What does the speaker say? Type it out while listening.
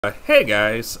Hey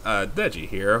guys, Deji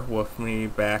here, with me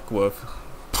back with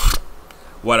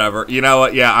whatever. You know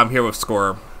what? Yeah, I'm here with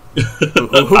Score.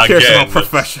 Who cares about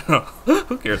professional?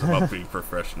 Who cares about being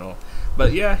professional?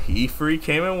 But yeah, E3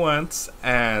 came and went,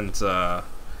 and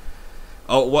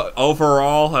what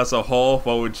overall as a whole,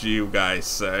 what would you guys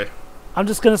say? I'm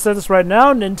just gonna say this right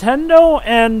now: Nintendo,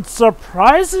 and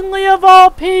surprisingly of all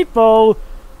people,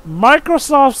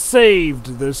 Microsoft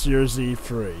saved this year's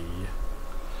E3.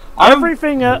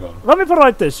 Everything. Let me put it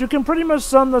like this: you can pretty much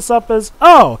sum this up as,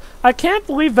 "Oh, I can't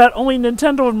believe that only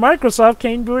Nintendo and Microsoft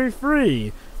came to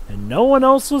E3, and no one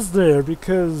else was there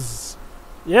because,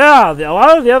 yeah, a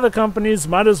lot of the other companies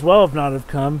might as well not have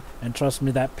come." And trust me,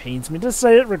 that pains me to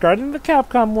say it regarding the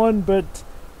Capcom one, but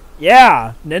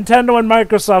yeah, Nintendo and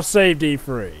Microsoft saved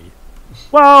E3.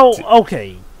 Well,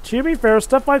 okay. To be fair,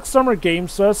 stuff like Summer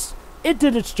Games Fest, it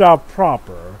did its job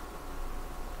proper.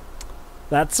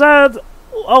 That said,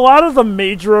 a lot of the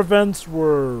major events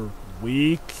were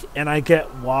weak, and I get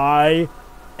why,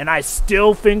 and I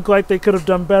still think like they could have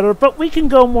done better, but we can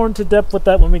go more into depth with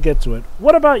that when we get to it.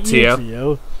 What about you,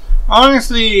 Teo?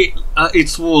 Honestly,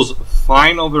 it was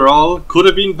fine overall. Could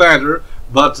have been better,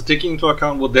 but taking into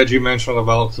account what Deji mentioned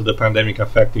about the pandemic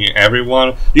affecting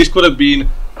everyone, this could have been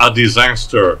a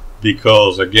disaster,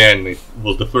 because again, it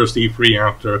was the first E3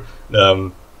 after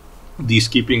the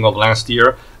skipping of last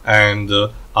year, and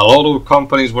a lot of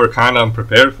companies were kind of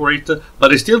unprepared for it,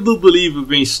 but I still do believe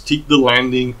we stick the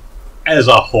landing as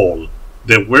a whole.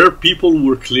 There were people who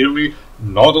were clearly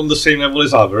not on the same level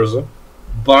as others,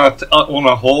 but on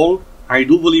a whole, I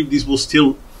do believe this was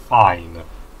still fine,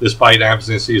 despite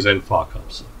absences and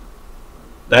fuck-ups.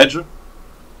 Deji?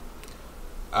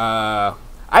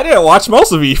 I didn't watch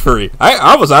most of E3.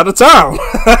 I was out of town.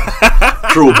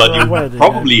 True, but you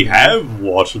probably have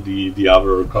watched the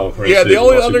other conferences. Yeah, the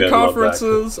only other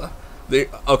conferences.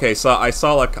 Okay, so I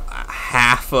saw like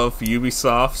half of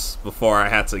Ubisoft's before I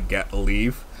had to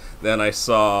leave. Then I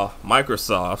saw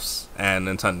Microsoft's and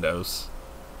Nintendo's.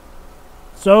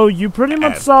 So you pretty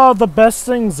much saw the best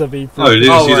things of E3. Oh, you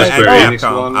didn't see the Square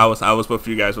Enix one? I was with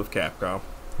you guys with Capcom.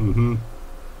 Mm-hmm.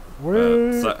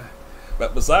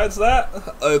 But besides that,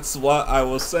 it's what I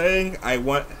was saying. I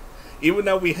went, even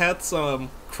though we had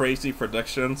some crazy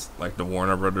predictions, like the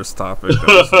Warner Brothers topic.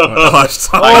 Hindsight's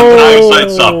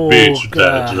a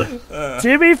bitch,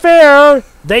 to be fair,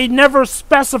 they never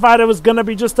specified it was going to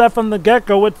be just that from the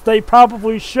get-go, which they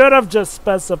probably should have just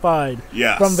specified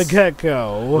from the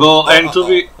get-go. Well,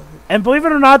 and believe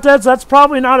it or not, Deds, that's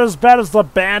probably not as bad as the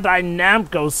Bandai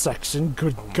Namco section.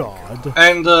 Good God.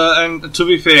 And to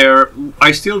be fair,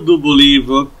 I still do believe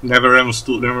NetherRealm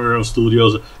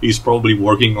Studios is probably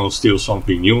working on still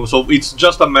something new. So it's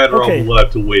just a matter of we'll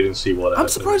have to wait and see what happens.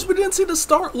 I'm surprised we didn't see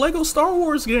the Lego Star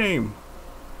Wars game.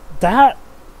 Yeah,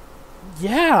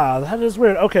 that is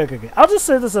weird. Okay. I'll just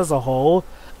say this as a whole.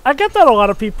 I get that a lot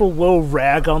of people will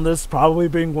rag on this probably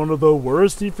being one of the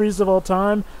worst E3s of all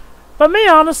time. But me,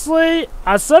 honestly,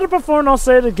 I said it before and I'll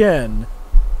say it again.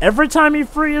 Every time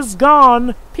E3 is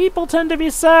gone, people tend to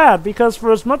be sad, because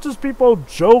for as much as people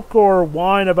joke or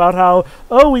whine about how,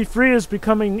 oh, E3 is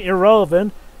becoming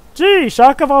irrelevant, gee,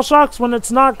 shock of all shocks, when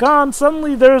it's not gone,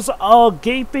 suddenly there's a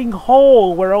gaping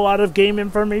hole where a lot of game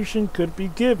information could be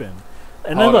given.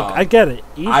 And then look, I get it.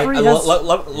 E3 has...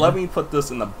 Let me put this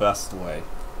in the best way.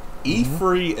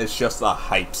 E3 is just a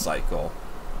hype cycle.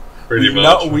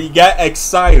 We get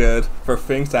excited for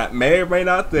things that may or may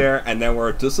not there, and then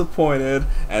we're disappointed,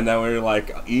 and then we're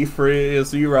like, E3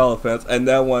 is irrelevant, and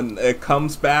then when it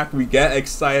comes back, we get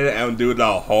excited and do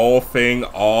the whole thing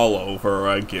all over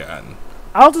again.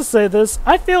 I'll just say this,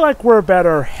 I feel like we're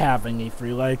better having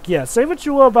E3. Like, yeah, say what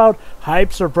you will about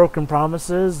hypes or broken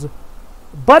promises,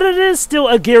 but it is still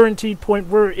a guaranteed point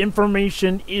where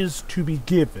information is to be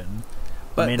given.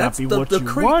 It may not be what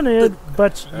you wanted,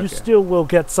 but you still will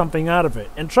get something out of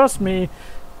it. And trust me,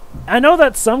 I know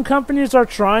that some companies are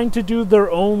trying to do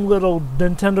their own little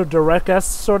Nintendo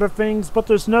Direct-esque sort of things, but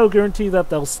there's no guarantee that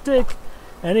they'll stick.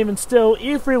 And even still,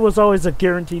 E3 was always a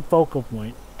guaranteed focal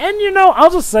point. And you know,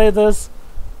 I'll just say this,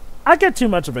 I get too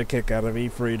much of a kick out of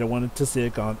E3 to want to see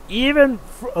it gone. Even,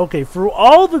 through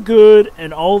all the good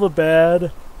and all the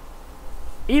bad,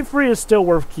 E3 is still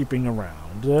worth keeping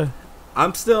around.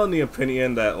 I'm still in the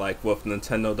opinion that, like, with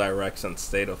Nintendo Directs and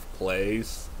State of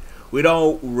Plays, we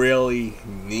don't really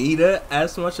need it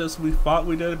as much as we thought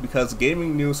we did, because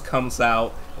gaming news comes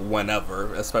out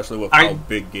whenever, especially with how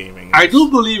big gaming is. I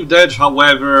do believe that,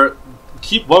 however,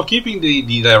 keeping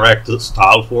the direct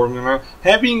style formula,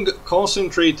 having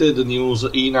concentrated news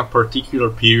in a particular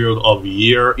period of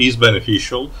year is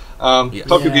beneficial.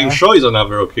 Tokyo Game Show is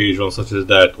another occasion such as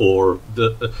that, or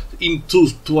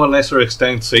to a lesser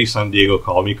extent, say San Diego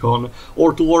Comic-Con,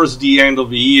 or towards the end of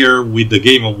the year with the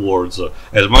Game Awards.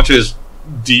 As much as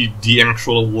the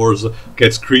actual awards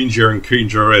gets cringier and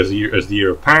cringier as the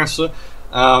year passes,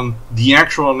 the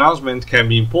actual announcement can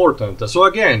be important. So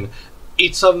again,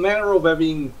 it's a matter of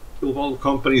having all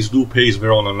companies do pace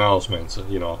their own announcements.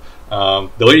 The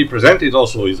way you present it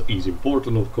also is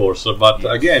important, of course. But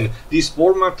again, this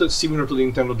format, similar to the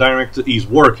Nintendo Direct, is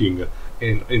working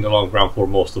in the long run for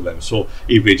most of them. So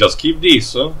if they just keep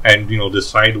this and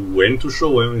decide when to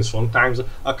show them, and sometimes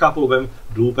a couple of them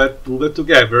do that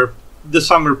together, the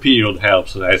summer period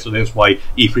helps. Right? So that's why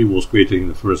E3 was created in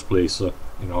the first place.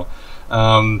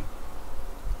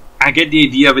 I get the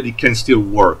idea that it can still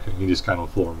work in this kind of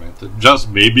format.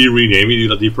 Just maybe rename it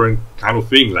a different kind of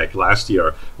thing, like last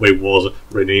year, where it was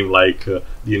renamed like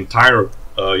the entire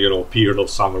period of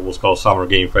summer was called Summer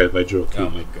Game Fest by Joe Keighley. Oh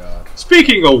my god!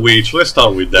 Speaking of which, let's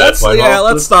start with that.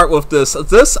 Let's start with this.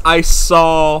 This I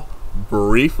saw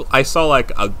briefly. I saw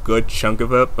like a good chunk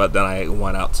of it, but then I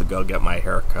went out to go get my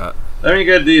hair cut. Let me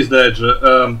get these,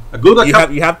 Deji.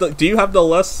 Do you have the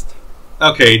list?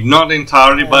 Okay, not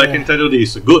entirely, but I can tell you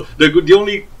this. The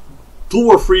only 2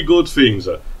 or 3 good things.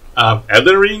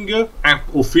 Elden Ring,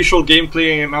 official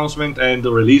gameplay announcement and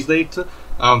the release date.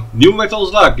 New Metal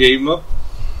Slug game.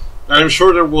 I'm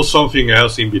sure there was something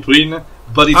else in between,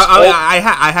 but it's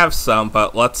I have some,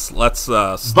 but let's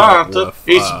start with,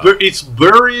 it's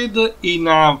buried in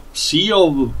a sea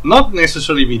of not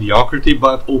necessarily mediocrity,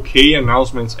 but okay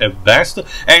announcements at best,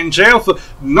 and Jeff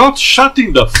not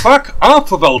shutting the fuck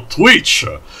up about Twitch.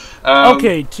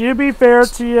 Okay, to be fair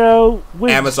to you,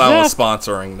 Amazon was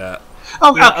sponsoring that.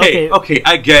 Okay,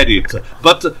 I get it,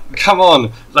 but come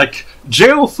on, like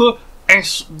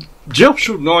Jeff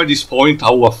should know at this point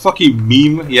how a fucking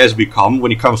meme he has become when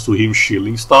it comes to him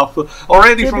shilling stuff.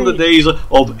 Already from the days of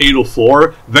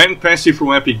 804, then Passive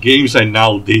from Epic Games, and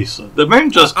now this. The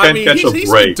man just can't catch a break.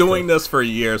 He's been doing this for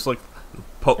years. Like,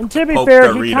 and to be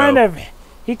fair,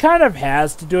 he kind of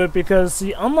has to do it because,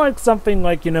 see, unlike something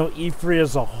like E3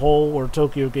 as a whole or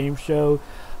Tokyo Game Show,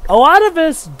 a lot of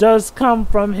this does come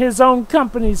from his own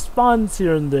company's funds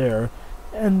here and there,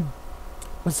 and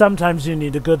sometimes you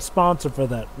need a good sponsor for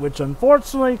that, which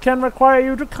unfortunately can require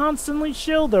you to constantly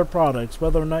shill their products,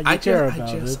 whether or not you care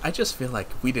about it. I just feel like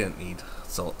we didn't need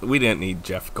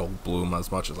Jeff Goldblum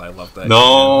as much as I love that.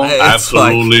 No,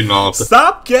 absolutely not.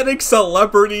 Stop getting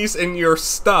celebrities in your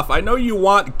stuff. I know you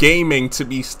want gaming to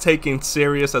be taken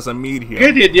serious as a medium.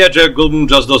 Get the idea, Jeff Goldblum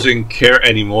just doesn't care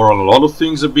anymore on a lot of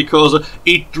things, because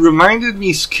it reminded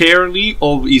me scarily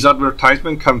of his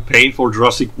advertisement campaign for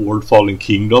Jurassic World Fallen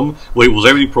Kingdom, where he was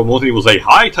everything promoting. He was like,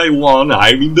 "Hi Taiwan,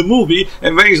 I'm in the movie,"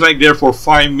 and then he's like there for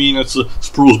 5 minutes,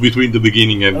 spruce between the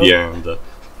beginning and the end.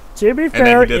 To be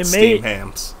fair, To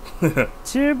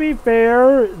be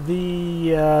fair,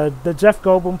 the Jeff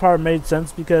Goldblum part made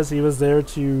sense because he was there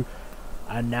to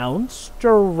announce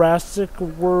Jurassic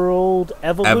World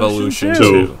Evolution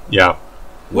 2. Yeah.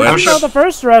 I'm sure the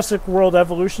first Jurassic World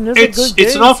Evolution is a good game.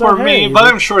 It's not for me, but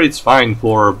I'm sure it's fine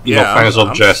for fans of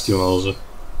Gestionals.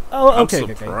 Oh, okay.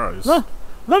 Let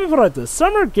me put it like this: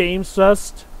 Summer Games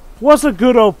Fest was a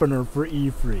good opener for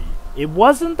E3. It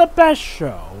wasn't the best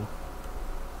show.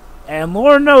 And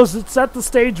Lord knows it set the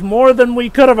stage more than we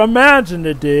could have imagined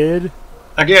it did.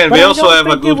 Again, we also have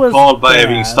a good call by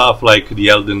having stuff like the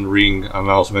Elden Ring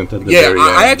announcement at the very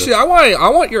end. I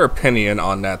want your opinion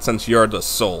on that, since you're the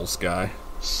Souls guy.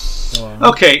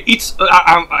 Okay,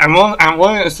 I'm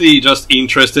honestly just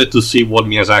interested to see what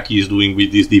Miyazaki is doing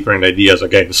with these different ideas.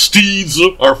 Again, steeds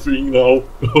are thing now,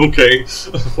 okay,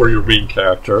 for your main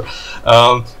character.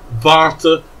 But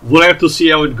we'll have to see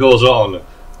how it goes on.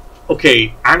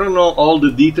 Okay, I don't know all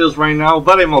the details right now,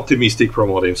 but I'm optimistic from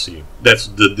what I'm seeing. That's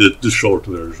the short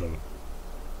version.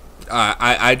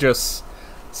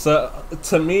 So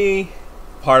to me,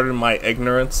 pardon my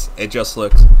ignorance, it just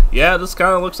looks, this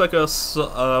kind of looks like a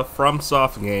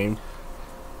FromSoft game.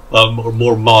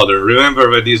 More modern.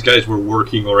 Remember that these guys were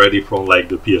working already from like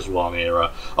the PS1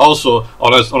 era. Also,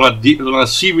 on a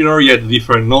similar yet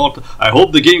different note, I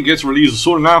hope the game gets released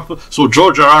soon enough so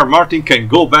George R.R. Martin can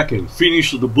go back and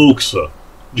finish the books.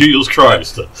 Jesus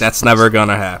Christ. That's never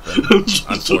gonna happen,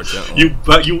 unfortunately.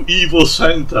 You evil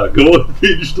Santa, go and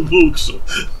finish the books.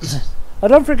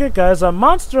 Don't forget, guys,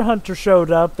 Monster Hunter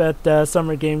showed up at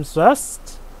Summer Games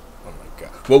Fest.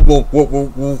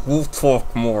 We'll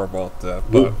talk more about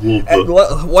that. But,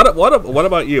 what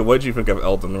about you? What did you think of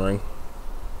Elden Ring?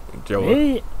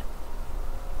 Me,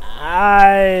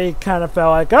 I kind of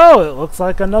felt like, oh, it looks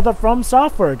like another From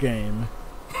Software game.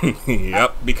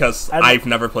 Yep, because I've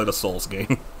never played a Souls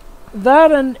game.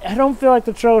 That, and I don't feel like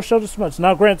the trailer showed us much.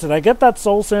 Now, granted, I get that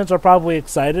Soul fans are probably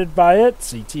excited by it.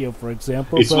 CTO, for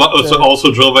example. It's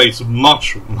also, Jovah, it's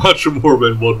much more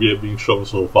than what we have been shown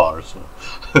so far. So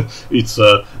it's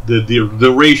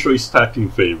the ratio is stacked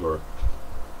in favor.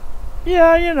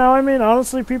 Yeah, you know, I mean,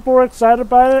 honestly, people were excited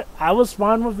by it. I was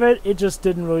fine with it. It just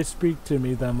didn't really speak to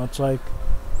me that much. Like,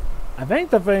 I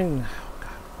think the thing...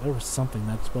 There was something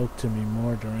that spoke to me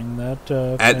more during that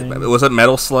thing. Was it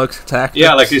Metal Slug Tactics?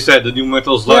 Yeah, like you said, the new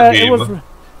Metal Slug game. It was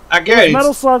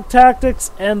Metal Slug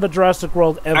Tactics and the Jurassic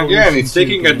World Evolution. Again, it's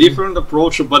taking a different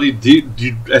approach, but it did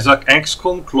as an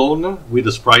XCOM clone with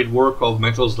the sprite work of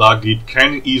Metal Slug, it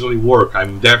can easily work.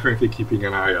 I'm definitely keeping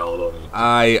an eye out on it.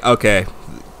 Okay.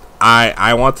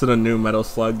 I wanted a new Metal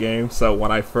Slug game, so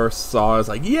when I first saw it, I was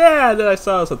like, yeah! Then I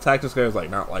saw it as a tactics game, I was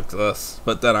like, not like this.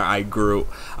 But then it grew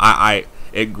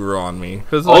on me.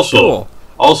 Also,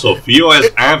 Theo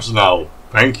has abs now.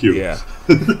 Thank you. Yeah.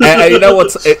 and you know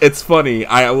what's? It's funny.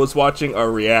 I was watching a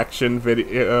reaction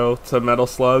video to Metal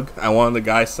Slug, and one of the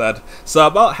guys said, "So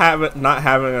about not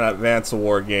having an advanced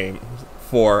war game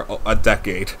for a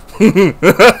decade."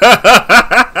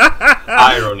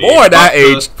 Irony. Boy, that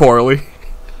aged poorly.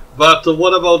 But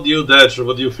what about you, Deji?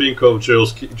 What do you think of Jill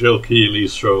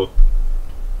Keighley's show?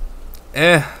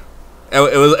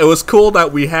 It was cool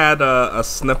that we had a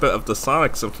snippet of the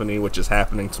Sonic Symphony, which is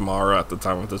happening tomorrow at the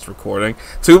time of this recording.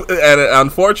 And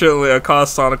unfortunately, it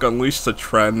caused Sonic Unleashed to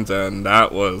trend, and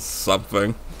that was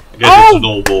something.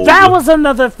 That was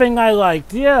another thing I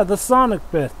liked. Yeah, the Sonic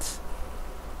bit.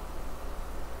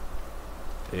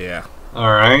 Yeah.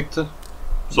 Alright. So...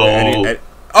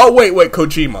 wait,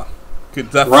 Kojima.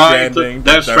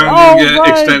 Death Stranding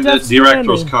extended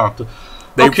Director's Cut.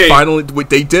 They finally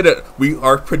did it.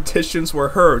 Our petitions were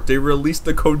heard. They released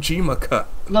the Kojima cut.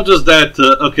 Not just that.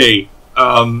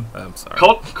 I'm sorry.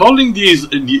 Calling these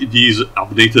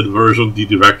updated version the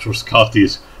Director's Cut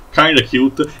is kind of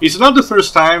cute. It's not the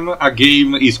first time a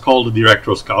game is called the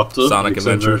Director's Cut. Sonic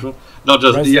Adventure. Version. Not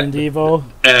just Resident Evil.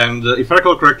 And if I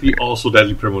recall correctly, also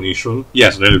Deadly Premonition.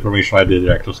 Yes, Deadly Premonition had the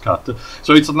Director's Cut.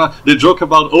 So it's not the joke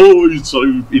about it's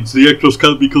the Director's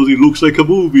Cut because it looks like a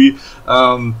movie.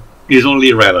 Is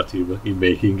only relative in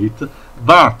making it,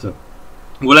 but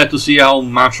we'll have to see how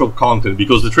much of content,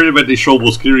 because the trailer that they showed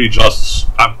was clearly just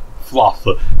fluff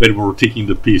that were taking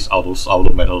the piece out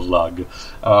of Metal Slug.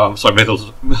 Sorry,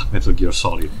 Metal Gear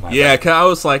Solid. Yeah, cause I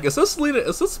was like, is this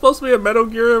supposed to be a Metal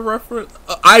Gear reference?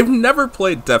 I've never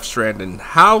played Death Stranding.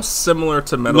 How similar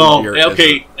to Metal Gear is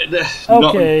it?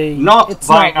 Not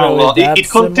by a lot. It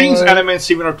contains similar. Elements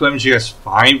similar to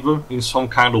MGS5 in some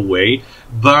kind of way,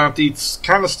 but it's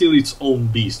kind of still its own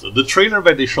beast. The trailer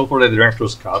that they showed for the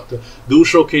Director's Cut do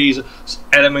showcase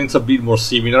elements a bit more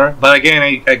similar, but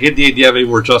again, I get the idea they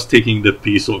were just taking the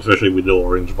piece, especially with the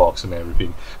orange box and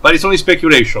everything. But it's only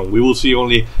speculation. We will see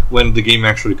only when the game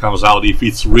actually comes out if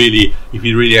it really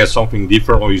has something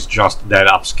different, or is just that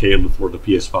upscaled for the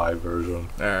PS5 version.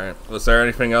 Alright. Was there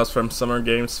anything else from Summer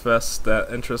Games Fest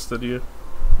that interested you?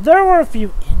 There were a few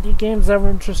indie games that were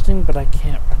interesting, but I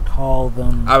can't recall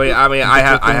them. I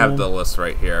have the list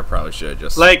right here. I probably should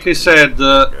just... Like I said...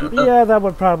 yeah, that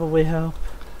would probably help.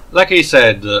 Like I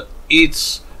said,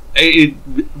 even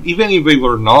if they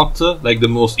were not like the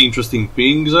most interesting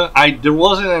things, there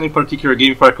wasn't any particular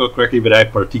game, if I recall correctly, that I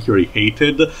particularly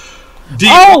hated. The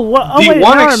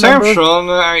one exception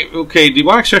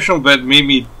that made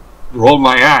me roll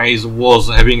my eyes was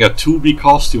having a 2B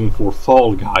costume for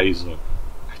Fall Guys.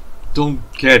 Don't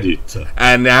get it.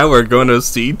 And now we're gonna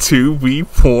see 2B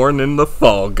porn in the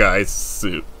Fall Guys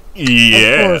suit.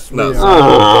 Yeah. Someone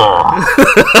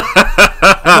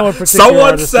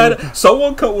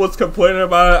was complaining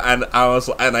about it,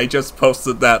 and I just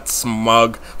posted that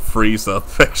smug Frieza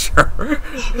picture.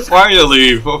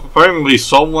 Finally,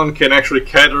 someone can actually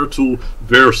cater to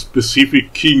their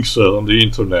specific kinks on the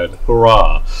internet.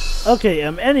 Hurrah! Okay.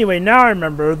 Anyway, now I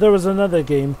remember there was another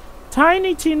game.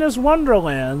 Tiny Tina's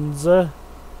Wonderlands. I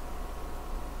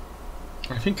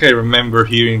think I remember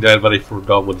hearing that, but I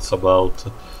forgot what it's about.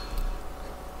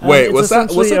 Wait, was it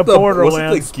the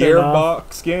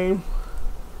Gearbox game?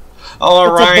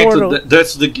 All right,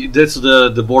 that's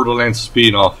the Borderlands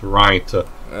spin-off, right?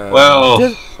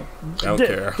 Don't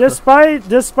care. Despite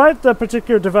the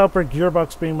particular developer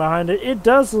Gearbox being behind it, it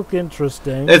does look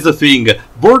interesting. That's the thing.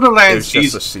 Borderlands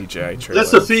is just a CGI trailer.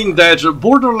 That's the thing that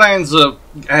Borderlands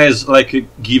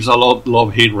gives a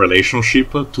love-hate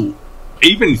relationship to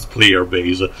even its player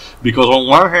base. Because on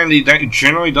one hand, it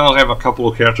generally does have a couple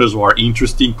of characters who are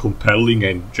interesting, compelling,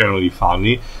 and generally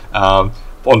funny.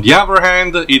 On the other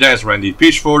hand, it has Randy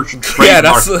Pitchford,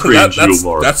 trademark cringe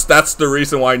humor. That's the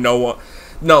reason why no one...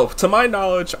 No, to my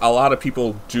knowledge, a lot of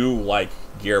people do like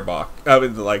Gearbox. I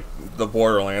mean, like the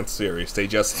Borderlands series. They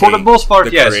just hate for the most part,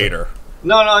 the yes. creator.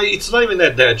 No, it's not even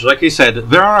that Deji. Like I said,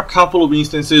 there are a couple of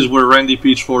instances where Randy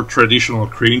Pitchford traditional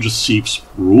cringe seeps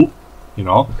through, you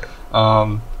know.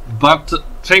 But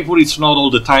thankfully it's not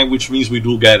all the time, which means we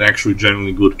do get actually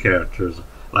genuinely good characters.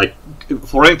 Like,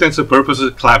 for all intents and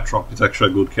purposes, Claptrap is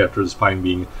actually a good character despite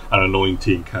being an annoying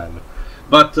tin can.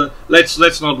 But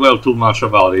let's not dwell too much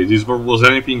about it. Was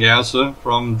anything else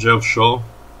from Jeff's show?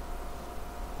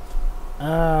 There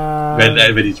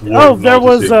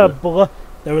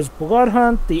was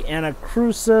Bloodhunt, the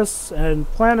Anacrusis, and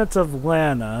Planets of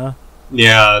Lana.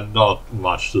 Yeah, not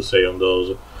much to say on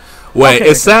those. Wait,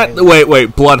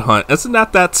 wait, Bloodhunt. Isn't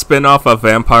that spin-off of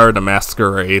Vampire the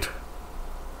Masquerade?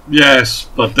 Yes,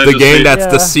 but the game that's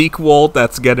the sequel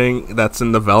that's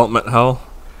in development hell.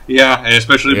 Yeah, and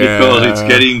especially because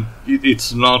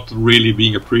it's not really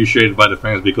being appreciated by the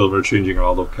fans because we're changing a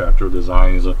lot of character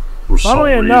designs.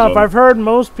 Funnily enough, I've heard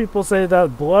most people say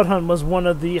that Bloodhunt was one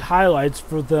of the highlights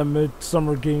for them at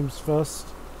Summer Games Fest.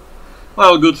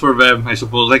 Well, good for them, I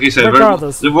suppose. Like I said,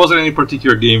 there wasn't any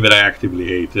particular game that I actively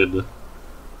hated.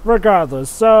 Regardless,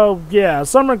 so yeah,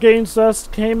 Summer Games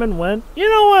Fest came and went. You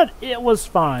know what? It was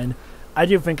fine. I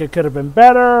do think it could have been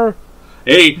better.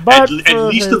 Hey, at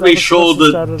least they showed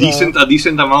a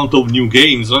decent amount of new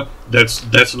games.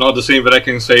 That's not the same that I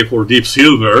can say for Deep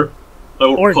Silver.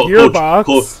 Or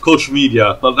Gearbox. Coach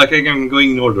Media. But like I'm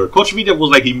going in order. Coach Media was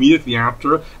like immediately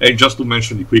after, and just to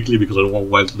mention it quickly because I don't want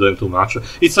to went to them too much.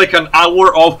 It's like an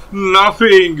hour of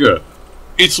nothing.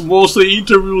 It's mostly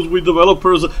interviews with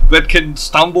developers that can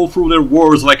stumble through their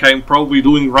words like I'm probably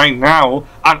doing right now.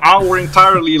 An hour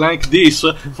entirely like this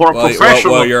for a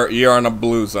professional. Well, you're on a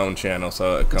Blue Zone channel,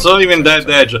 so it comes. It's not even that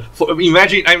edge.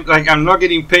 Imagine I'm not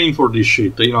getting paid for this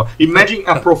shit. You know, imagine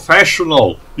a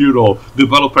professional,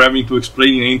 developer having to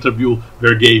explain in an interview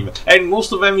their game, and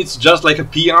most of them it's just like a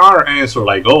PR answer,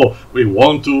 like, "Oh, we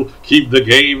want to keep the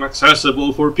game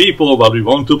accessible for people, but we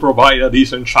want to provide a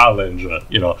decent challenge." Like.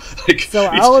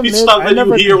 So it's stuff that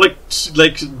you hear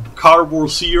like cardboard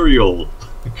cereal.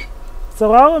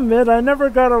 So I'll admit, I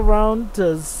never got around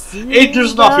to seeing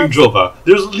There's nothing, Jovah.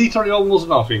 There's literally almost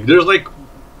nothing. There's like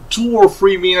 2 or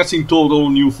 3 minutes in total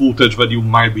new footage that you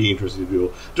might be interested in.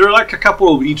 There are like a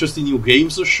couple of interesting new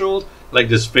games that showed, like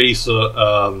the space,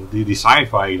 the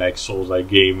sci-fi like Souls-like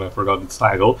game. I forgot its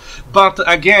title. But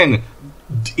again,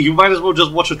 you might as well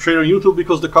just watch a trailer on YouTube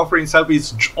because the conference itself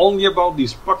is only about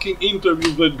these fucking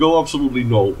interviews that go absolutely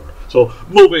nowhere. So,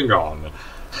 moving on.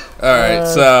 Alright,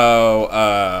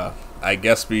 so, I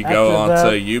guess we go on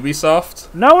to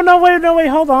Ubisoft? No, wait,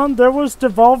 hold on. There was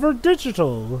Devolver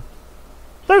Digital.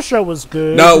 Their show was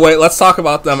good. No, wait, let's talk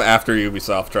about them after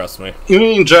Ubisoft, trust me.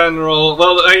 In general,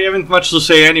 well, I haven't much to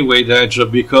say anyway,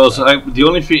 Deji, because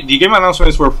the game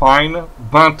announcements were fine,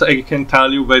 but I can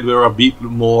tell you that they were a bit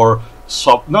more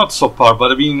not subpar,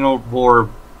 but I mean, more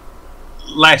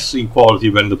less in quality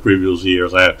than the previous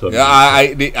years. I have to admit.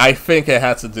 Yeah, I think it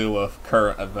had to do with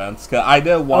current events. Cause I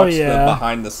did watch the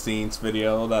behind the scenes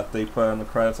video that they put in the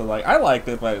credits. I liked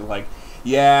it, but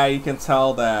you can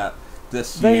tell that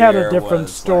they had a different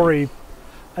story.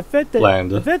 I bet they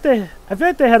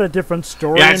had a different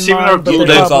story. Yeah, it's similar to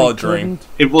That's All a Dream.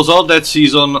 It was all that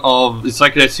season of. It's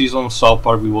like that season of South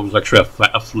Park. We was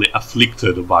actually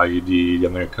afflicted by the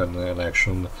American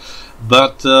election,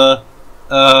 but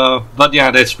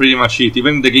yeah, that's pretty much it.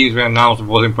 Even the games we announced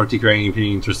wasn't particularly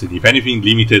anything interesting. If anything,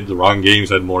 limited the run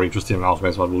games had more interesting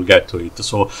announcements, but we'll get to it.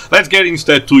 So let's get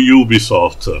instead to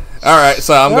Ubisoft. All right,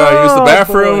 so I'm going to use the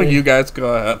bathroom. You guys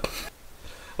go ahead.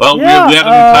 Well, we had an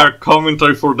entire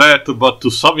commentary for that, but to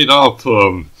sum it up,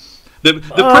 the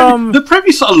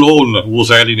premise alone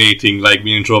was alienating, like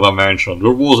me and Jovah mentioned.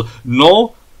 There was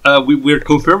no... we're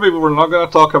confirming we were not going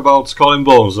to talk about Skull and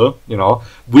Bones, We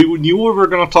knew we were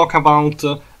going to talk about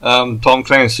Tom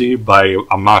Clancy by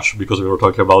a much, because we were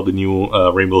talking about the new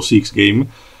Rainbow Six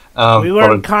game. We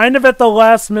learned kind of at the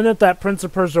last minute that Prince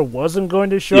of Persia wasn't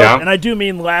going to show up, and I do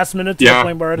mean last minute to the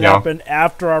point where it happened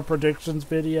after our predictions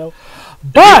video.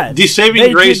 But the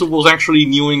saving grace was actually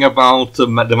knowing about the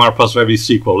Mario Plus Rabbids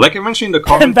sequel. Like I mentioned in the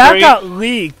commentary, and that got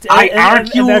leaked. I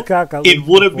argue it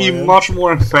would have been much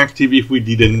more effective if it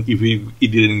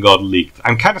didn't got leaked.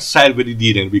 I'm kind of sad that it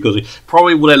didn't, because it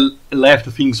probably would have left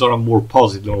things on a more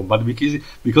positive note, but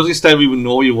because instead we would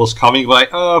know it was coming, like,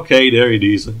 oh, okay, there it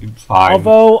is, it's fine.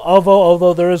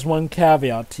 Although there is one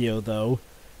caveat, Teo, though.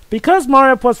 Because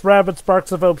Mario plus Rabbids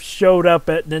Sparks of Hope showed up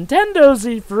at Nintendo's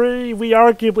E3, we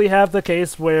arguably have the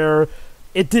case where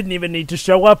it didn't even need to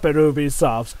show up at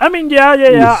Ubisoft's. I mean, yeah.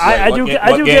 I do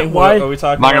get why. What are we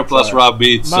talking Mario about? plus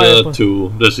Rabbids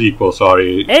 2, the sequel,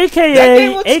 sorry.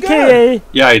 AKA.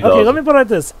 Yeah, it does. Okay, let me put it like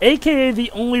this. AKA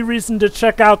the only reason to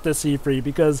check out this E3,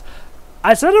 because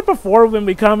I said it before when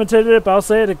we commented it, but I'll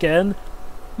say it again.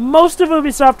 Most of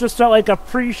Ubisoft just felt like a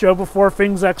pre-show before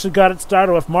things actually got it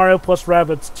started with Mario plus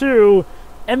Rabbids 2,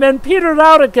 and then petered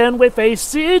out again with a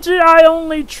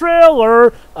CGI-only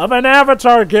trailer of an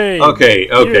Avatar game. Okay,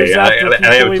 I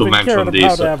have to mention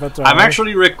this. I'm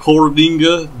actually recording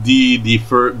the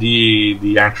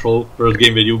actual first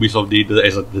game that Ubisoft did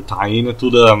as the tie-in to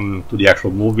the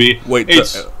actual movie. Wait,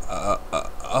 it's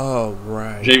oh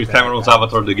right, James Cameron's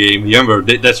Avatar the game. Remember,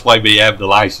 that's why they have the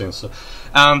license.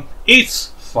 It's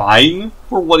fine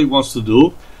for what he wants to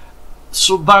do.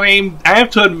 So, but I have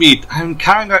to admit, I'm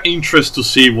kind of interested to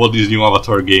see what this new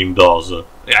Avatar game does.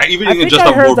 Even in just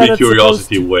a morbid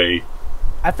curiosity way.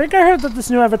 I think I heard that this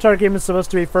new Avatar game is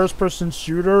supposed to be a first-person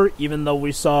shooter, even though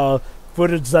we saw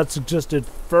footage that suggested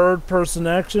third-person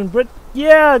action. But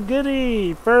yeah,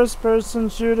 goody! First-person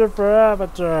shooter for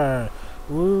Avatar.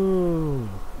 Ooh.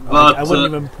 But, I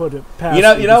wouldn't even put it past.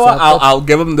 You know what? I'll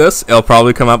give them this. It'll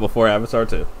probably come out before Avatar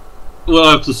 2.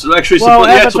 Well, actually,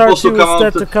 it's supposed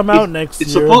to come out next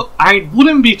year. I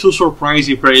wouldn't be too surprised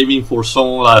if they're aiming for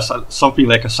something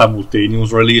like a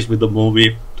simultaneous release with the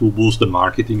movie to boost the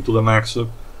marketing to the max.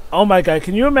 Oh my god,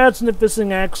 can you imagine if this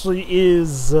thing actually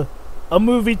is a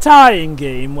movie tie-in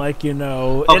game, like, you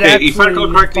know... Okay, if I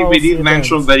recall correctly, we did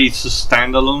mention that it's a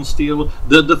standalone still.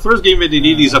 The first game that they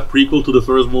did is a prequel to the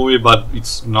first movie, but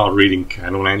it's not really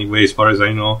canon anyway, as far as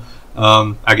I know.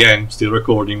 Again, still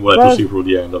recording, we'll have to see through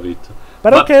the end of it.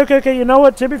 But okay, you know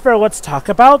what, to be fair, let's talk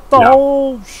about the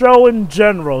whole show in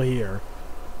general here.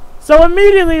 So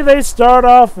immediately they start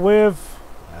off with...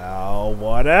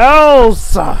 what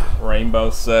else?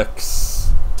 Rainbow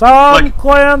Six. Tom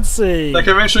Clancy. Like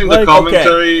I mentioned in the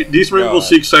commentary, this Rainbow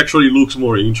Six actually looks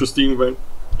more interesting than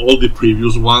all the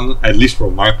previous one, at least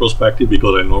from my perspective,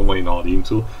 because I'm normally not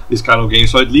into this kind of game.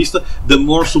 So at least the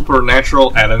more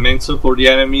supernatural elements for the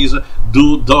enemies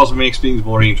does make things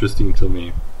more interesting to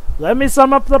me. Let me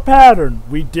sum up the pattern.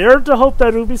 We dared to hope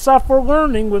that Ubisoft were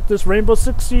learning with this Rainbow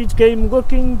Six Siege game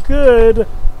looking good,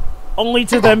 only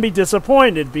to then be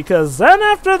disappointed, because then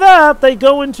after that, they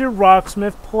go into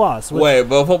Rocksmith Plus. Wait,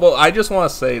 but I just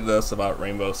want to say this about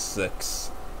Rainbow Six.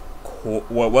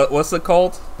 What's it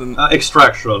called?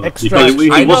 Extraction. Extraction.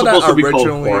 Because it was supposed to be called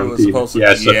Quarantine.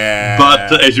 Yes, yeah.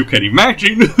 But as you can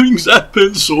imagine, things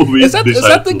happen, so we Is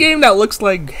that the game that looks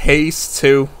like Haze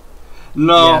 2?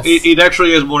 No, yes. it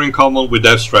actually has more in common with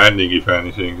Death Stranding, if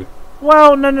anything.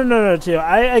 Well, no, Teo.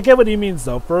 I get what he means,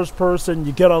 though. First person,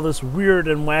 you get all this weird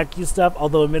and wacky stuff,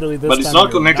 although admittedly this time... But it's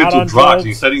not connected to drugs.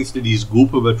 Instead, it's this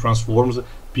goop that transforms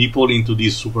people into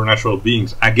these supernatural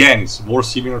beings. Again, it's more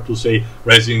similar to, say,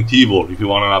 Resident Evil, if you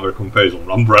want another comparison.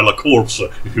 Umbrella Corps,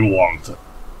 if you want.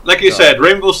 Like I said,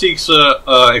 Rainbow Six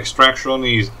Extraction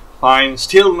is fine.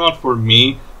 Still not for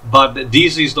me, but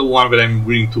this is the one that I'm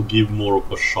willing to give more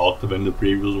of a shot than the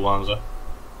previous ones.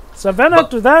 So then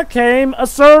after that came a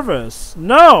service.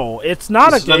 No, it's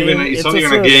not a game. It's not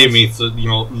even a game. It's a,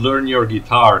 learn your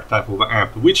guitar type of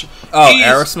app. Which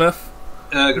Aerosmith?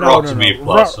 Rocksmith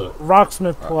Plus.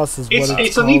 Rocksmith Plus is what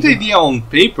it's a neat idea on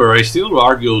paper. I still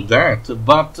argue that,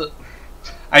 but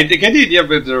I get the idea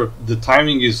that the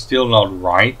timing is still not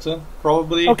right.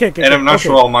 Probably. And I'm not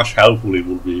sure how much helpful it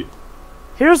will be.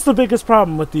 Here's the biggest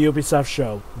problem with the Ubisoft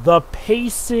show. The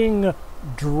pacing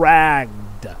dragged.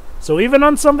 So even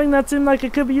on something that seemed like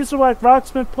it could be useful like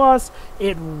Rocksmith Plus,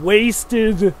 it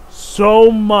wasted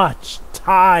so much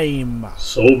time.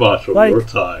 So much of your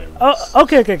time.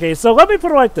 Okay. So let me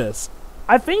put it like this.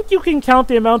 I think you can count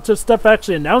the amount of stuff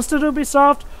actually announced at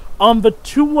Ubisoft on the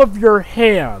two of your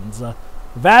hands.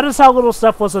 That is how little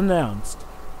stuff was announced.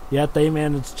 Yet they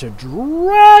managed to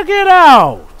drag it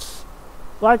out.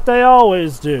 Like they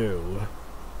always do.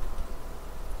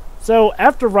 So,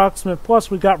 after Rocksmith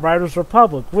Plus, we got Riders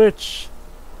Republic, which...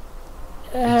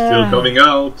 still coming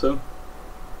out.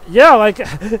 Yeah, like,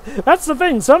 that's the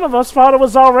thing. Some of us thought it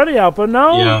was already out, but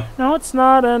no, it's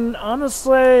not. And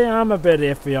honestly, I'm a bit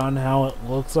iffy on how it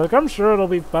looks. Like, I'm sure it'll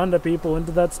be fun to people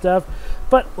into that stuff.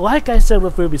 But like I said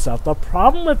with Ubisoft, the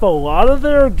problem with a lot of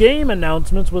their game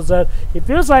announcements was that it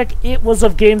feels like it was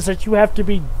of games that you have to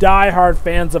be diehard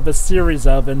fans of a series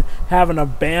of and haven't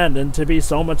abandoned to be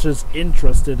so much as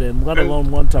interested in, let alone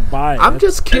want to buy it. I'm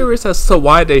just curious as to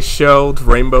why they showed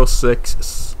Rainbow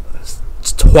Six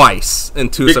twice in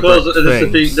two separate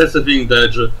things. That's the thing,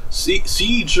 that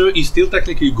Siege is still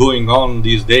technically going on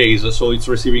these days, so it's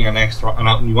receiving a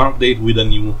new update with a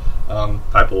new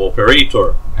type of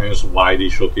operator, hence why they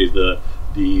showcase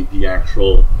the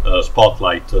actual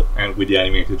spotlight and with the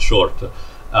animated short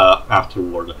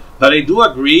afterward. But I do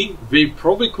agree, they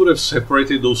probably could have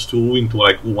separated those two into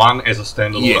like one as a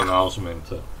standalone announcement.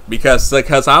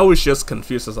 Because I was just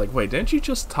confused. I was like, wait, didn't you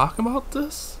just talk about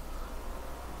this?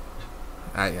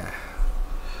 Yeah.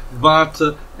 But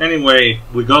anyway,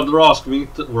 we got the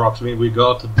Rocksmith, we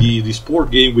got the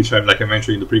sport game, which like I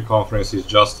mentioned in the pre-conference, is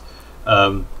just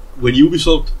when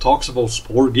Ubisoft talks about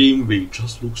sport game, they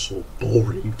just look so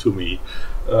boring to me.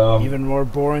 Even more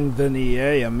boring than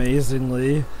EA,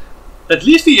 amazingly. At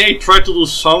least EA tried to do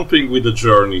something with the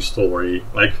Journey story.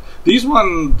 Like, this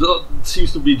one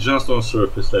seems to be just on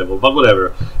surface level, but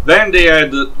whatever. Then they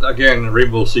had, again,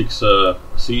 Rainbow Six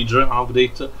Siege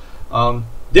update.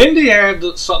 Then they had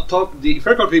if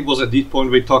I recall, it was at this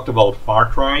point we talked about Far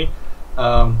Cry.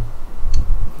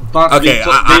 But okay,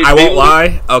 I won't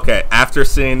lie. Okay, after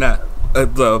seeing that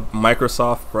the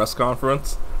Microsoft press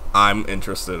conference, I'm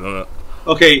interested in it.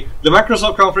 Okay, the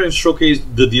Microsoft conference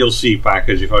showcased the DLC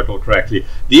package, if I recall correctly.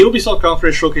 The Ubisoft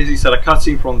conference showcased a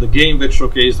cutscene from the game that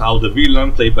showcased how the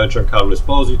villain, played by Giancarlo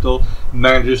Esposito,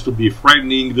 manages to be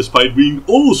threatening despite being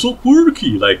so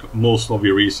quirky, like most of the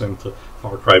recent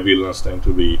Far Cry villains tend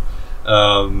to be.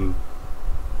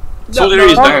 So there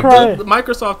is that.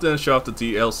 Microsoft didn't show off the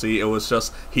DLC. It was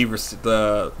just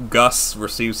Gus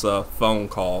receives a phone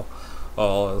call.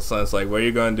 So it's like, what are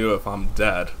you going to do if I'm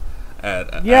dead?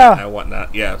 And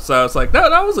whatnot. Yeah, so it's like,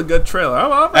 that was a good trailer.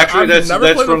 Actually, that's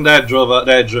from that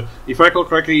Jovah. If I recall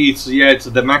correctly, it's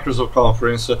the Microsoft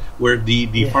conference where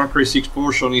the Far Cry 6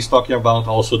 portion is talking about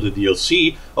also the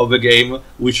DLC of the game,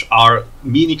 which are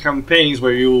mini campaigns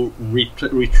where you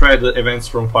retread events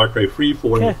from Far Cry 3,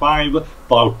 4, and 5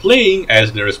 while playing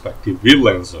as their respective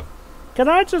villains. Can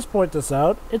I just point this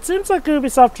out? It seems like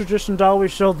Ubisoft tradition to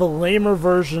always show the lamer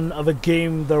version of a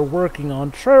game they're working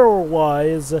on,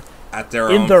 trailer-wise,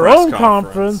 in their own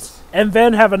conference, and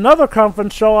then have another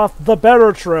conference show off the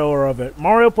better trailer of it.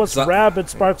 Mario plus Rabbids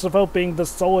Sparks of Hope being the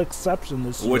sole exception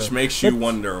this year. Which makes you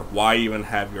wonder, why even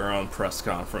have your own press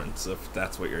conference if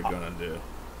that's what you're going to do?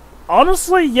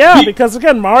 Honestly, yeah, because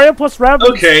again, Mario plus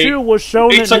Rabbids 2 was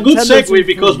shown It's a good segue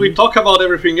because we talk about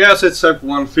everything else except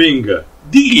one thing. The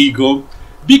ego.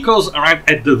 Because right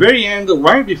at the very end,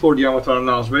 right before the Avatar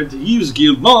announcement, Yves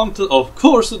Guillemot, of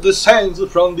course, descends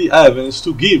from the heavens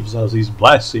to give us his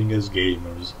blessing as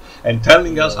gamers, and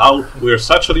telling us how we're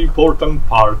such an important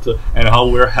part and how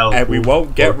we're helpful. And we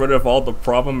won't get rid of all the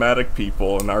problematic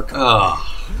people in our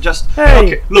country.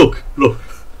 Okay, look.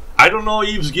 I don't know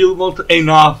Yves Guillemot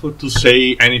enough to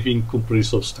say anything completely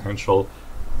substantial.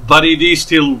 But it is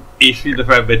still iffy, the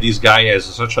fact that this guy has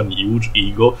such a huge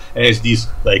ego and has this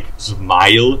like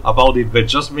smile about it that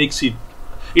just makes it.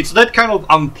 It's that kind of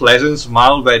unpleasant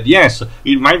smile that, yes,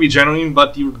 it might be genuine,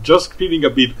 but you're just feeling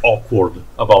a bit awkward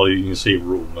about it in the same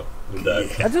room.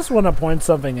 I just want to point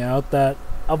something out that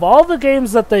of all the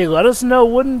games that they let us know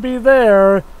wouldn't be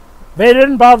there, they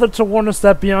didn't bother to warn us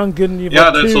that Beyond Good and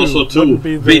Evil 2 that's also true.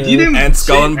 Be they didn't and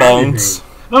Skull and Bones. Anything.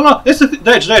 No, that's the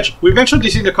Dej. We mentioned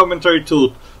this in the commentary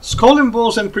too. Skull and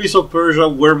Bones and Prince of Persia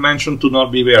were mentioned to not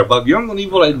be there, but Beyond Good and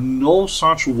Evil had no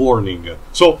such warning.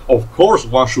 So, of course,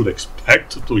 one should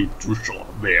expect to show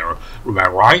up there. Am I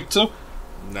right?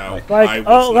 No,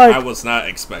 I was not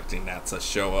expecting that to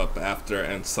show up after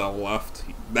Ansel left.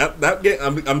 That game,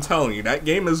 I'm telling you, that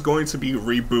game is going to be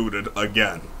rebooted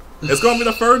again. It's going to be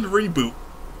the third reboot.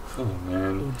 Oh,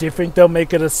 man. Do you think they'll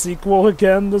make it a sequel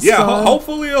again this time?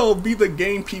 Hopefully it'll be the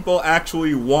game people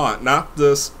actually want, not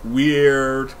this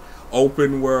weird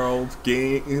open world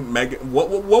game. What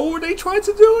were they trying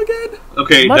to do again?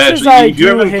 Okay, if you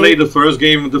haven't played the first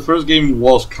game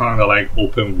was kind of like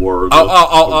open world.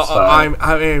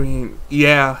 I mean,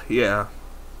 yeah.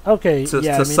 Okay,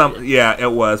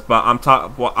 it was, but I'm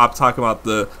talking about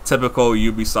the typical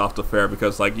Ubisoft affair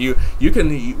because like you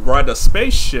can ride a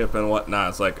spaceship and whatnot.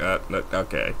 It's like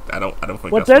okay, I don't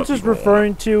think what that's what is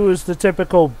referring to is the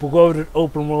typical bloated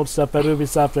open world stuff that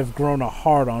Ubisoft have grown a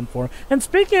hard on for. And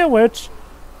speaking of which,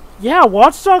 yeah,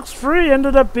 Watch Dogs 3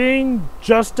 ended up being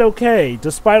just okay.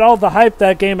 Despite all the hype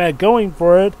that game had going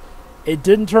for it, it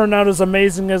didn't turn out as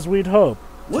amazing as we'd hoped.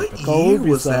 What year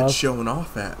was that shown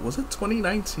off at? Was it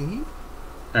 2019?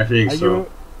 I think so.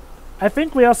 I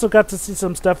think we also got to see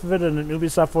some stuff of it in an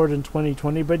Ubisoft Forward in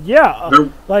 2020, but yeah,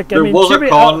 there was a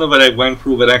con that I went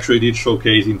through that actually did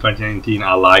showcase in 2019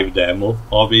 a live demo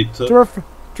of it. To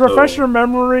refresh your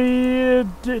memory,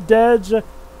 Dej,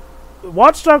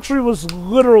 Watch Dogs 3 was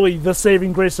literally the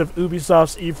saving grace of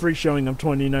Ubisoft's E3 showing of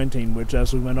 2019, which,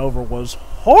 as we went over, was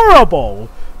horrible.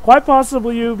 Quite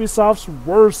possibly Ubisoft's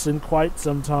worst in quite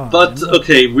some time. But,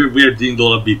 okay, we're deemed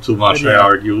all a bit too much, I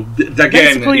argue. Again,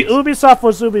 basically, Ubisoft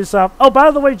was Ubisoft. Oh,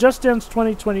 by the way, Just Dance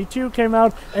 2022 came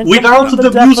out. And without the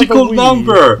musical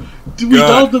number!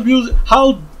 Without the music...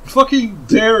 How fucking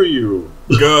dare you?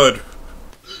 Good.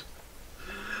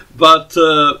 But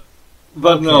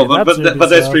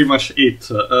that's pretty much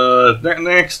it.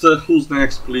 Next, who's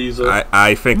next, please?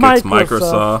 I think it's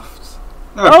Microsoft.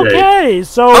 Okay,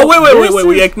 so... Oh, wait,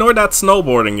 we ignored that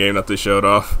snowboarding game that they showed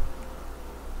off.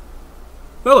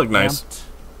 That looked nice.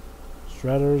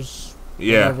 Shredders.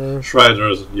 Yeah. Whatever.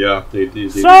 Shredders, yeah. They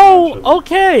so,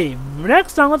 okay,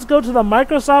 next time let's go to the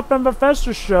Microsoft and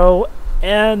Bethesda show,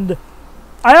 and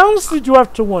I honestly do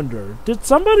have to wonder, did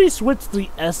somebody switch the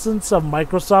essence of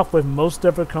Microsoft with most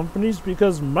other companies?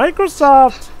 Because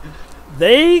Microsoft...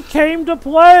 They came to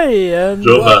play, and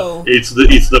Jovah, it's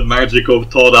the magic of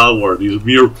Todd Howard. His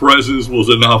mere presence was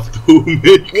enough to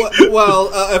make. Well,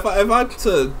 if I'm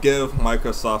to give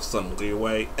Microsoft some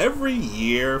leeway, every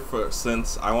year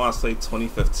since I want to say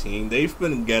 2015, they've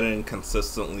been getting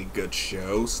consistently good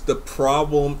shows. The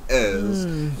problem is,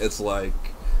 it's like,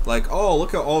 oh,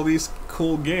 look at all these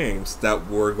cool games that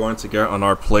we're going to get on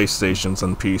our PlayStations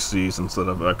and PCs instead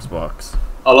of Xbox.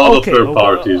 A lot of third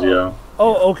parties, yeah.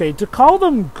 Oh, okay. To call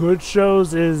them good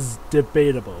shows is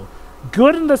debatable.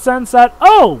 Good in the sense that,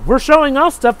 oh, we're showing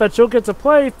off stuff that you'll get to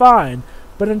play, fine.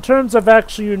 But in terms of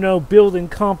actually, building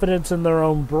confidence in their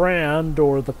own brand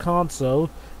or the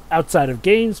console, outside of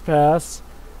Games Pass,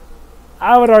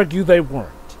 I would argue they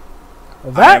weren't.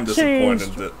 That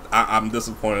changed. I'm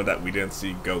disappointed that we didn't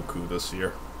see Goku this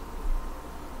year.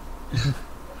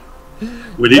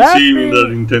 We did see him in the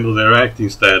Nintendo Direct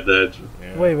instead, Edge.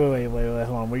 Yeah. Wait,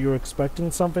 hold on. Were you expecting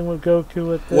something with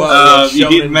Goku at this? Well, you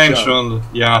did mention,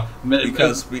 yeah.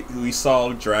 Because we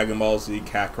saw Dragon Ball Z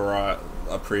Kakarot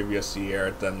a previous year,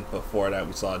 then before that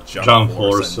we saw Jump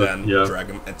Force, and then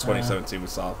in 2017 we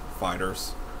saw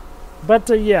Fighters. But,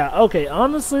 yeah, okay,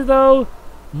 honestly though,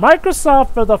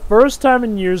 Microsoft for the first time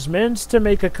in years managed to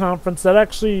make a conference that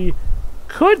actually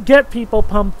could get people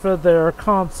pumped for their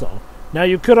console. Now,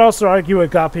 you could also argue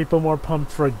it got people more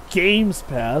pumped for Games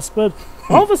Pass, but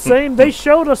all the same, they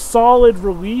showed a solid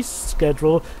release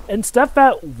schedule and stuff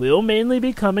that will mainly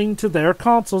be coming to their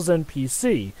consoles and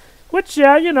PC. Which,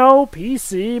 yeah,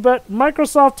 PC, but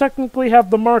Microsoft technically have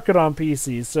the market on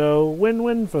PC, so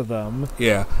win-win for them.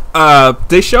 Yeah.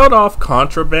 They showed off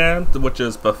Contraband, which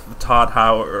is Todd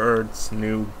Howard's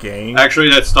new game. Actually,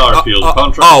 that's Starfield.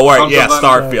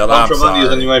 Starfield. Contraband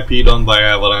is a new IP done by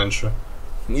Avalanche.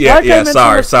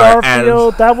 Starfield,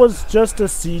 and that was just a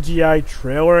CGI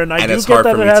trailer, and I do get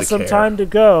that it has some time to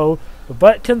go.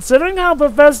 But considering how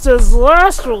Bethesda's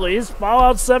last release,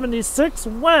 Fallout 76,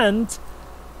 went,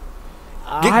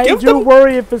 I do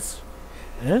worry if it's...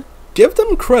 Give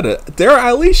them credit. They're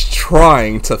at least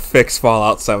trying to fix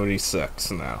Fallout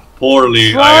 76 now.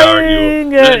 Poorly, I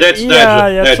argue.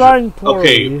 That's trying poorly.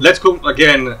 Okay, let's go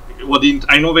again.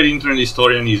 I know that Internet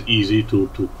Historian is easy to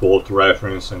quote,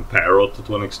 reference, and parrot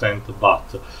to an extent, but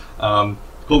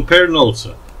compare notes.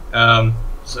 No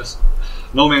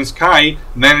Man's Sky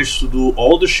managed to do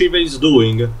all the shit that it's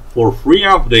doing for free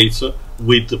updates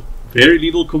with very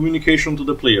little communication to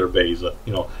the player base,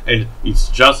 and it's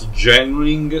just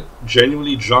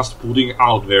genuinely just putting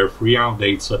out their free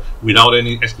updates without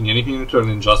asking anything in return,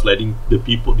 and just letting the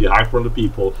hype from the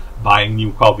people buying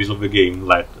new copies of the game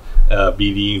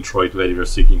be the introit that you're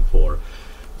seeking for.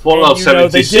 Fallout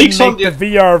 76 they didn't make the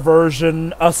VR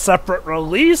version a separate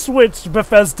release, which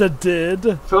Bethesda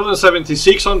did. Fallout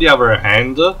 76, on the other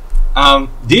hand,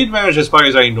 did manage, as far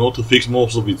as I know, to fix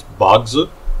most of its bugs.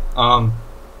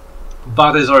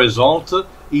 But as a result,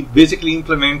 it basically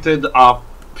implemented a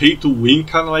pay-to-win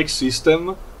kind of like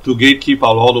system to gatekeep a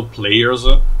lot of players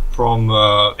from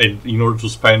in order to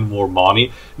spend more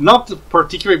money. Not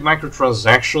particularly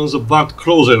microtransactions, but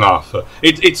close enough.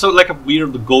 It's like a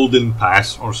weird golden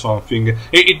pass or something.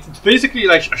 It's basically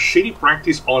like a shitty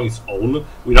practice on its own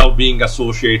without being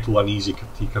associated to an easy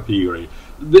category.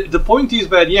 The point is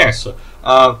that yes,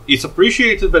 it's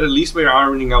appreciated that at least we're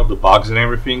ironing out the bugs and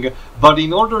everything, but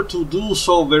in order to do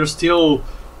so,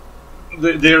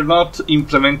 they're not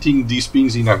implementing these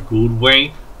things in a good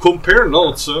way. Compare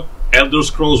notes. Elder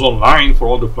Scrolls Online, for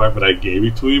all the fact that I gave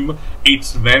it to him,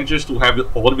 it manages to have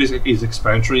all of its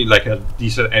expansion like a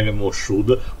decent MMO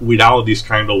should, without this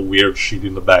kind of weird shit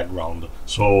in the background.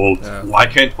 So why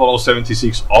can't Fallout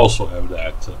 76 also have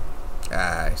that?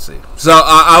 I see. So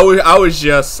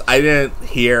I didn't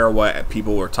hear what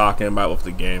people were talking about with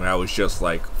the game. I was just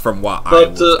like, from what I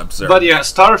was observing. But yeah,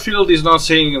 Starfield is not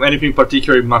saying anything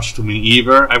particularly much to me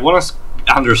either. I want to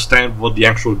understand what the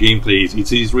actual gameplay is.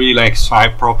 It is really like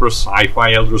proper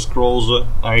sci-fi Elder Scrolls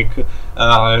like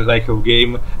a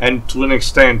game, and to an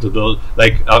extent, though,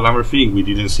 like another thing, we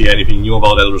didn't see anything new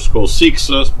about Elder Scrolls 6,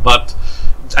 but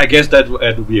I guess that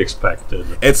would be expected.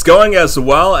 It's going as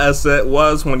well as it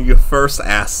was when you first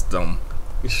asked them.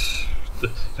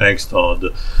 Thanks,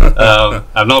 Todd.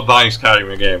 I'm not buying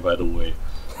Skyrim again, by the way.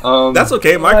 That's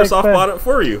okay. Microsoft bought it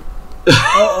for you.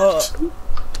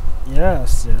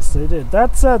 Yes, they did.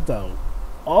 That said, though,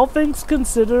 all things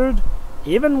considered,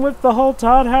 even with the whole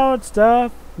Todd Howard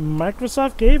stuff,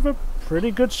 Microsoft gave a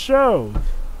pretty good show.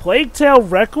 Plague Tale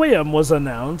Requiem was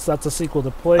announced. That's a sequel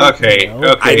to Plague Tale.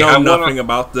 Okay. I know nothing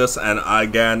about this, and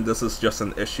again, this is just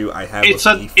an issue I have with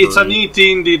E3. It's a neat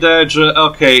indie, Deji.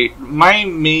 Okay, my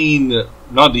main,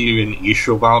 not even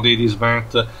issue about it is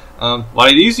that while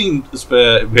it is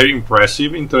very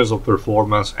impressive in terms of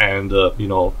performance and,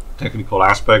 technical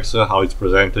aspects, how it's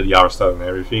presented, the art style and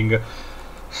everything,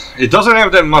 it doesn't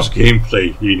have that much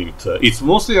gameplay in it. It's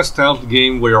mostly a stealth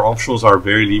game where your options are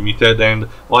very limited, and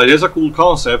while it is a cool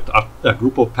concept, a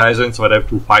group of peasants that have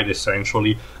to fight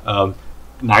essentially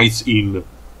knights in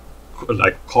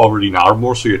covered in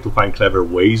armor, so you have to find clever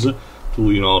ways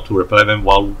to repel them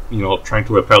while trying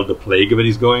to repel the plague that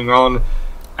is going on.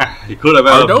 It could have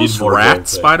had a bit more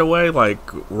rats, by the way, like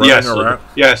running around?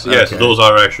 Yes, okay. Those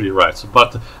are actually rats.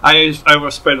 But I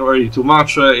spent already too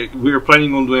much. We're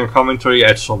planning on doing a commentary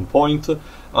at some point,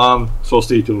 so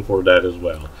stay tuned for that as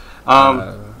well.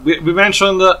 We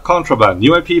mentioned Contraband,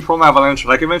 new IP from Avalanche.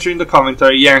 Like I mentioned in the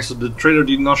commentary, yes, the trailer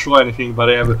did not show anything, but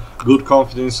I have good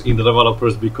confidence in the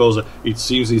developers because it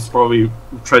seems it's probably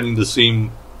treading the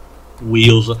same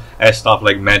wheels as stuff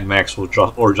like Mad Max or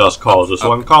Just Cause.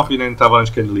 So I'm confident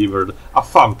Avalanche can deliver a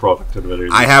fun product at the very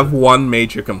least. I have one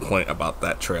major complaint about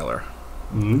that trailer,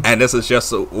 and this is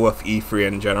just with E3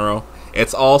 in general.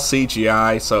 It's all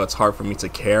CGI, so it's hard for me to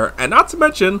care. And not to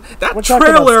mention that We're trailer.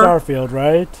 Talking about Starfield,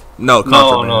 right? No,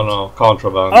 Contraband. No,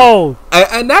 Contraband. Oh,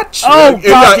 and that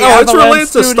it's related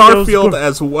to Starfield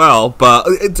as well, but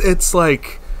it's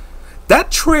like. That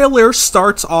trailer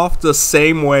starts off the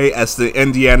same way as the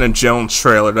Indiana Jones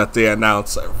trailer that they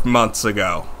announced months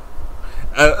ago.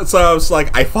 So I was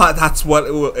like, I thought that's what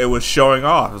it was showing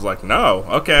off. I was like, no,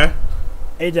 okay.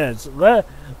 Hey, Des,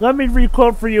 let me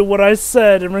requote for you what I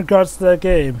said in regards to that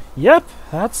game. Yep,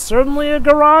 that's certainly a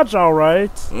garage,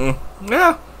 alright.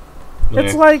 Yeah.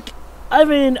 It's like, I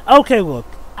mean, okay, look.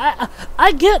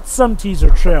 I get some teaser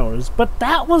trailers, but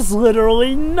that was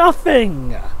literally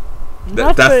nothing.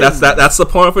 That's the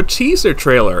point of a teaser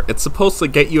trailer. It's supposed to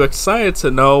get you excited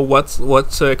to know what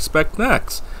to expect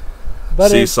next. But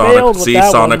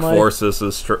Sonic Forces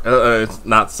is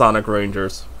not Sonic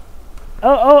Rangers.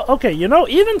 Okay.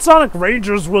 Even Sonic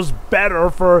Rangers was better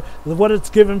for what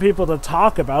it's given people to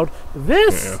talk about.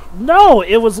 No,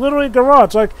 it was literally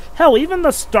garage. Like hell, even the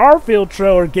Starfield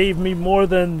trailer gave me more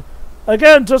than,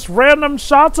 again, just random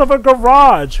shots of a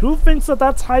garage. Who thinks that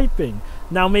that's hyping?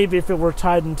 Now, maybe if it were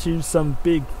tied into some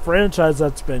big franchise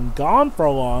that's been gone for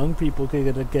long, people could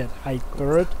get hyped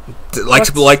for it.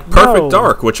 Like Perfect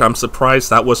Dark, which I'm surprised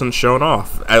that wasn't shown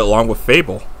off, along with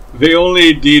Fable. They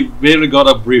barely got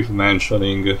a brief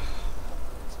mentioning.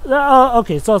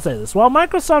 Okay, so I'll say this. While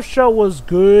Microsoft's show was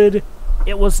good,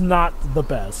 it was not the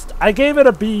best. I gave it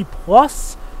a B+.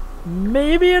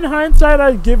 Maybe in hindsight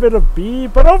I'd give it a B,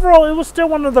 but overall it was still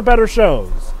one of the better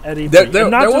shows at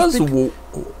E3.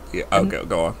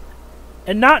 Go on.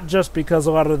 And not just because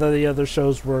a lot of the other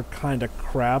shows were kind of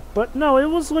crap, but no, it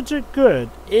was legit good.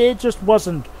 It just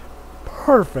wasn't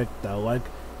perfect, though. Like,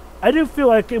 I do feel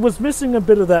like it was missing a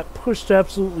bit of that push to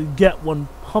absolutely get one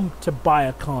pumped to buy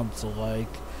a console. Like,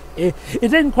 it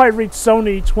didn't quite reach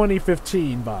Sony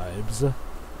 2015 vibes.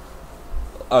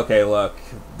 Okay, look,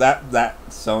 that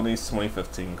Sony's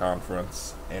 2015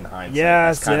 conference in hindsight,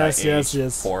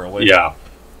 yes, poorly. Yeah.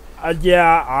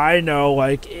 Yeah, I know.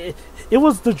 Like it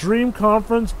was the dream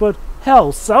conference, but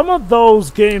hell, some of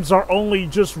those games are only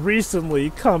just recently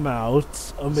come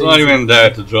out. Amazing. It's not even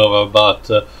that, Jova, but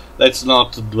let's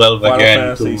not dwell Final again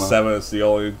Fantasy too much. VII is the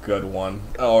only good one,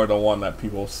 or the one that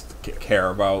people care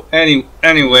about.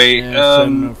 Anyway,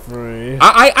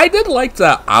 I did like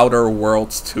the Outer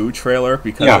Worlds 2 trailer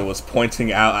because it was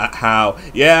pointing out at how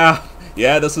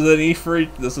this is an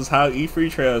E3. This is how E3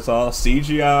 trailers are: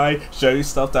 CGI, show you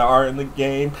stuff that aren't in the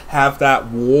game, have that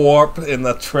warp in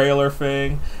the trailer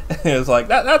thing. It's like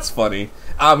that's funny.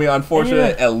 I mean,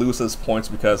 unfortunately, it loses points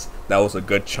because that was a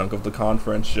good chunk of the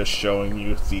conference, just showing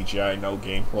you CGI, no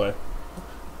gameplay.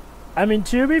 I mean,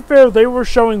 to be fair, they were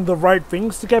showing the right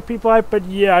things to get people hyped, but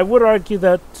yeah, I would argue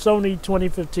that Sony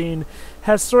 2015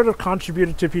 has sort of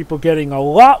contributed to people getting a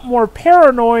lot more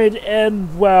paranoid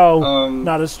and, well,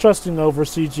 not as trusting over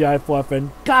CGI fluff,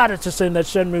 and God, it's a shame that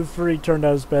Shenmue 3 turned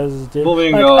out as bad as it did.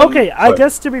 Okay, I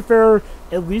guess to be fair,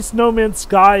 at least No Man's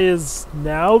Sky is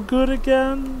now good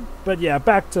again, but yeah,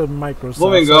 back to Microsoft.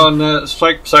 Moving on,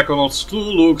 Psychonauts 2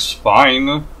 looks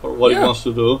fine for what it wants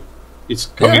to do. It's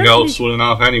coming out soon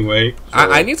enough anyway. So.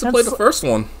 I need to play the first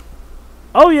one.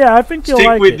 Oh yeah, I think you'll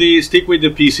like it. Stick with the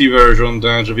PC version,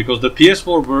 Deji, because the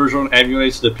PS4 version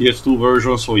emulates the PS2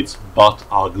 version, so it's butt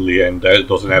ugly and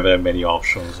doesn't have that many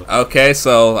options. Okay,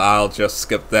 so I'll just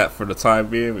skip that for the time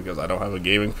being because I don't have a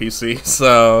gaming PC.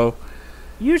 So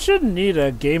you shouldn't need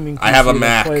a gaming PC I have a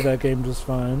Mac. to play that game just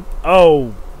fine.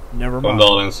 Oh, never mind.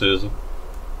 Condolences.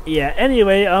 Yeah.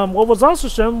 Anyway, what was also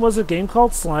shown was a game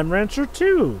called Slime Rancher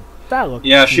 2.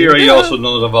 Yeah, Shira also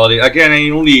knows about it. Again, I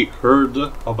only heard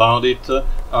about it,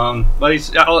 but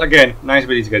it's again nice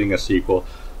that it's getting a sequel.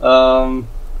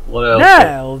 What else?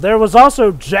 Now, there was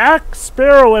also Jack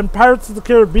Sparrow and Pirates of the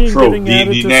Caribbean getting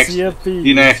added to Sea of Thieves.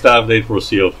 The next update for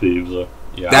Sea of Thieves.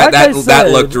 Yeah, that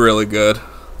looked really good.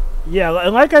 Yeah,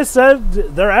 and like I said,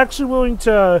 they're actually willing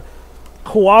to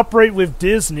cooperate with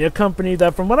Disney, a company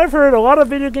that, from what I've heard, a lot of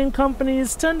video game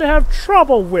companies tend to have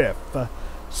trouble with.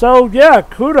 So yeah,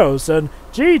 kudos, and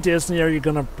gee, Disney, are you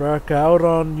gonna back out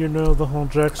on the whole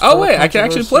Jack Sparrow? Oh wait, I can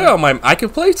actually play I can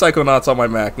play Psychonauts on my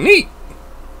Mac. Neat.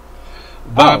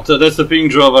 But that's the thing,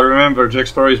 Joe. I remember Jack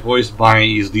Sparrow is voiced by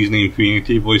his Disney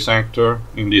Infinity voice actor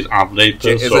in this update.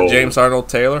 Is it James Arnold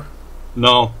Taylor?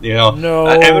 No, no.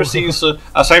 Ever since,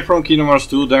 aside from Kingdom Hearts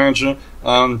 2,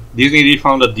 Disney did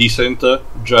found a decent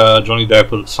Johnny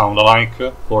Depp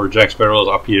sound-alike for Jack Sparrow's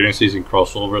appearances in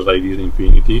crossovers like Disney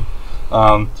Infinity.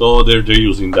 So they're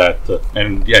using that,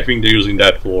 and I think they're using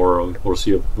that for the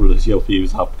Sea of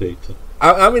Thieves update.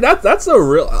 I mean that's a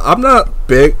real. I'm not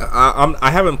big.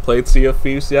 I haven't played Sea of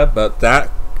Thieves yet, but that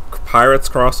Pirates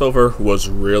crossover was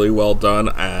really well done,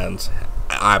 and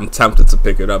I'm tempted to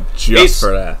pick it up just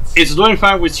for that. It's doing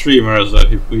fine with streamers.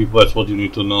 If that's what you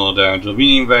need to know. That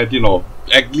meaning that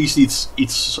at least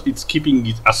it's keeping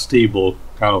it a stable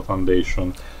kind of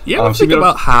foundation. You ever think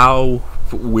about how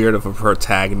weird of a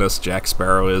protagonist Jack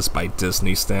Sparrow is by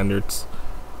Disney standards?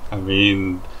 I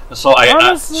mean,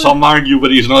 some argue,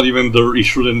 but he's not even he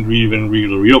shouldn't even be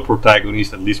the real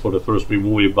protagonist, at least for the first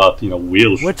movie. But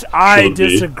Will, which I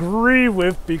disagree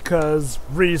with because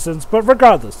reasons. But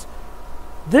regardless,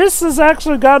 this has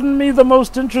actually gotten me the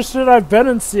most interested I've been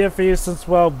in Sea of Thieves since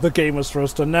the game was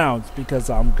first announced. Because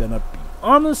I'm gonna be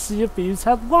honest, Sea of Thieves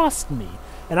had lost me.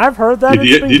 And I've heard that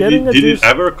did it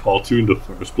ever call to you in the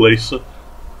first place?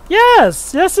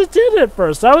 Yes, it did at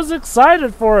first. I was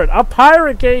excited for it. A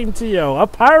pirate game, Teo. A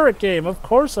pirate game. Of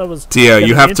course I was. Teo,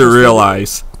 you have to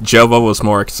realize, Jova was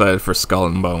more excited for Skull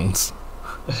and Bones.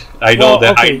 I know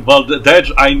that. Okay.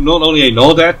 I not only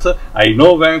know that. I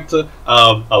know that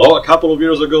a couple of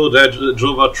years ago,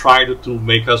 Jova tried to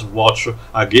make us watch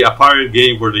a pirate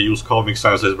game where they use Comic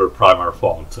Sans as their primary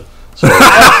font. So,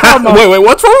 wait,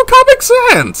 what's wrong with Comic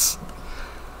Sans?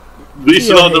 This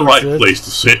is not the right place to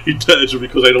say it,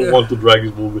 because I don't want to drag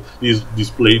this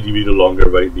play DVD longer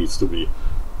than it needs to be.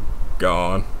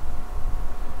 Gone.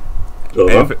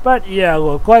 But yeah,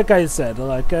 look, like I said,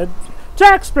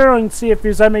 Jack Sparrow and Sea of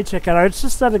Thieves, I may check out. It's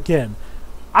just that, again,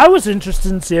 I was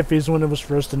interested in Sea of Thieves when it was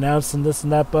first announced and this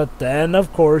and that, but then,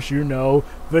 of course,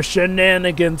 the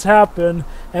shenanigans happened,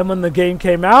 and when the game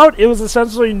came out, it was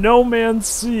essentially No Man's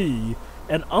Sea.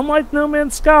 And unlike No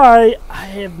Man's Sky, I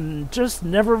have just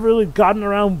never really gotten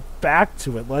around back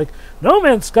to it. No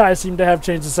Man's Sky seemed to have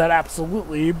changes that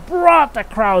absolutely brought the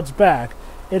crowds back.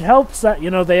 It helps that,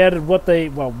 they added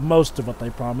most of what they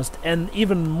promised, and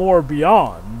even more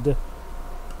beyond.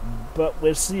 but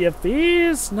with Sea of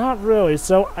Thieves, not really,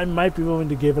 so I might be willing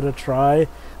to give it a try.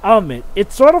 I'll admit,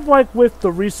 it's sort of like with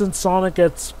the recent Sonic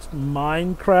X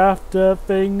Minecraft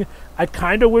thing. I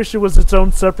kind of wish it was its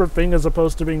own separate thing as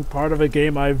opposed to being part of a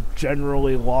game I've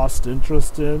generally lost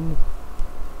interest in.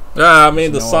 I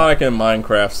mean, the Sonic and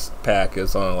Minecraft pack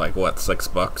is only like, what,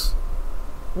 $6?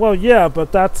 Well, yeah,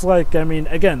 but that's like, I mean,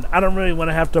 again, I don't really want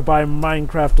to have to buy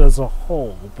Minecraft as a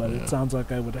whole, but it sounds like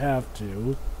I would have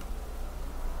to.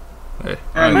 Hey,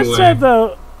 I said,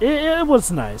 though, it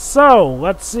was nice. So,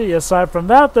 let's see, aside from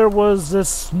that, there was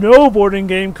this snowboarding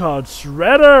game called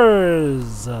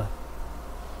Shredders.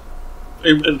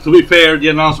 To be fair, the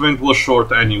announcement was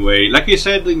short anyway. Like I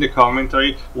said in the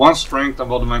commentary, one strength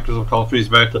about the Microsoft conference is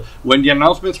that when the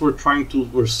announcements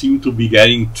seemed to be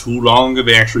getting too long,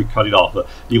 they actually cut it off.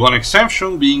 The one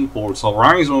exception being Forza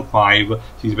Horizon 5,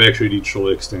 since they actually did show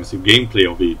extensive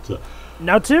gameplay of it.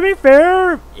 Now, to be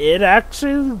fair, it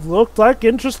actually looked like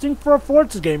interesting for a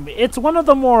Forza game. It's one of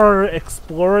the more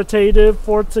explorative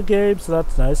Forza games, so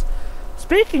that's nice.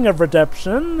 Speaking of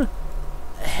redemption,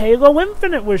 Halo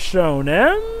Infinite was shown,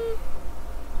 and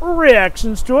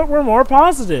reactions to it were more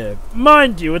positive.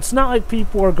 Mind you, it's not like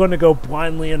people are going to go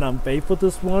blindly in on faith with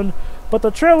this one, but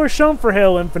the trailer shown for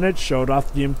Halo Infinite showed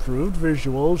off the improved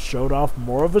visuals, showed off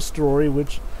more of a story,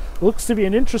 which looks to be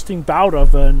an interesting bout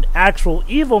of an actual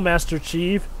evil Master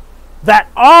Chief that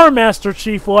our Master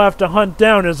Chief will have to hunt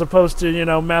down as opposed to, you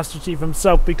know, Master Chief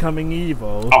himself becoming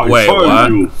evil. Wait,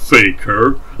 what? You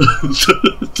faker.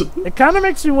 It kind of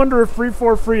makes me wonder if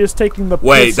 343 is taking the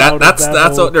piss out of that.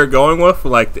 That's what they're going with?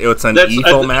 Like, it's an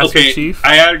evil Master Chief?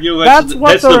 I argue that's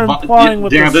they're implying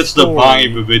with the that's the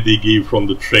vibe that they gave from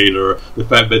the trailer. The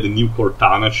fact that the new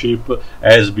Cortana chip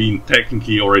has been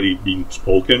technically already been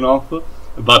spoken of.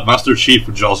 But Master Chief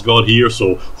just got here,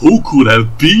 so who could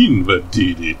have been that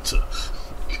did it?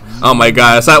 Oh my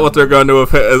god, is that what they're going to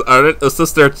do? Is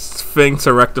this their thing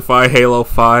to rectify Halo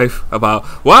 5? About,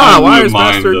 wow, why is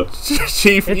Master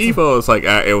Chief evil? It's like,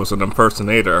 it was an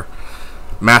impersonator.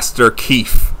 Master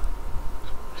Keith.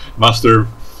 Master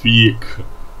Feek.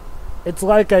 It's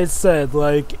like I said,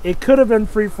 like, it could have been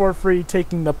 343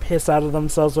 taking the piss out of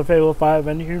themselves with Halo 5,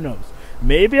 and who knows?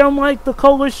 Maybe unlike the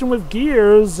coalition with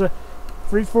Gears,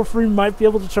 343 might be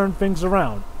able to turn things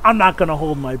around. I'm not going to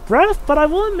hold my breath, but I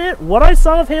will admit, what I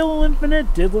saw of Halo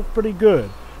Infinite did look pretty good.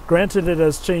 Granted, it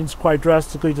has changed quite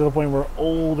drastically to the point where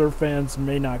older fans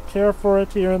may not care for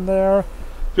it here and there.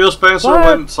 Phil Spencer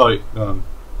went... Sorry,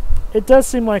 it does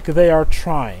seem like they are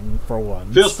trying, for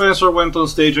once. Phil Spencer went on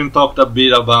stage and talked a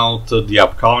bit about the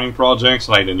upcoming projects,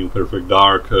 like the new Perfect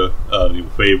Dark, new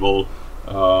Fable,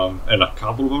 and a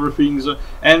couple of other things,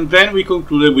 and then we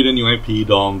concluded with a new IP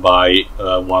done by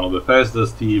one of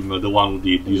Bethesda's team, the one who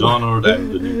did Dishonored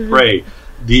and the new Prey.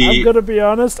 I'm gonna be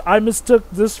honest, I mistook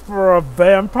this for a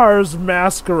Vampire's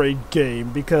Masquerade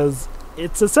game, because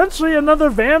it's essentially another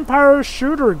vampire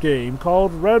shooter game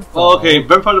called Redfall. Okay,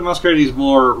 Vampire the Masquerade is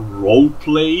more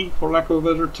roleplay, for lack of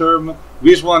a better term.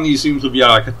 This one seems to be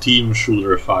like a team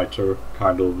shooter fighter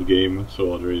kind of game,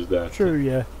 so there is that. True,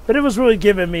 yeah. But it was really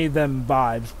giving me them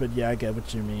vibes, but yeah, I get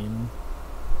what you mean.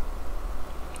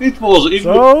 It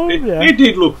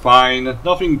did look fine.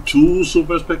 Nothing too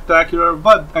super spectacular,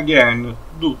 but again,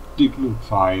 it looked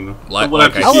fine. We'll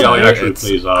have to see how it actually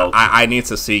plays out. I need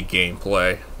to see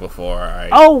gameplay before I...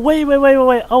 Oh, wait.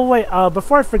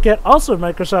 Before I forget, also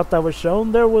Microsoft that was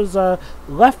shown, there was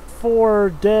Left 4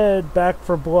 Dead Back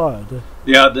 4 Blood.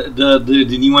 Yeah,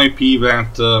 the new IP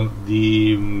that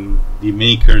the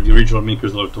original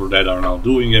makers of Left 4 Dead are now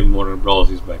doing, and Warner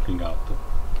Bros. Is backing up.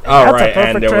 All right,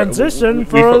 and transition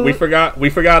we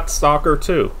forgot Stalker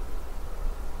 2.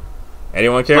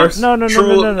 Anyone cares? No.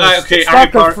 Okay,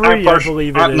 Stalker 3, I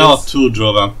believe it is. Not 2,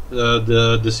 Jovah.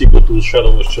 The sequel to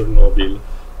Shadow of Chernobyl.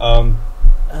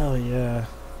 Oh yeah.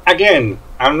 Again,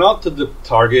 I'm not the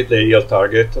ideal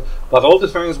target, but all the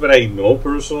fans that I know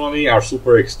personally are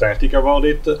super ecstatic about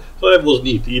it. So that was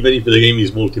neat, even if the game is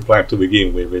multiplayer to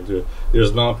begin with.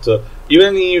 There's not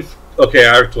even if I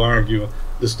have to argue.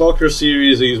 The Stalker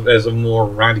series has a more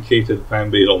eradicated fan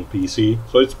base on PC,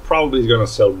 so it's probably going to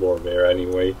sell more there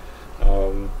anyway.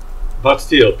 But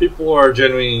still, people are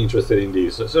genuinely interested in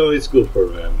this, so it's good for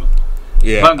them.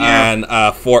 Yeah, but, and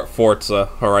Forza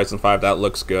Horizon 5, that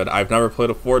looks good. I've never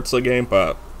played a Forza game,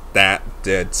 but that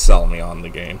did sell me on the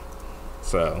game.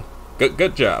 So,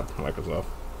 good job, Microsoft.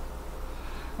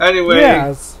 Anyway...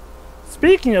 Yes.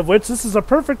 Speaking of which, this is a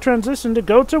perfect transition to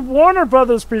go to Warner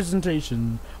Brothers'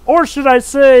 presentation. Or should I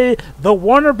say, the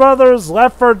Warner Brothers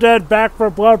Left 4 Dead Back 4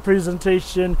 Blood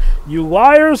presentation. You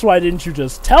liars, why didn't you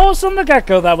just tell us from the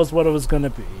get-go that was what it was going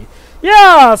to be?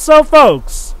 Yeah, so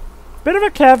folks, bit of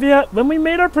a caveat, when we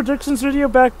made our predictions video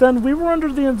back then, we were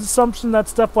under the assumption that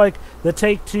stuff like the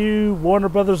Take-Two, Warner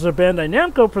Brothers, or Bandai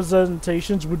Namco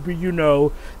presentations would be, you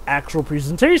know, actual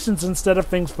presentations instead of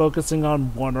things focusing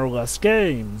on one or less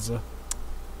games.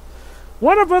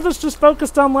 Warner Brothers just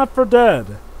focused on Left 4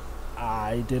 Dead.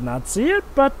 I did not see it,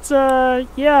 but,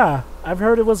 yeah, I've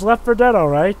heard it was Left 4 Dead,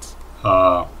 alright.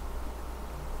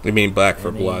 You mean Back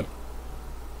 4 Blood?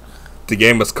 The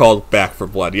game was called Back 4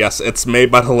 Blood. Yes, it's made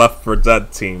by the Left 4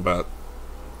 Dead team, but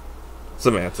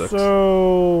semantics.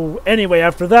 So, anyway,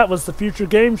 after that was the Future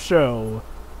Game Show.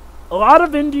 A lot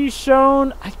of indies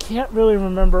shown. I can't really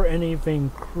remember anything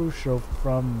crucial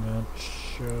from that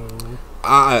show.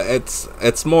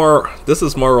 It's more. This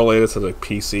is more related to the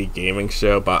PC gaming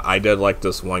show, but I did like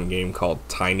this one game called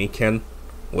Tinykin,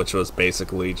 which was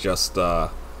basically just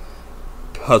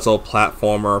puzzle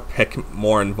platformer,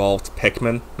 more involved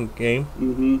Pikmin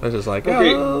game. I was just like, oh,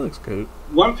 that looks good.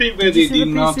 One thing that they did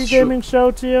not PC gaming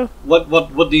show to you?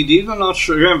 What they did not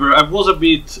show. Remember, I was a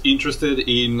bit interested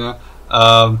in I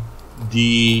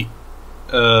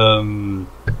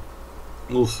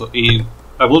was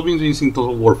interested in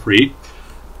Total War 3.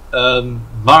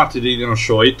 But they didn't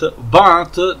show it.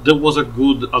 But there was a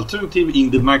good alternative in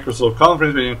the Microsoft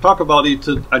conference when you talk about it,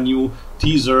 a new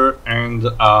teaser and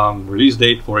release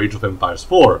date for Age of Empires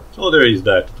 4. So there is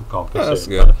that to compensate. That's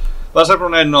good. But aside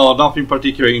from that, no, nothing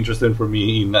particularly interesting for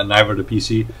me in neither the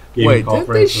PC gaming conference.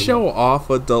 Wait, did they show off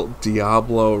a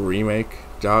Diablo remake?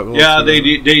 Yeah, they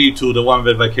did too. The one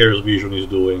that Vicarious Vision is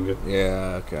doing.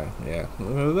 Yeah, okay, yeah,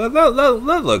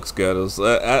 that looks good.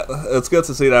 It's good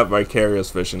to see that Vicarious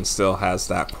Vision still has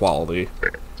that quality.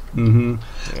 Yeah,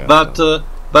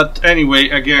 but anyway,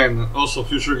 again, also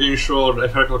Future Game Show,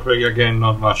 if I recall correctly, again,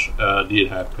 not much did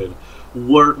happen.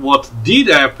 What did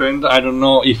happen, I don't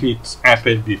know if it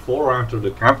happened before or after the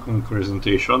Capcom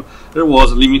presentation. There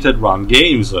was limited run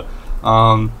games.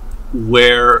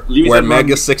 Where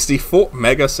Mega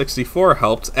 64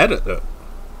 helped edit it.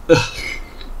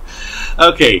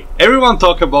 Okay, everyone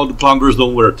talk about the plumbers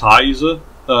don't wear ties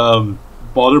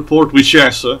Motherport, which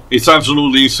yes, it's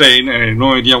absolutely insane, and I have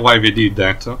no idea why they did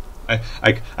that.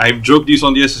 I've joked this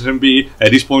on the SSMB.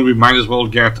 At this point, we might as well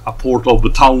get a port of the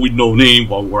town with no name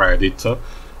while we're at it.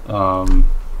 I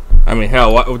mean,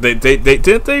 hell, did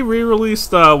they re-release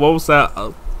what was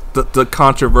that? The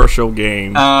controversial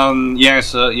game.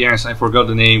 Yes, I forgot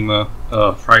the name.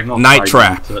 Right now. Night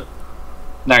Trap.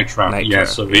 Night Trap.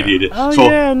 Yes, so they did it. Oh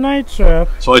yeah, Night Trap.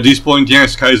 So at this point,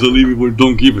 yes, sky's the limit. We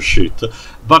don't give a shit.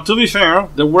 But to be fair,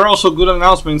 there were also good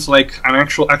announcements, like an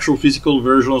actual physical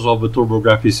versions of the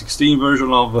TurboGrafx 16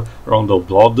 version of Round of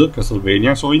Blood,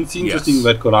 Castlevania. So it's interesting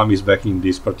that Konami is backing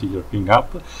this particular thing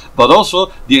up. But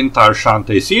also the entire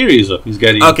Shantae series is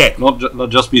getting not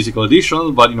just physical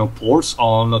editions, but ports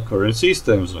on current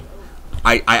systems.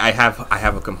 I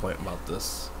have a complaint about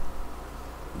this.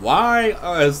 Why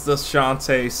is the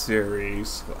Shantae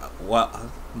series?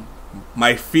 Well,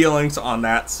 my feelings on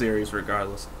that series,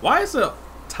 regardless. Why is it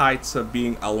tied to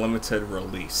being a limited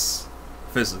release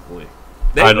physically?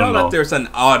 They know that there's an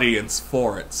audience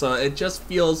for it, so it just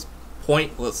feels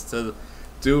pointless to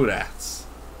do that.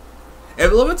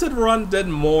 If Limited Run did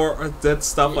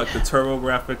stuff like the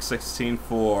TurboGrafx 16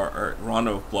 for Round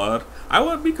of Blood, I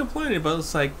wouldn't be complaining. But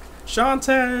it's like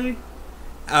Shantae,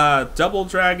 Double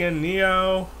Dragon,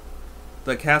 Neo,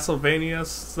 the Castlevania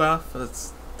stuff.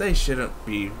 They shouldn't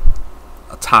be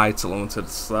tied to limited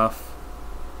stuff.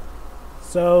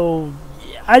 So,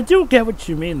 I do get what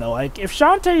you mean, though. Like, if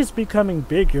Shantae is becoming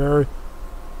bigger,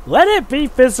 let it be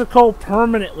physical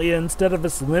permanently instead of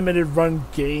this limited run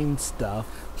game stuff.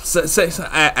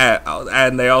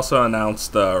 And they also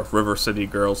announced River City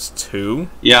Girls 2.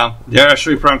 Yeah, they're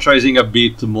actually franchising a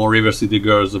bit more River City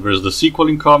Girls. There's the sequel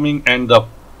incoming and a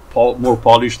more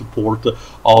polished port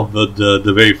of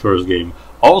the very first game.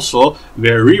 Also,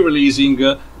 they're re-releasing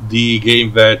the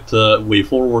game that Way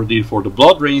Forward did for the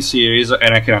Blood Rain series,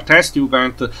 and I can attest to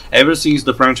that ever since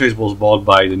the franchise was bought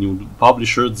by the new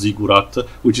publisher, Ziggurat,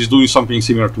 which is doing something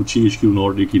similar to THQ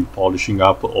Nordic in polishing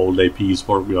up old IPs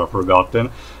we are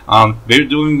forgotten. They're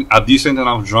doing a decent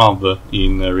enough job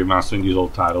in remastering these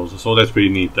old titles, so that's pretty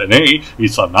neat. And hey,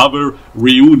 it's another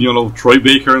reunion of Troy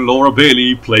Baker and Laura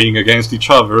Bailey playing against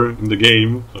each other in the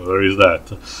game, so there is that.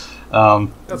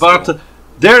 Cool.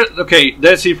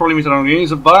 That's it for limited run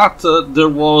games, but there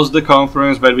was the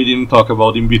conference that we didn't talk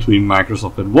about in between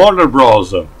Microsoft and Warner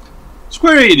Bros.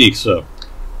 Square Enix.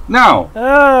 Now,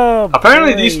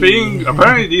 apparently this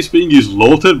thing is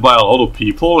loaded by a lot of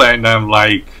people, and I'm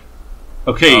like,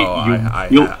 okay,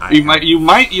 you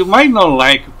might not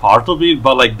like part of it,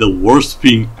 but like the worst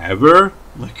thing ever,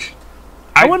 like,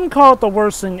 I wouldn't call it the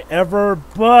worst thing ever,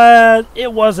 but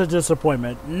it was a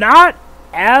disappointment. Not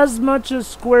as much as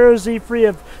Square's E3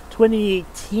 of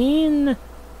 2018,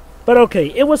 but okay,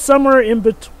 it was somewhere in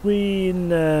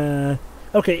between.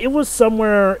 It was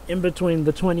somewhere in between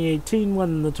the 2018 one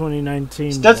and the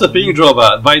 2019. That's the thing,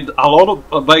 Jovah. By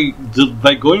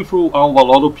going through how a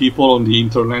lot of people on the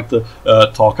internet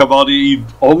talk about it,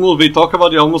 they talk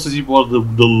about it almost as if it was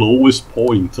the lowest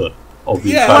point of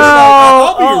the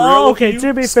entire. Okay.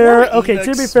 To be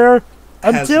fair,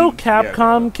 until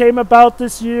Capcom came about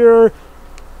this year,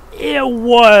 it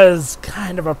was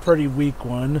kind of a pretty weak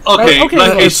one. Okay, like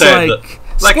I said.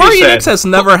 Square Enix has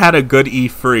never had a good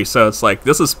E3, so it's like,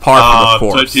 this is par for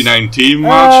the course. 2019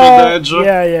 much,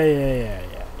 Yeah.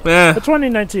 The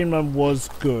 2019 one was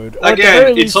good.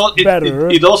 Again, it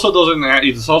also doesn't.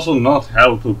 It's also not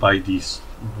helped by this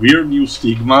weird new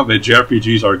stigma that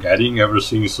JRPGs are getting ever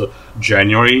since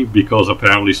January, because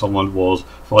apparently someone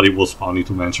thought it was funny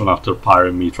to mention after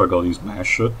Pyre Mitra got in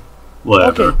Smash.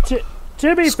 Whatever. Okay,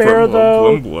 to be fair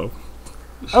though.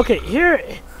 Okay,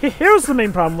 here's the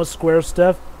main problem with Square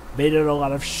stuff. They did a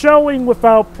lot of showing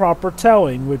without proper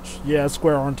telling, which, yeah,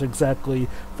 Square aren't exactly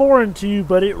foreign to you,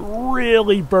 but it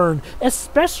really burned.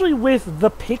 Especially with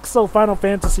the Pixel Final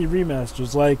Fantasy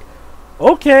remasters. Like,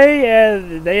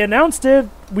 okay, they announced it,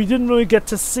 we didn't really get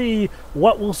to see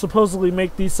what will supposedly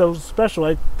make these so special.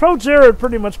 Like, Pro Jared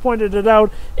pretty much pointed it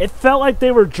out. It felt like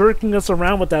they were jerking us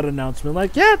around with that announcement.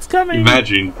 Like, yeah, it's coming.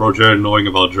 Imagine Pro Jared knowing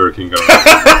about jerking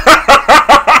around.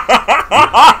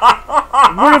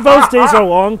 One of those days are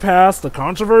long past. The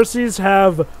controversies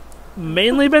have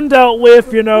mainly been dealt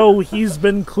with. You know, he's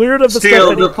been cleared of the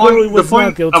stuff that he clearly was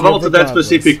not guilty of. About that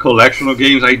specific collection of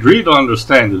games, I really don't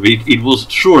understand it. It was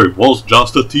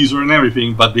just a teaser and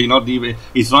everything, but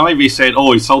it's not like they said,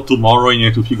 "Oh, it's out tomorrow, and you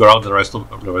have to figure out the rest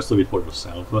of it for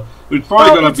yourself." It's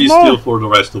probably gonna be still for the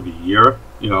rest of the year.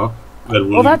 You know.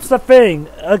 Well, that's the thing.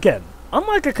 Again,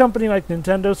 unlike a company like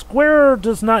Nintendo, Square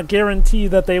does not guarantee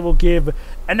that they will give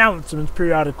announcements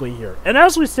periodically here. And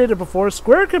as we stated before,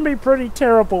 Square can be pretty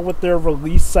terrible with their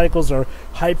release cycles or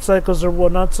hype cycles or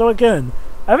whatnot. So again,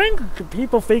 I think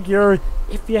people figure,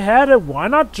 if you had it, why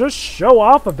not just show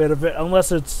off a bit of it,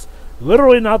 unless it's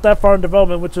literally not that far in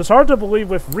development, which is hard to believe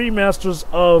with remasters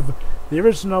of the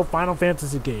original Final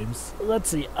Fantasy games. Let's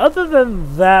see, other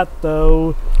than that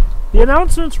though, the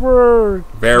announcements were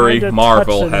very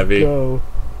Marvel heavy.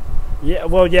 Yeah,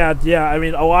 well, yeah. I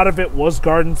mean, a lot of it was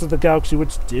Guardians of the Galaxy,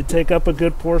 which did take up a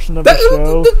good portion of the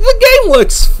show. The game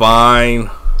looks fine.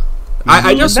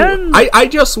 I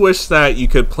just wish that you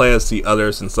could play as the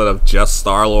others instead of just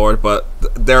Star-Lord, but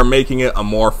they're making it a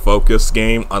more focused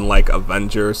game, unlike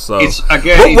Avengers. So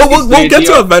we'll get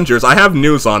to Avengers. I have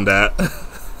news on that.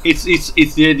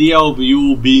 It's the idea of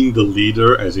you being the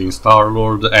leader, as in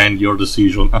Star-Lord, and your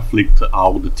decision afflict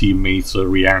how the teammates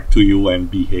react to you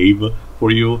and behave for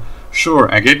you.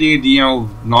 Sure, I get the idea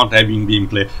of not having been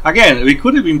played. Again, we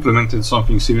could have implemented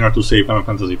something similar to, say, Final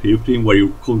Fantasy 15, where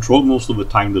you control most of the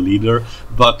time the leader,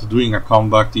 but doing a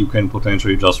combat, you can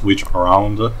potentially just switch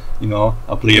around, you know,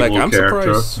 a playable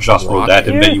character just for that,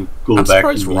 and then you go back.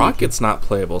 I'm surprised Rocket's not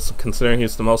playable, considering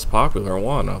he's the most popular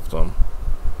one of them.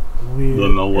 Weird.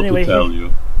 Don't know what to tell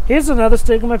you. Here's another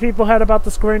stigma people had about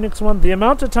the Square Enix one: the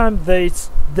amount of time they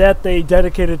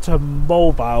dedicated to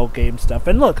mobile game stuff.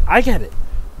 And look, I get it,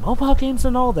 mobile games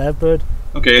and all that, but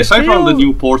okay, aside from the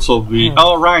new ports of the,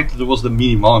 right, there was the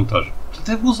mini montage.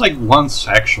 That was like one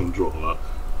section, Jovah.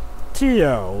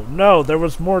 Teo, no, there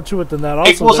was more to it than that.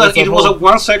 Also, it was a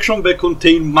one section that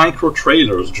contained micro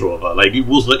trailers, Jovah. Like, it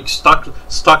was like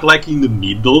stuck like in the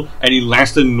middle, and it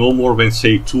lasted no more than,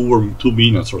 say, 2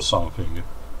 minutes or something.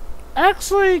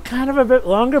 Actually, kind of a bit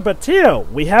longer, but Teo,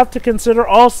 we have to consider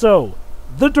also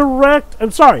the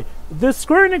the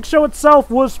Square Enix show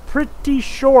itself was pretty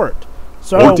short.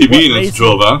 So 40 minutes,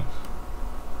 Jovah.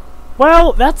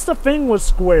 Well, that's the thing with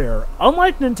Square.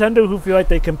 Unlike Nintendo, who feel like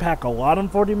they can pack a lot in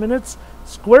 40 minutes,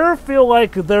 Square feel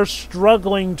like they're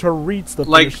struggling to reach the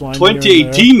finish line. Like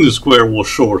 2018, Square was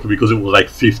short because it was like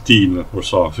 15 or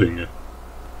something.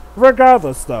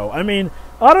 Regardless, though, I mean,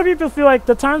 a lot of people feel like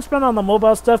the time spent on the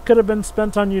mobile stuff could have been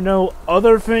spent on, you know,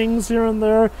 other things here and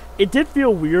there. It did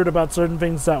feel weird about certain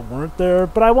things that weren't there,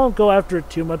 but I won't go after it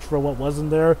too much for what wasn't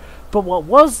there. But what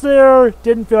was there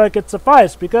didn't feel like it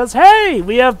sufficed, because, hey,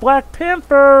 we have Black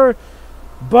Panther,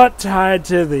 but tied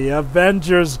to the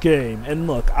Avengers game. And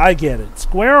look, I get it.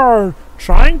 Square are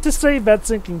trying to save that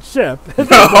sinking ship. You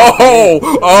know,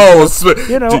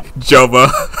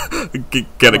 Jovah.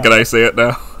 Can I say it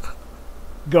now?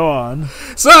 Go on.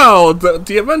 So,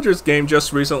 the Avengers game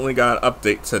just recently got an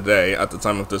update today at the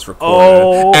time of this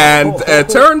recording. And it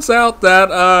turns out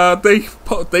that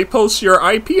they post your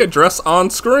IP address on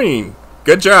screen.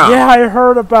 Good job. Yeah, I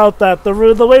heard about that. The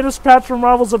latest patch from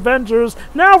Marvel's Avengers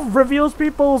now reveals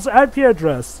people's IP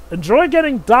address. Enjoy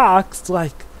getting doxxed.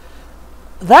 Like,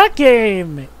 that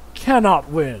game cannot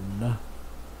win.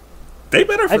 They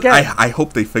better... I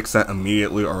hope they fix that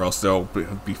immediately, or else they'll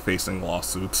be facing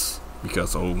lawsuits.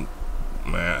 Because, oh,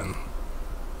 man,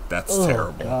 that's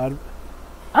terrible. God.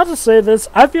 I'll just say this.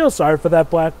 I feel sorry for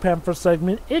that Black Panther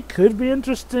segment. It could be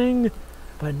interesting,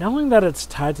 but knowing that it's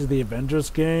tied to the Avengers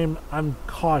game, I'm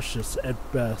cautious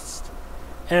at best.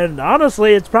 And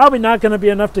honestly, it's probably not going to be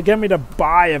enough to get me to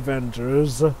buy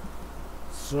Avengers.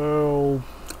 So...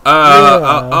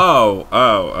 Jovah,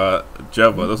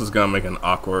 this is going to make an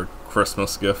awkward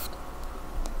Christmas gift.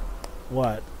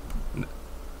 What?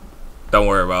 Don't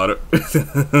worry about it.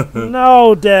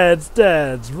 No, Dads,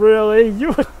 really?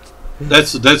 You?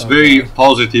 That's very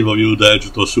positive of you,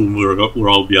 Deji, to assume we'll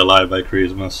all be alive by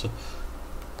Christmas.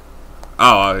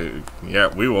 Oh, yeah,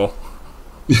 we will.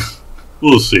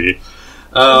 We'll see.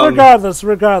 Regardless.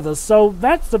 So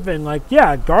that's the thing. Like,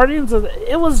 yeah,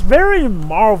 it was very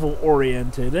Marvel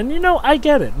oriented, and I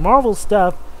get it, Marvel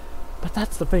stuff. But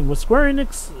that's the thing with Square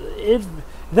Enix.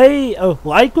 They,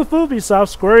 like with Ubisoft,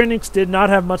 Square Enix did not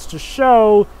have much to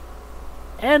show.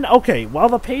 And, okay, while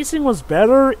the pacing was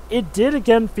better, it did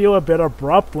again feel a bit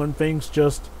abrupt when things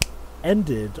just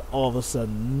ended all of a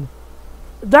sudden.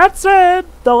 That said,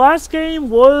 the last game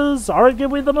was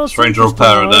arguably the most Stranger of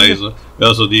Paradise. We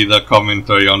also did a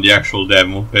commentary on the actual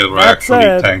demo. They were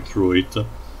actually tanked through it.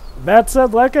 That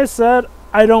said, like I said,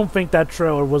 I don't think that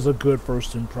trailer was a good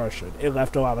first impression. It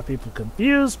left a lot of people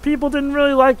confused. People didn't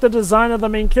really like the design of the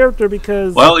main character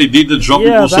because... Well, it did the job it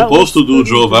was supposed to do,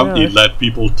 Jovah. It let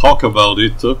people talk about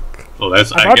it. So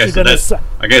that's, I guess that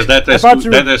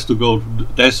has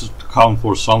to count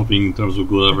for something in terms of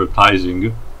good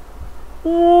advertising.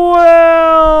 Well...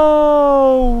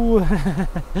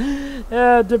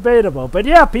 debatable. But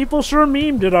yeah, people sure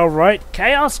memed it alright.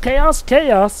 Chaos, chaos,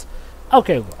 chaos.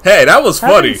 Okay, well, hey, that was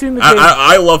funny.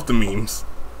 I love the memes.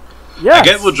 Yes, I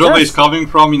get what Jovah is coming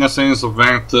from in a sense of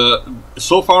that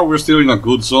so far we're still in a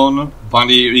good zone, but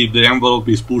if the envelope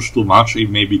is pushed too much, it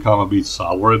may become a bit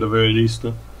sour at the very least.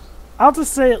 I'll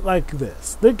just say it like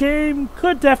this. The game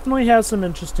could definitely have some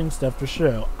interesting stuff to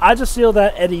show. I just feel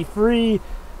that at E3,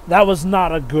 that was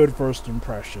not a good first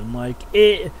impression. I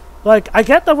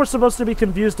get that we're supposed to be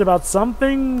confused about some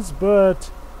things,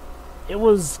 but... it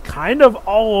was kind of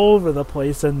all over the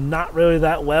place and not really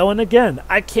that well. And again,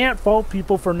 I can't fault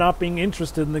people for not being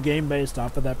interested in the game based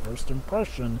off of that first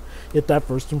impression if that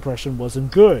first impression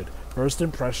wasn't good. First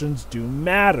impressions do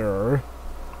matter.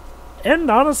 And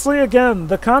honestly, again,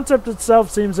 the concept itself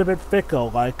seems a bit fickle.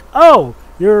 Like, oh,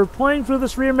 you're playing through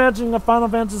this reimagining of Final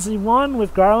Fantasy I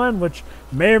with Garland, which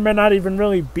may or may not even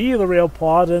really be the real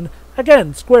plot. And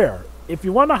again, Square, if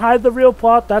you want to hide the real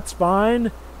plot, that's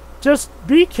fine. Just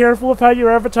be careful of how you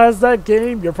advertise that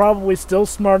game. You're probably still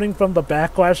smarting from the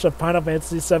backlash of Final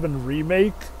Fantasy VII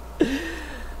Remake.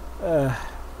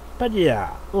 But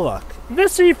yeah, look,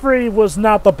 this E3 was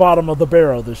not the bottom of the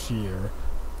barrel this year.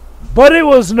 But it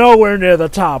was nowhere near the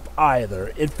top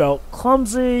either. It felt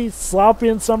clumsy, sloppy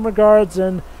in some regards,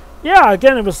 and yeah,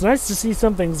 again, it was nice to see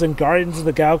some things in Guardians of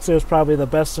the Galaxy. Was probably the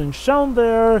best thing shown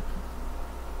there.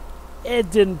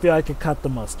 It didn't feel like it cut the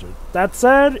mustard. That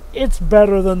said, it's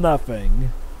better than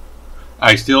nothing.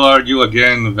 I still argue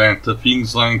again that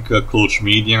things like Coach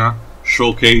Media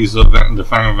showcase the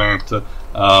fan event.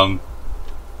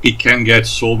 It can get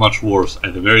so much worse.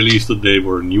 At the very least, they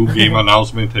were new game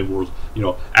announcement. It was,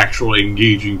 actual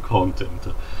engaging content.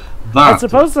 I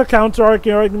suppose the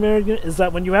counter-argument is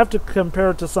that when you have to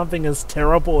compare it to something as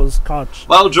terrible as Koch...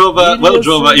 Well, Jovah,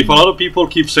 if a lot of people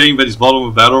keep saying that it's bottom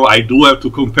of the barrel, I do have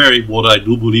to compare it what I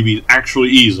do believe it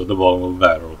actually is at the bottom of the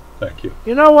barrel. Thank you.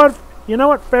 You know what?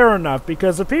 Fair enough,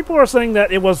 because if people are saying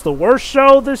that it was the worst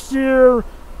show this year...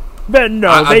 But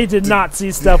no, they did not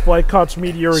see stuff like Koch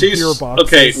Meteor and Gearbox.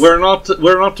 Okay, we're not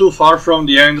too far from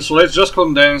the end, so let's just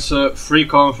condense three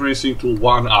conferences into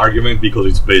one argument because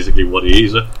it's basically what it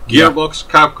is. Gearbox,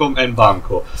 Capcom, and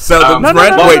Banco. So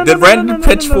did Ren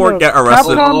Pitchfork get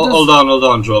arrested? Hold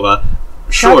on, Jovah.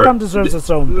 Sure. Capcom deserves its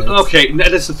own bit. Okay,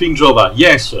 that's the thing, Jovah.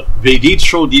 Yes, they did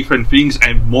show different things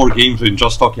and more games than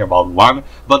just talking about one,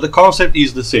 but the concept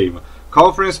is the same.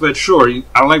 Conference, but sure,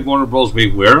 unlike Warner Bros., we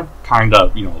were kind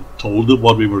of, told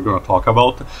what we were going to talk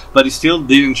about, but it still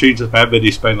didn't change the fact that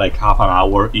they spent like half an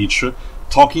hour each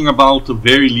talking about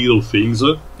very little things,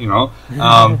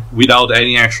 without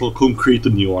any actual concrete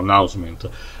new announcement.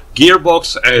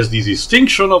 Gearbox has this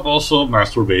distinction of also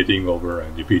masturbating over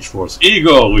Andy Pitchford's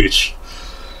ego, which,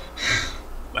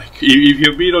 like, if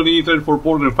you've been on the internet for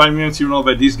more than 5 minutes, you know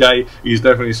that this guy is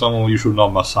definitely someone you should not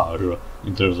massage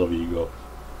in terms of ego.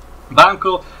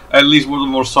 Banco, at least, were the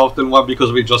more softened one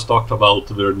because we just talked about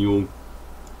their new,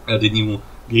 the new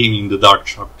game in the Dark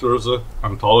Chapters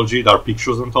anthology, Dark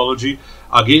Pictures anthology.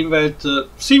 A game that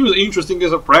seems interesting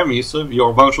as a premise.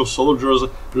 You're a bunch of soldiers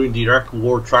during the Iraq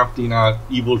war trapped in an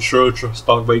evil church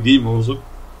stalked by demons.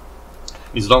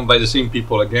 It's done by the same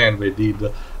people again they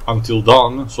did Until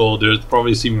Dawn, so there's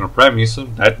probably a similar premise.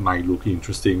 That might look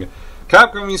interesting.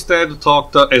 Capcom instead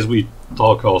talked, as we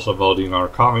talk also about in our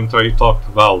commentary, talked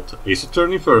about Ace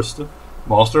Attorney first,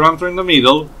 Monster Hunter in the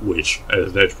middle, which,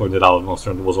 as Deji pointed out,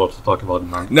 Monster Hunter was also talked about in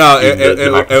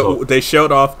they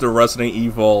showed off the Resident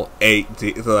Evil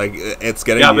 8, like, it's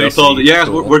getting DLC. They told, yes,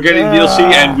 we're getting DLC,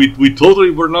 and we totally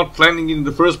were not planning it in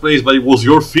the first place, but it was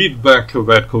your feedback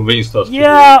that convinced us.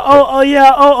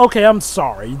 Okay, I'm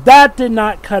sorry. That did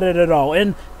not cut it at all,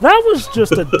 and that was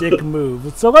just a dick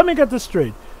move. So let me get this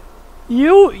straight.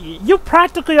 You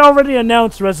practically already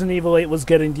announced Resident Evil 8 was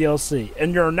getting DLC,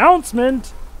 and your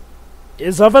announcement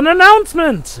is of an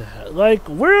announcement. Like,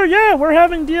 we're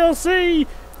having DLC.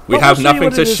 We have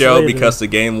nothing to show because the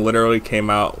game literally came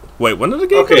out. Wait, when did the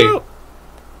game come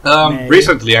out?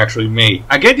 Recently, actually, May.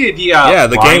 I get the idea. Yeah,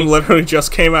 the game literally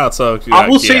just came out, so... I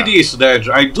will say this,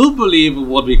 Deji. I do believe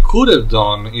what we could have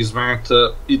done is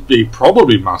that they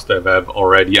probably must have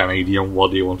already an idea on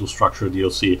what they want to structure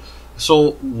DLC.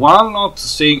 So, while not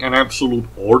saying an absolute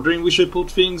order in which they put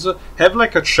things, have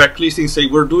like a checklist and say,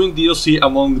 we're doing DLC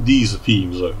among these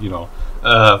themes, without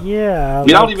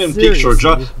even picture,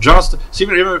 just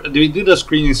remember, they did a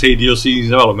screen and say DLC in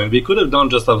development. They could have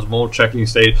done just a small checklist and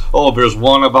say, oh, there's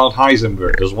one about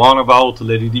Heisenberg, there's one about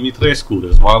Lady Dimitrescu,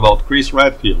 there's one about Chris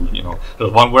Redfield,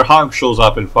 there's one where Hank shows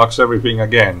up and fucks everything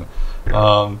again.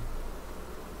 But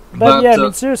yeah, I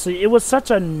mean, seriously, it was such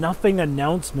a nothing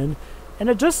announcement. And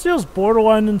it just feels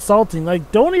borderline insulting.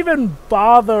 Like, don't even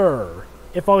bother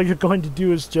if all you're going to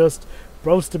do is just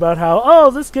roast about how,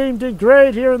 oh, this game did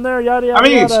great here and there, yada yada. I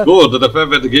mean, yada. It's good. The fact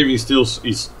that the game is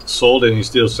sold and is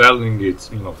still selling,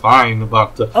 it's fine.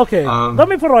 But okay, let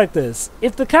me put it like this: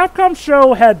 if the Capcom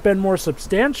show had been more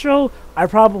substantial, I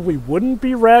probably wouldn't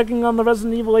be ragging on the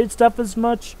Resident Evil 8 stuff as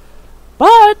much.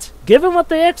 But given what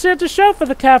they actually had to show for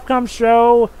the Capcom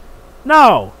show,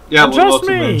 no. Yeah, trust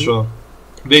me.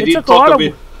 They did talk a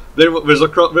bit.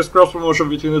 There's cross promotion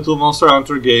between the two Monster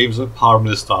Hunter games,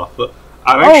 harmless stuff.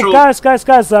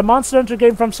 Guys, that Monster Hunter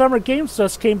game from Summer Games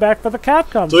just came back for the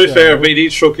Capcom show. To be fair, they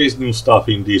did showcase new stuff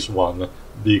in this one.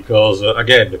 Because,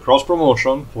 again, the cross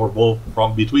promotion for both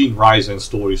from between Rise and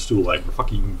Stories 2, like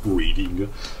fucking breeding.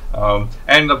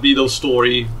 And a bit of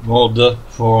story mode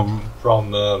from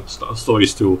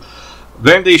Stories 2.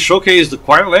 Then they showcased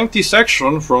quite a lengthy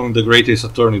section from the Greatest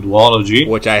Attorney duology,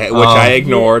 which I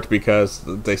ignored because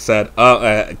they said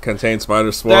it contains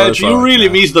minor spoilers. You really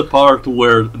missed the part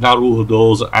where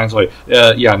Naruhodo's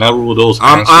Naruhodo's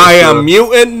I am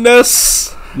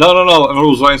mutinous. No.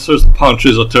 Naruhodo's ancestor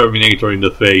punches a Terminator in the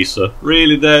face.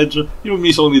 Really, Deji? You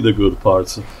miss only the good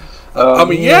parts.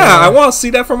 I want to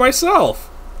see that for myself.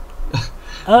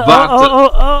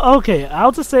 Okay,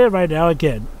 I'll just say it right now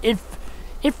again.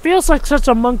 It feels like such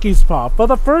a monkey's paw. For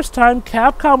the first time,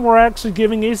 Capcom were actually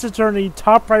giving Ace Attorney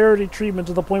top priority treatment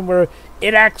to the point where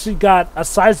it actually got a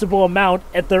sizable amount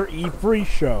at their E3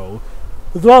 show.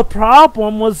 The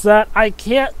problem was that I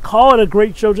can't call it a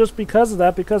great show just because of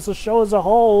that, because the show as a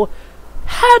whole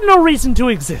had no reason to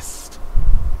exist.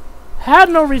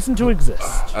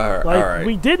 Alright.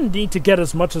 We didn't need to get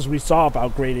as much as we saw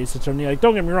about Great Ace Attorney. Like,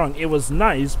 don't get me wrong, it was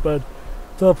nice, but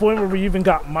to the point where we even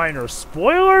got minor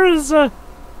spoilers,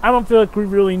 I don't feel like we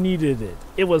really needed it.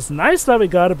 It was nice that we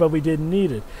got it, but we didn't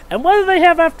need it. And what do they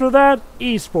have after that?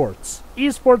 Esports.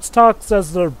 Esports talks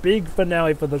as their big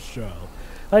finale for the show.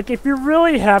 Like, if you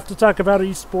really have to talk about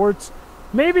esports,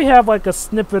 maybe have like a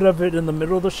snippet of it in the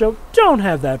middle of the show. Don't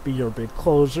have that be your big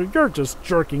closer. You're just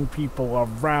jerking people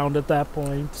around at that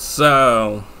point.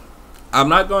 So, I'm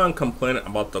not going to complain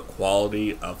about the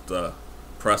quality of the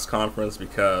press conference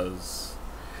because,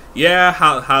 yeah,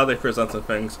 how they presented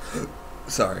things...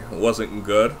 wasn't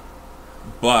good,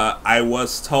 but I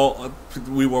was told,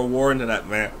 we were warned in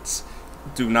advance,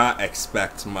 do not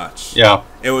expect much. Yeah,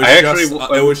 it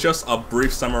was just a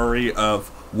brief summary of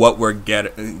what we're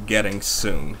getting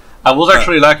soon. I was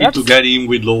actually lucky to get in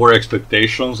with lower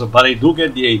expectations, but I do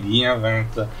get the idea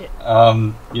that,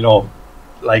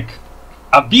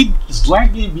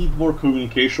 slightly bit more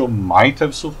communication might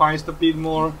have sufficed a bit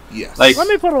more. Yes. Let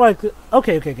me put it like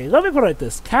okay. Let me put it like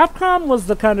this: Capcom was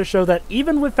the kind of show that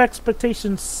even with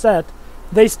expectations set,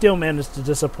 they still managed to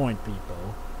disappoint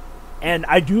people. And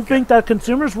I do think that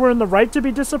consumers were in the right to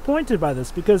be disappointed by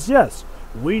this because yes,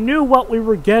 we knew what we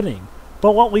were getting,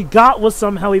 but what we got was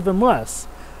somehow even less.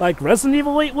 Like Resident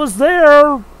Evil 8 was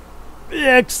there,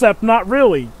 except not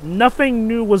really. Nothing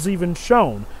new was even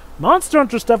shown. Monster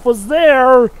Hunter stuff was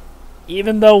there,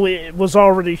 even though it was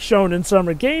already shown in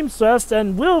Summer Games Fest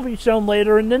and will be shown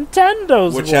later in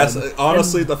Nintendo's Which has,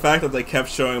 honestly, the fact that they kept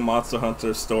showing Monster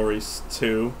Hunter Stories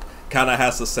 2 kind of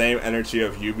has the same energy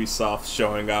of Ubisoft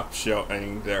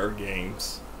showing their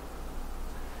games.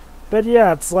 But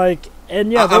yeah, it's like,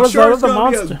 and yeah, I'm sure it's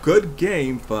going to be a good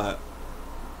game, but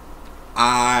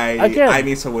I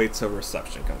need to wait till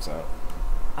reception comes out.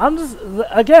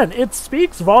 Again, it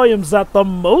speaks volumes that the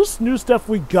most new stuff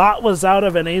we got was out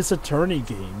of an Ace Attorney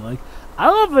game. Like, I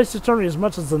love Ace Attorney as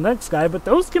much as the next guy, but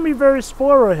those can be very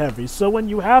spoiler heavy. So when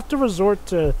you have to resort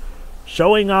to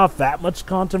showing off that much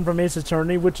content from Ace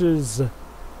Attorney, which is,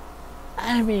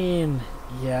 I mean,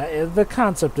 yeah, the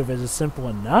concept of it is simple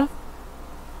enough.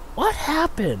 What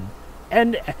happened?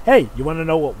 And hey, you want to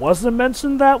know what wasn't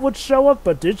mentioned that would show up,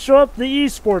 but did show up? The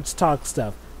esports talk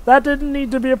stuff. That didn't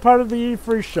need to be a part of the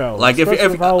E3 show. Like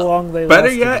if how long they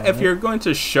better yet, if you're going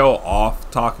to show off,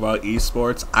 talk about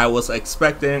esports, I was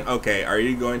expecting. Okay, are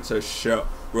you going to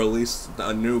release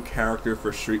a new character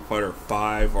for Street Fighter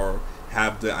V or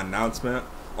have the announcement,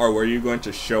 or were you going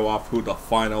to show off who the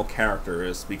final character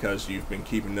is because you've been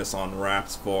keeping this on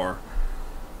wraps for?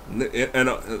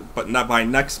 But not by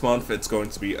next month. It's going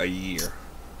to be a year.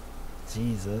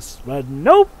 Jesus, but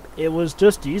nope. It was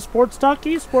just esports talk.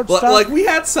 Like we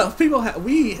had some people.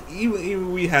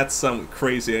 We had some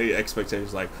crazy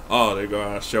expectations. Like, oh, they're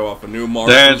going to show off a new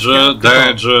Marvel. Deji.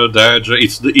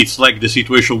 It's like the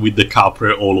situation with the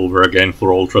Capre all over again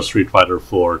for Ultra Street Fighter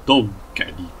 4. Don't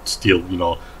get still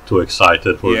too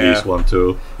excited for this one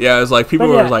too. Yeah, it's like people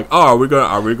were like, "Oh,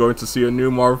 are we going to see a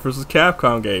new Marvel vs.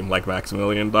 Capcom game like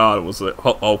Maximilian Dodd was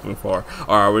hoping for?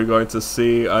 Or are we going to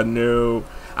see a new?"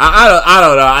 I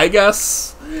don't know. I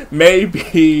guess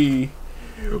maybe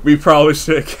we probably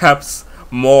should have kept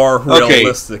more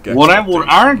realistic. What I would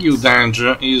argue,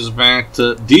 Danger, is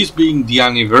that this being the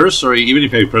anniversary, even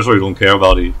if I personally don't care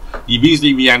about it, this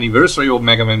being the anniversary of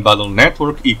Mega Man Battle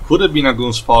Network, it could have been a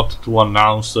good spot to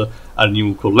announce a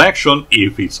new collection,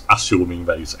 if it's assuming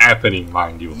that it's happening,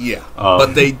 mind you. Yeah,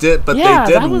 but they did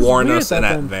warn us in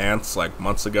advance, like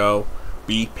months ago.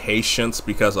 Be patient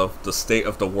because of the state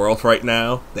of the world right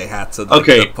now. They had to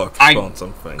postpone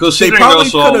some things. They probably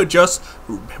could have just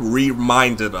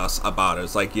reminded us about it.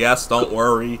 It's like, yes, don't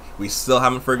worry, we still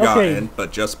haven't forgotten,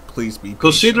 but just please be patient.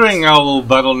 Considering how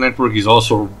Battle Network is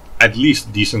also at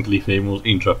least decently famous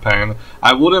in Japan,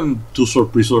 I wouldn't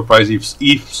be surprised if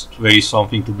there is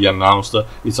something to be announced.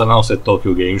 It's announced at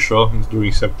Tokyo Game Show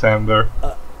during September.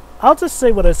 I'll just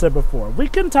say what I said before. We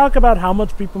can talk about how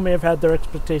much people may have had their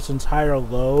expectations high or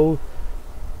low,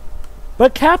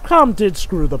 but Capcom did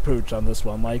screw the pooch on this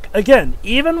one. Like, again,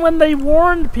 even when they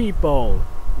warned people...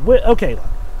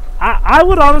 I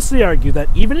would honestly argue that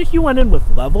even if you went in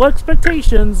with level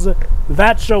expectations,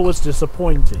 that show was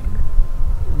disappointing.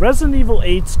 Resident Evil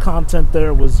 8's content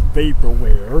there was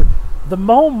vaporware. The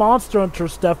whole Monster Hunter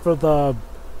stuff for the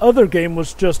other game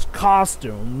was just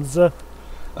costumes.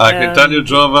 I can tell you,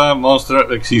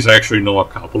 Jovah, he's actually know a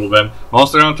couple of them.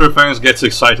 Monster Hunter fans gets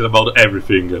excited about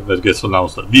everything that gets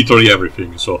announced, literally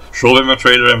everything. So show them a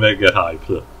trailer and they get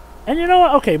hyped. And you know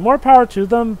what? Okay, more power to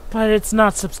them, but it's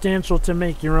not substantial to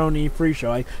make your own E3 show.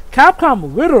 Like,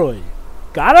 Capcom literally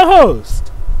got a host,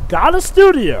 got a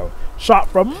studio, shot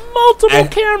from multiple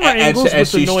camera angles and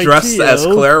with the she's dressed as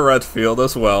Claire Redfield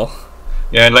as well.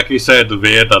 Yeah, and like I said,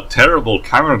 they had a terrible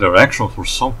camera direction for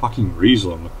some fucking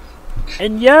reason.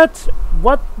 And yet,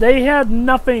 they had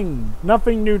nothing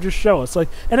new to show us. Like,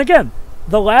 and again,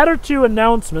 the latter two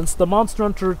announcements, the Monster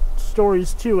Hunter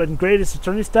Stories 2 and Greatest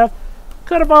Attorney stuff,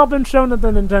 could have all been shown at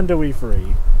the Nintendo Wii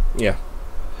 3. Yeah.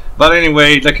 But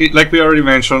anyway, like we already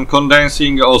mentioned,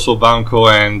 condensing also Banco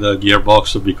and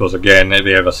Gearbox, because again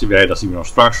they had a similar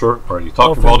structure. Already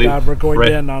talked about it. We're going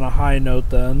to end on a high note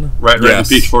then. Right, yes.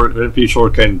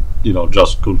 Pitchfork can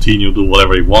just continue do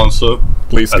whatever he wants.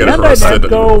 Please get arrested.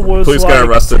 Please get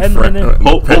arrested.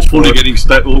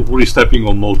 Hopefully stepping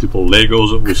on multiple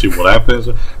Legos. We'll see what happens.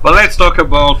 But let's talk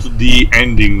about the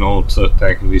ending notes.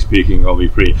 Technically speaking, of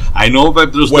E3. I know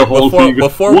that there's the whole thing.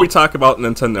 Before we talk about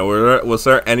Nintendo, was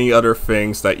there any other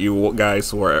things that you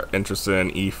guys were interested in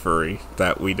E3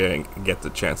 that we didn't get the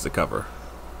chance to cover?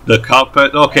 The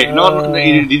Cuphead. Okay, no,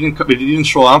 it didn't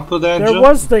show up then. There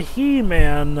was the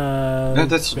He-Man.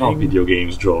 That's not video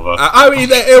games, Jova. I mean,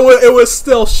 it was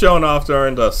still shown off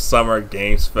during the Summer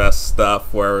Games Fest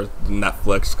stuff, where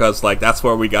Netflix, because like that's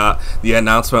where we got the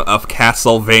announcement of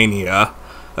Castlevania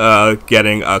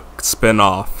getting a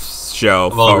spin-off show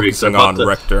focusing on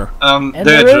Richter. And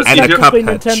there is technically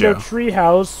the Nintendo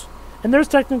Treehouse. And there's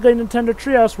technically Nintendo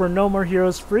Treehouse where No More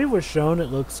Heroes Free was shown. It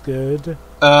looks good.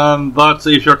 But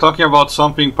if you're talking about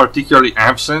something particularly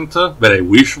absent, that I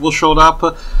wish was showed up,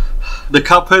 the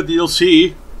Cuphead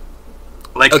DLC.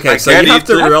 Like, okay, so you have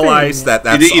to realize that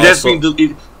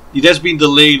it has been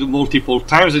delayed multiple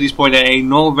times at this point, and I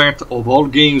know that of all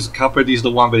games, Cuphead is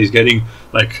the one that is getting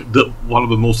like one of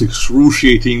the most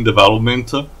excruciating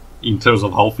development in terms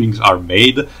of how things are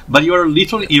made. But you're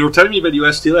telling me that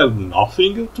you still have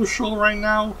nothing to show right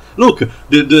now? Look,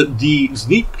 the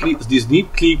sneak clip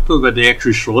that they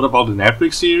actually showed about the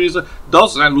Netflix series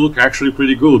does look actually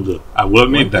pretty good. I will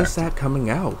admit that. When is that coming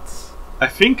out? I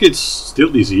think it's still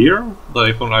this year, but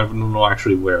I don't know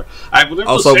actually where.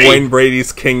 Also, Wayne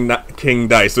Brady's King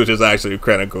Dice, which is actually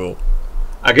kind of cool.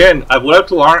 Again, I would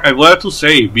have to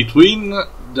say, between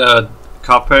the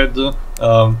Cuphead,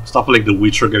 stuff like The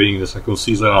Witcher getting the second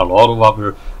season, and a lot of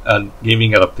other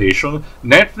gaming adaptation,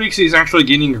 Netflix is actually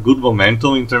gaining a good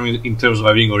momentum in terms of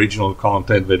having original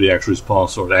content that they actually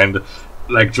sponsored. And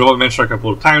like Joe mentioned a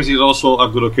couple of times, it's also a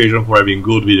good occasion for having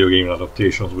good video game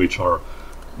adaptations, which are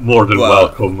more than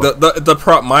welcome.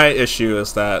 My issue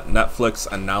is that Netflix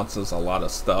announces a lot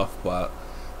of stuff, but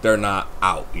they're not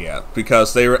out yet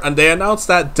because they announced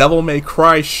that Devil May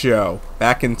Cry show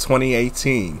back in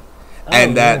 2018.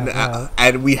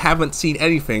 And we haven't seen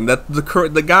anything. That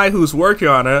the guy who's working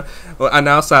on it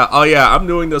announced that, oh yeah, I'm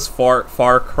doing this Far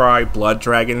Cry Blood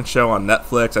Dragon show on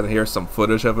Netflix, and here's some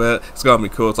footage of it. It's gonna be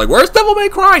cool. It's like, where's Devil May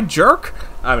Cry, jerk?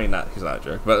 I mean, he's not a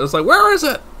jerk, but it's like, where is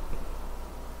it?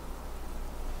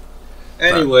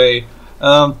 Anyway,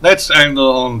 let's end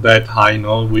on that high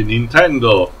note with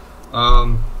Nintendo.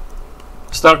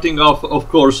 Starting off, of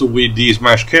course, with the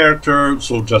Smash character,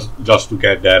 so just to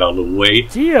get that out of the way.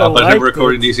 But I'm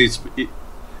recording this.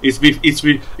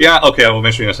 Yeah, okay, I will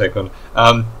mention in a second.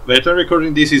 But I'm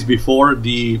recording this is before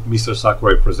the Mr.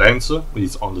 Sakurai Presents.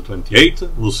 It's on the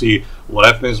 28th. We'll see what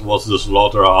happens. What's the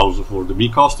slaughterhouse for the Bee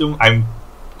costume? I'm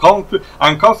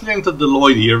confident that the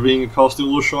Lloyd Irving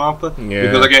costume will show up,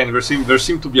 because again there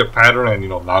seem to be a pattern, and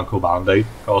Namco Bandai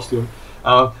costume.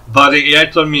 But I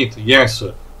have to admit, yes,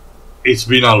 it's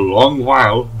been a long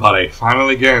while, but I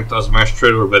finally get a Smash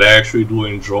trailer that I actually do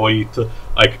enjoy it,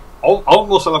 like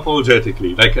almost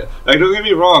unapologetically. Like don't get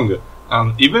me wrong,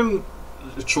 even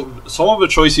some of the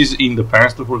choices in the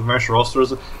past for Smash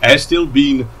rosters has still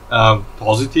been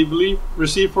positively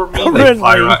received for me, like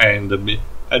Pyra and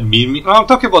Mean Mean. No, I'm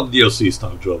talking about DLC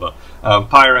stuff, Jova.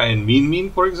 Pyra and Mean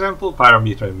Mean, for example. Pyra,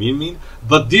 Mitra, and Mean Mean.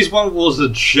 But this one was a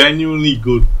genuinely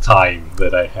good time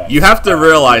that I had. You have to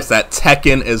realize that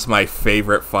Tekken is my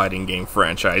favorite fighting game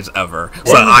franchise ever.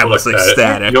 So I was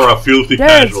ecstatic. You're a filthy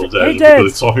casual, Dad,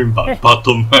 because it's talking about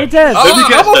bottom. Hey, Dad.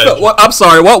 I'm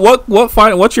sorry.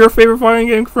 What's your favorite fighting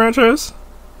game franchise?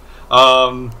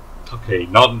 Okay,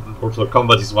 not Mortal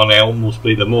Kombat is one I almost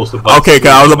played the most. Okay,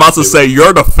 I was about to say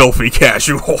you're the filthy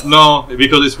casual. No,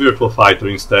 because it's Virtual Fighter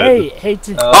instead.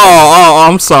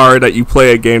 I'm sorry that you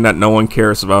play a game that no one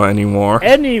cares about anymore.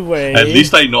 Anyway, at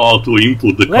least I know how to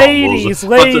input the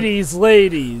combos.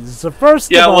 Ladies. So first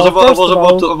of all,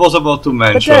 I was about to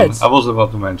mention.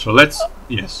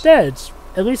 Yes. Dad,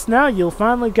 at least now you'll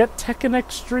finally get Tekken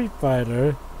X Street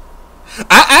Fighter.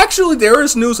 Actually, there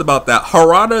is news about that.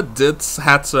 Harada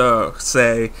had to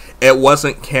say it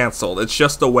wasn't cancelled. It's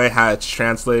just the way how it's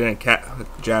translated in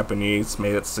Japanese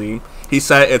made it seem. He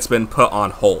said it's been put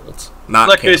on hold,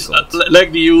 not cancelled.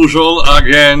 Like the usual,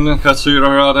 again, Katsuhiro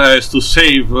Harada has to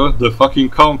save the fucking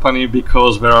company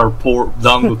because there are poor,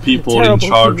 dumb people in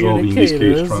charge of, in this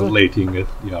case, translating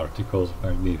the articles.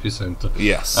 Magnificent.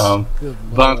 Yes.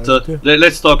 But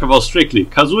let's talk about strictly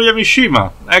Kazuya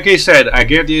Mishima. Like I said, I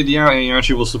get the idea. He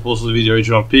actually was supposed to be the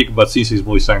original pick, but since his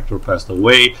voice actor passed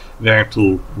away, they have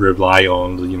to rely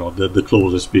on the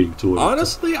closest being to it.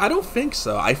 Honestly, I don't think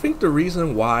so. I think the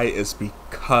reason why is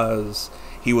because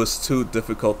he was too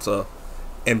difficult to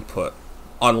input,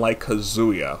 unlike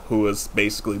Kazuya, who is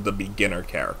basically the beginner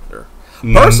character.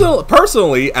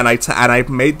 Personally, and I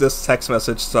made this text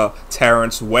message to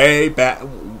Terrence way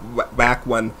back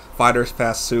when Fighters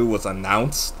Fast 2 was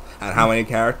announced and how many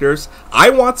characters.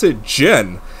 I wanted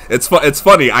Jin. It's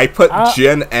funny. I put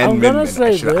Jin and Min Min.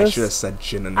 I should have said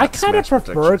Jin and I kind of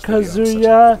prefer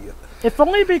Kazuya, if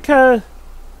only because,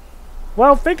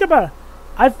 well, think about it.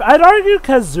 I'd argue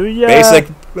Kazuya Basic.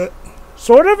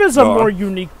 sort of is a more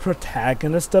unique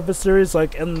protagonist of a series.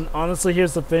 Like, and honestly,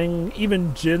 here's the thing: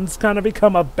 even Jin's kind of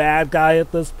become a bad guy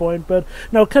at this point. But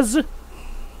no,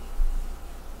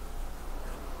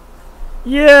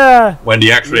 yeah. When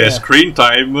he actually has screen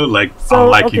time, like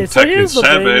unlike in Tekken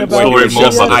 7, story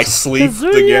mode. I sleep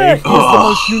Kazuya the game. is the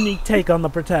most unique take on the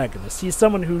protagonist. He's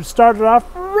someone who started off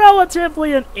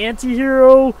relatively an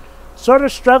anti-hero, sort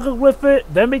of struggled with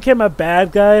it, then became a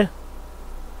bad guy.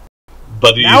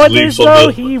 But nowadays, though,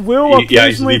 he will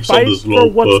occasionally fight for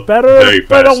what's better,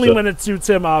 but only when it suits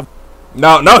him off.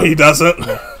 No, he doesn't.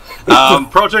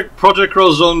 Project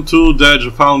Cross Zone 2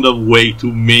 Deji found a way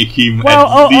to make him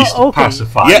at least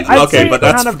pacified. Yeah, okay, but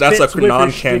that's a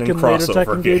non-canon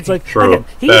crossover game. Like, true. Again,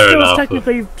 he's still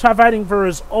technically fighting for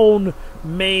his own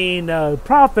main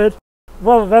profit.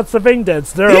 Well, that's the thing,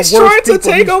 Deds. He's trying to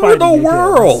take over the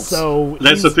world. So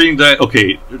that's the thing that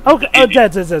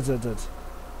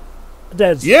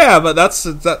Deds. Yeah, but that's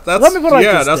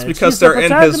that's because they're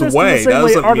in his way. That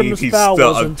doesn't mean he's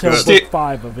still a good. Book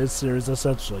 5 of his series,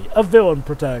 essentially a villain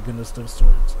protagonist of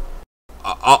sorts.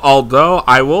 Although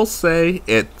I will say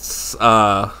it's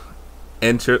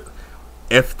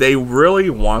if they really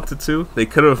wanted to, they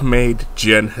could have made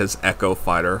Jin his Echo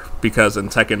Fighter, because in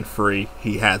Tekken 3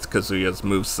 he has Kazuya's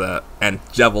moveset, and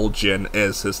Devil Jin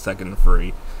is his Tekken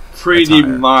 3 pretty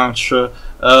attire. much.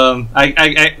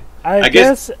 I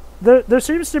guess there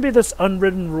seems to be this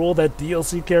unwritten rule that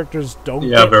DLC characters don't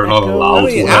get they're not Echo. allowed. I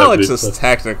mean, Alex is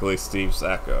technically Steve's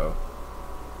Echo.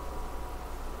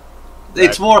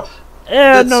 It's more...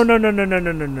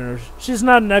 No. She's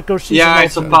not an Echo. She's an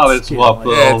it's a palette swap.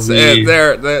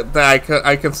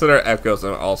 I consider Echoes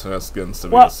and alternate skins to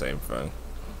be the same thing.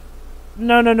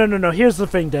 No. Here's the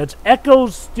thing, Dad.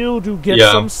 Echoes still do get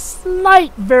some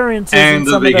slight variances and in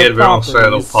some they of their get their own properties.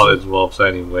 set of palette swaps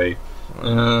anyway.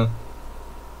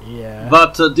 Yeah.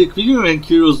 But the video I'm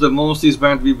curious the most is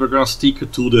that we were gonna stick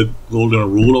to the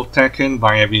golden rule of Tekken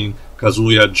by having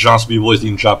Kazuya just be voiced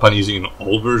in Japanese in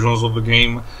all versions of the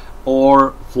game,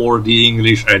 or for the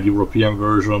English and European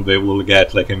version they will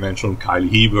get, like I mentioned, Kyle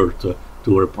Hebert to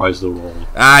reprise the role.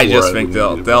 I just think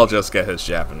they'll just get his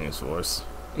Japanese voice.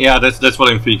 Yeah, that's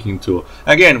what I'm thinking too.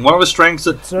 Again, one of the strengths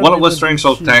of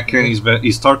Tekken is that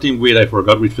he's starting with, I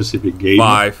forgot which specific game.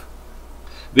 5.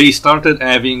 They started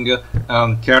having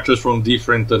characters from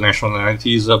different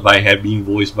nationalities by being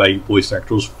voiced by voice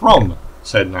actors from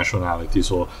said nationality.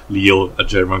 So Leo, a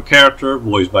German character,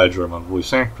 voiced by a German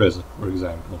voice actress, for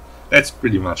example. That's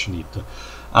pretty much neat.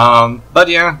 But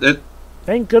yeah,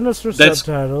 thank goodness for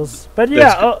subtitles. But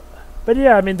yeah,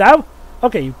 I mean that.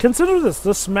 Okay, consider this: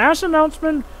 the Smash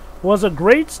announcement was a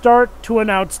great start to an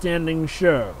outstanding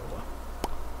show.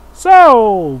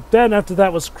 So then, after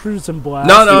that was Cruis'n Blast.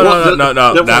 No.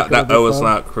 That was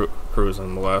not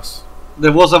Cruis'n Blast.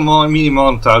 There was a mini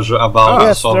montage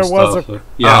about some stuff.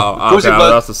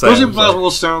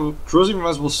 Cruis'n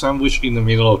Blast was sandwiched in the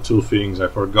middle of two things. I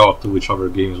forgot which other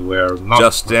games were. Not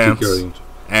Just Dance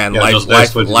and Life.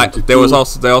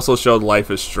 They also showed Life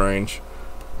is Strange.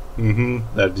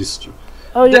 That is true.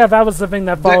 Oh yeah, that was the thing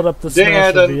that followed up the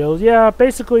Smash reveal. Yeah,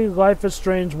 basically Life is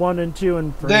Strange 1 and 2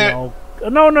 and 3.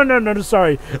 No,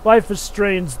 sorry. Life is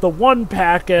Strange, the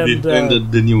 1-pack and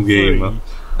the new game.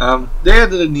 They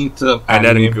had a neat and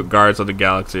then Guardians of the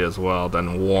Galaxy as well,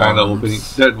 then Worms. Kind of opening.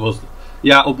 That was...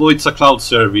 Yeah, although it's a cloud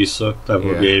service type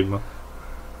of game.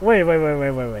 Wait.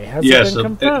 Has it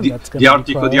been confirmed?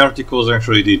 The articles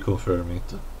actually did confirm it.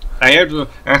 I have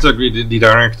to agree the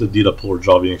director did a poor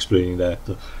job in explaining that.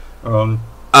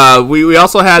 We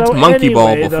also had Monkey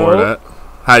Ball before that.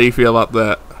 How do you feel about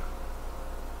that?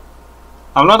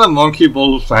 I'm not a Monkey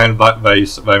Ball fan by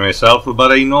myself,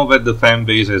 but I know that the fan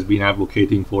base has been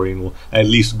advocating for at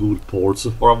least good ports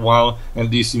for a while,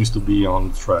 and this seems to be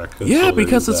on track. Yeah, so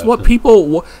because it's what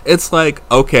people... It's like,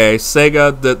 okay,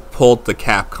 Sega pulled the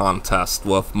Capcom test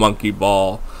with Monkey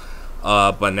Ball,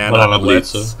 Banana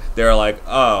Blitz. They're like,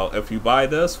 oh, if you buy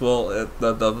this, well,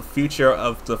 the future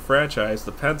of the franchise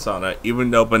depends on it,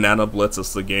 even though Banana Blitz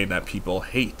is the game that people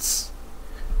hate. So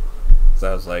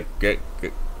I was like, get.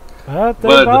 But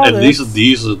at least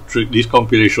these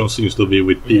compilations seems to be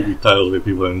with titles that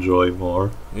people enjoy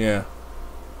more. Yeah.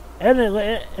 And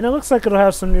it looks like it'll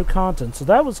have some new content, so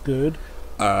that was good.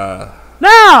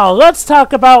 Now let's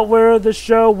talk about where the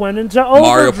show went into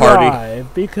overdrive. Mario Party.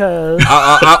 Because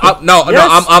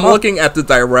I'm looking at the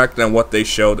direct and what they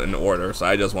showed in order, so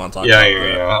I just want to talk about that.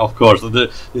 Yeah, of course.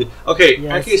 Okay,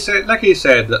 yes. like I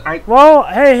said, well,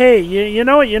 hey, you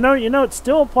know what? It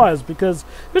still applies because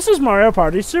this is Mario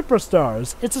Party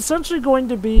Superstars. It's essentially going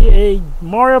to be a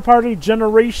Mario Party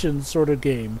Generations sort of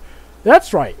game.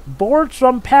 That's right, boards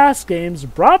from past games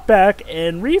brought back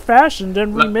and refashioned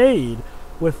and remade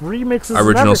with remixes.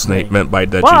 Original and statement by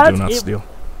Deji, do not steal.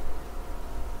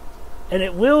 And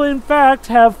it will, in fact,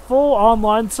 have full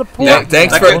online support. Yeah,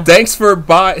 thanks for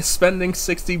spending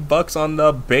 $60 on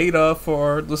the beta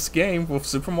for this game with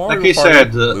Super Mario Like Party. I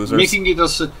said, making it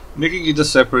a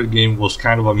separate game was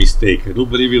kind of a mistake. I do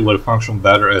believe it will function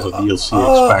better as a DLC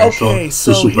expansion to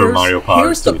Super Mario Party.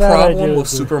 Here's the problem with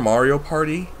Super Mario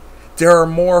Party. There are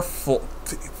more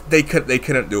they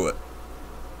couldn't do it.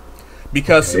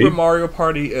 Because Super Mario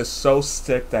Party is so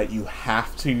stick that you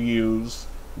have to use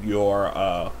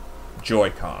your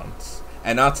Joy-Cons.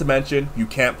 And not to mention, you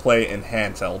can't play in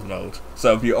handheld mode.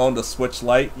 So if you own the Switch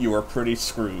Lite, you are pretty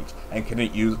screwed and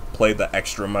couldn't play the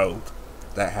extra mode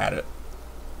that had it.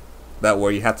 That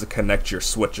way you have to connect your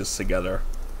switches together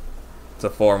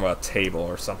to form a table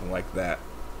or something like that.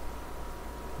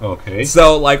 Okay.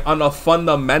 So, like, on a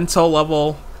fundamental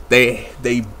level, they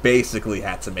basically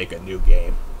had to make a new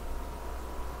game.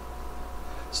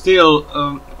 Still,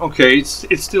 okay, it's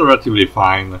still relatively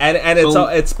fine. And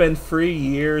it's been 3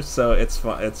 years, so it's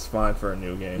fine for a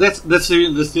new game. That's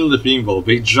still the thing, though.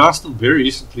 They just very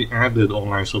recently added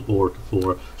online support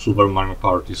for Super Mario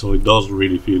Party, so it does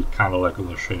really feel kind of like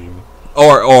a shame.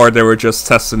 Or they were just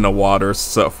testing the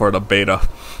waters for the beta.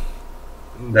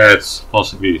 That's a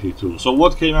possibility too. So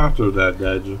what came after that,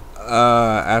 Deji?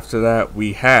 After that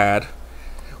we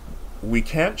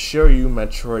can't show you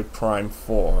Metroid Prime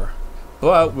 4,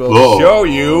 but we'll show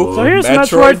you. So here's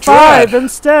Metroid 5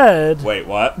 instead. Wait,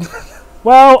 what?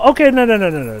 Well, okay, no,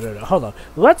 hold on.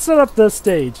 Let's set up the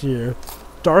stage here.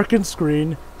 Darkened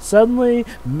screen. Suddenly,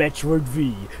 Metroid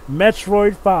V,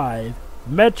 Metroid 5,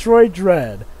 Metroid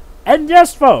Dread. And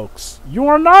yes, folks, you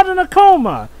are not in a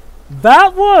coma.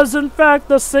 That was, in fact,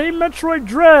 the same Metroid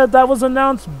Dread that was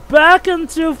announced back in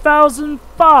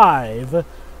 2005.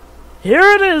 Here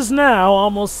it is now,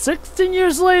 almost 16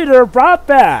 years later, brought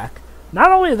back. Not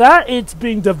only that, it's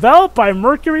being developed by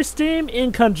Mercury Steam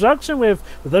in conjunction with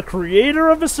the creator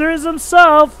of the series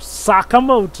himself,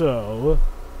 Sakamoto.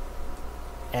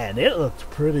 And it looked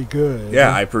pretty good.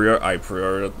 Yeah, I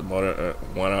pre-ordered the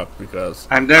one up because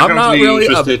I'm not really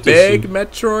a big see.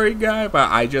 Metroid guy,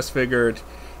 but I just figured,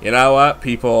 you know what,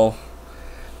 people,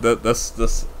 this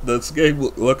game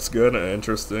looks good and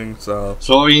interesting. So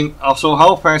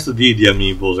how fast did the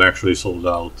amiibos actually sold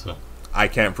out? I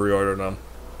can't pre-order them.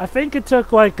 I think it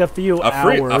took like a few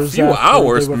hours.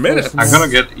 Minutes. I'm gonna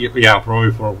get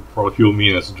probably for a few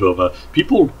minutes, Jovah.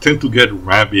 People tend to get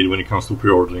rabid when it comes to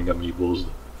pre-ordering amiibos.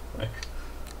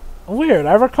 Weird.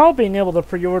 I recall being able to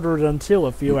pre-order it until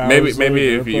a few hours. Maybe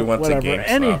later, if you went to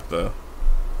GameStop though.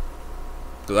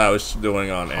 That I was doing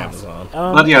on Amazon.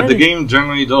 But yeah, the game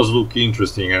generally does look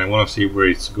interesting, and I want to see where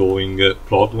it's going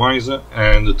plot-wise,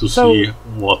 and to see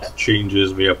what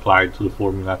changes we applied to the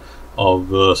formula of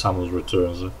Samus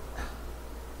Returns.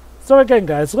 So again,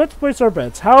 guys, let's place our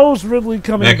bets. How's Ridley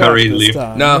coming back this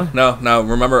time? No.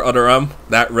 Remember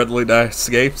that Ridley that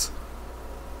escapes?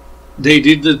 They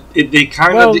did they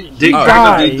kind of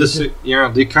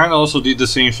also did the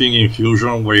same thing in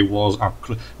Fusion, where it was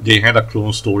they had a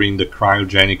clone story in the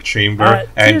cryogenic chamber,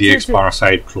 and the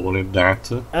X-Parasite cloned that.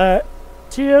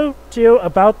 Teo,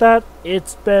 about that,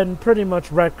 it's been pretty much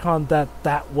retconned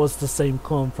that was the same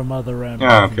clone from other M.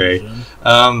 Okay.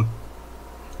 But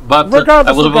regardless,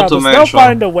 I was about to mention, they'll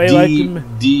find a way.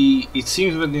 It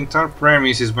seems that the entire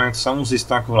premise is that Samus is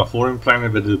stuck on a foreign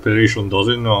planet that the Federation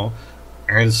doesn't know,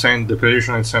 and the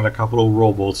Federation had sent a couple of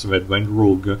robots that went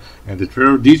rogue, and the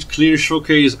trailer did clearly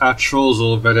showcase a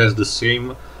Chozo that has the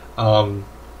same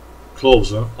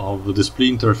clothes of the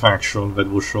Splinter faction that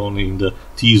was shown in the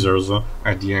teasers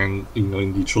at the end, in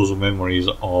the Chozo memories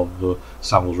of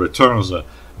Samus Returns.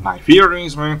 My theory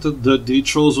is that the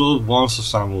Chozo wants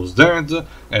Samus dead,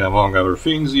 and among other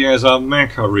things, he has a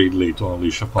Mecha Ridley to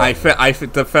unleash upon him. I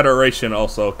think the Federation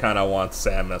also kind of wants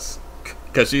Samus,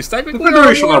 because she's technically the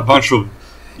Federation are a bunch of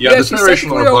the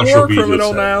Federation are a bunch of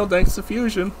criminal now, thanks to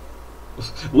Fusion.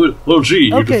 Well,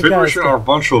 gee, the Federation are a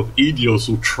bunch of idiots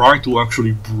who try to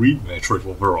actually breed Metroid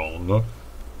of their own.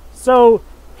 So,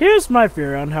 here's my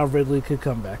theory on how Ridley could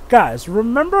come back. Guys,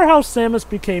 remember how Samus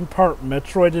became part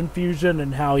Metroid in Fusion,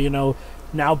 and how,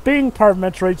 now being part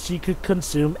Metroid, she could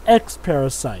consume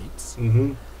X-Parasites?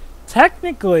 Mm-hmm.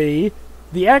 Technically,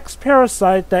 the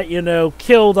X-Parasite that,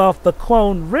 killed off the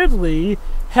clone Ridley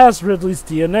has Ridley's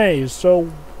DNA,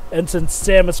 and since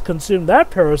Samus consumed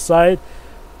that parasite,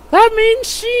 that means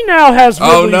she now has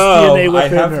Ridley's DNA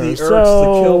within her. I have the urge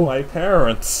to kill my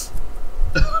parents.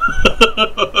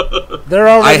 They're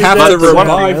already I have to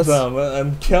revive them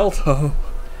and kill them.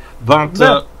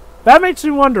 But That makes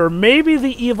me wonder, maybe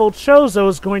the evil Chozo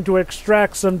is going to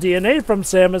extract some DNA from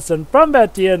Samus, and from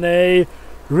that DNA,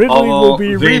 Ridley will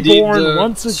be reborn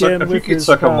once again with his powers.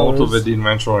 I think it's Sakamoto that did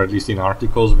mention, or at least in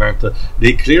articles, that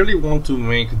they clearly want to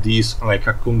make this like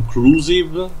a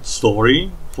conclusive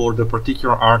story for the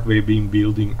particular arc they've been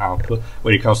building up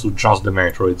when it comes to just the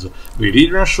Metroids. They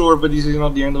did reassure that this is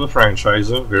not the end of the franchise,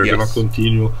 they're gonna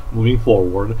continue moving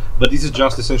forward, but this is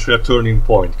just essentially a turning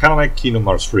point, kind of like Kingdom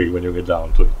Hearts 3 when you get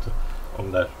down to it,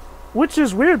 on that. Which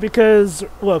is weird because,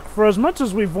 look, for as much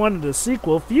as we've wanted a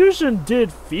sequel, Fusion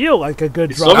did feel like a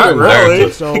good drop. Not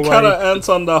really. So, it kind of ends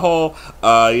on the whole,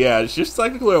 yeah, it's just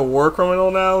technically a war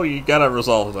criminal now, you gotta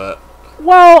resolve that.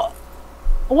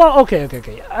 Well, okay.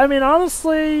 I mean,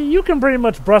 honestly, you can pretty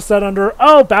much brush that under,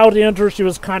 bounty hunter, she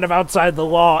was kind of outside the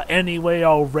law anyway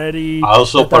already. I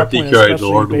also particularly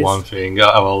adored one thing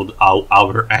about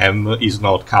our M is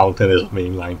not counted as a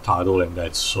mainline title, and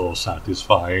that's so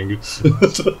satisfying.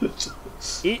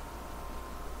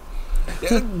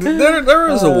 There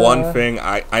is one thing,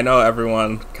 I know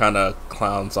everyone kind of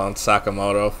clowns on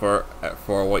Sakamoto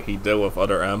for what he did with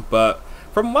Other M, but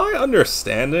from my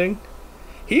understanding,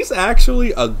 he's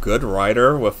actually a good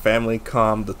writer with Family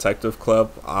Com Detective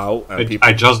Club out. And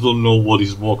I just don't know what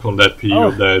is work on that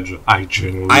period, Edge. I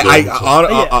genuinely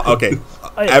don't. Okay.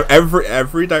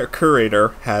 Every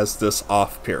curator has this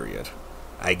off period.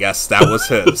 I guess that was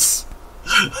his.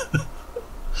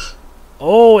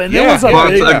 And there was a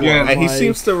big one. And he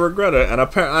seems to regret it.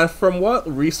 And from what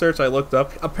research I looked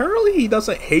up, apparently he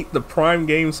doesn't hate the Prime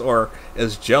games or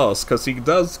is jealous, because he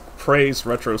does praise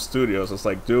Retro Studios. It's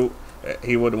like, dude,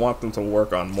 he would want them to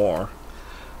work on more.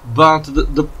 But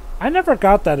I never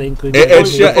got that inkling.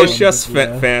 It's just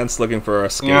fans looking for a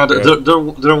scapegoat. Yeah,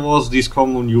 there was this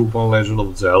common newborn Legend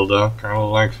of Zelda kind of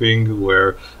like thing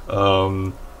where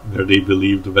they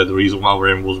believed that the reason why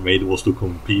RM was made was to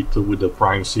compete with the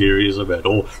Prime series. Let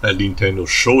Nintendo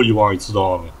show you how it's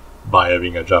done by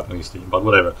having a Japanese team, but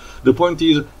whatever. The point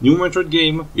is, new Metroid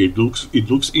game. It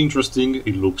looks interesting.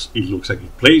 It looks like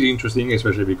it plays interesting,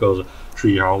 especially because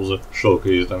Treehouse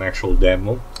showcased an actual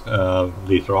demo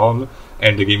later on,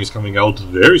 and the game is coming out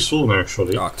very soon,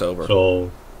 actually. October.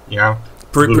 So yeah,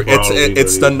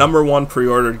 it's the #1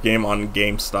 pre-ordered game on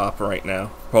GameStop right now,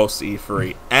 post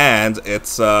E3, and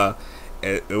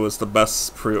it was the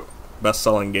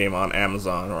best-selling game on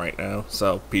Amazon right now.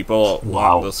 So people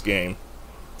want this game.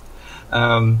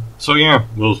 So yeah,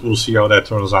 we'll see how that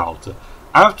turns out.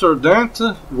 After that,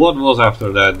 what was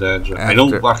after that, Deji? I know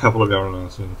a couple of your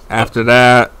announcements. After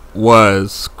that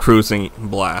was Cruising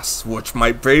Blast, which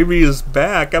my baby is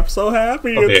back. I'm so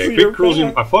happy. Okay,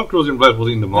 I thought Cruising Blast was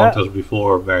in the montage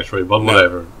before Metroid, but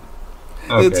whatever.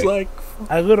 Okay. It's like,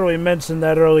 I literally mentioned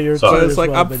that earlier. So it's like,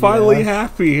 I'm finally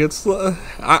happy. It's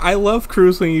I love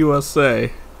Cruising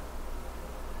USA.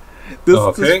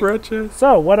 This franchise.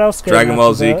 So, what else came Dragon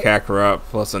Ball Z Kakarot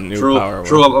plus a new Power Which,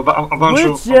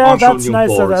 that's nice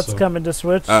that that's coming to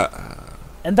Switch.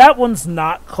 And that one's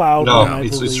not Cloud. No,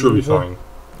 it's truly fine.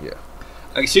 Yeah.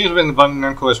 It seems when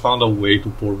Bandai Namco has found a way to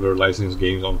port their licensed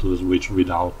games onto the Switch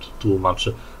without too much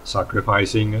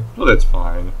sacrificing, so that's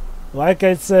fine. Like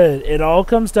I said, it all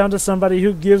comes down to somebody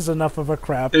who gives enough of a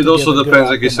crap. It also depends,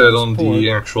 like I said, on the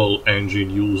actual engine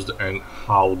used and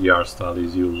how the art style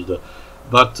is used.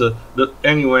 But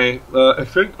anyway, I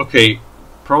think,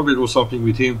 probably it was something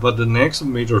with him, but the next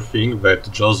major thing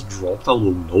that just dropped out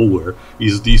of nowhere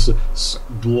is this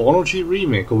duology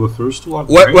remake of the first two.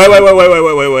 Wait.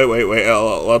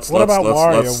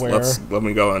 Let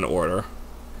me go in order.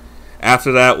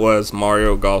 After that was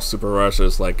Mario Golf Super Rush.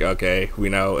 Is like, okay, we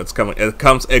know it's coming. It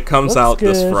comes out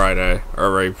this Friday.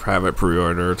 Already have it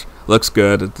pre-ordered. Looks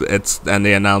good. And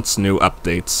they announced new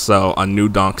updates. So a new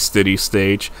Donk City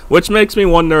stage, which makes me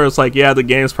wonder. It's like, yeah, the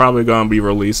game's probably going to be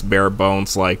released bare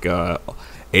bones like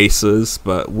Aces,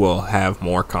 but we'll have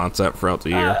more content throughout the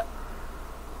year.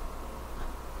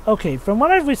 Okay, from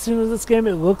what I've seen of this game,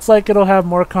 it looks like it'll have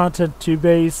more content to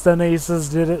base than Aces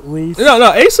did, at least.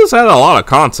 No, Aces had a lot of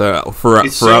content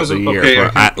throughout the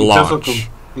year, at launch.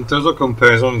 In terms of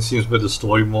comparison, it seems that the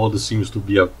story mode seems to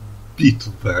be a bit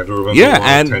better than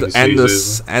and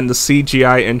the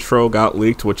CGI intro got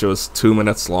leaked, which was 2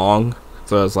 minutes long.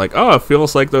 So it's like, it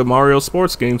feels like the Mario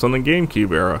sports games on the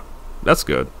GameCube era. That's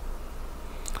good.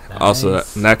 Nice. Also,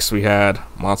 next we had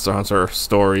Monster Hunter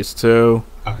Stories 2.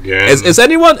 Again. Is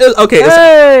anyone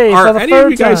are any of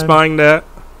you guys buying that?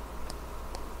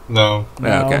 No.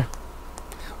 Yeah, okay.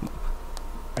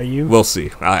 Are you? We'll see.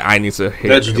 I need to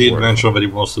hear. Deji did mention that he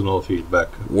wants to know feedback.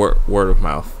 Word of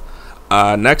mouth.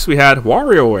 Next we had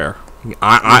WarioWare,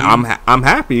 I'm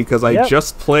happy because I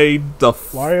just played the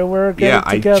WarioWare.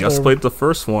 I just played the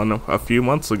first one a few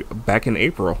months ago, back in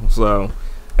April. So,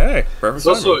 hey, perfect.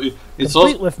 It's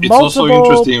also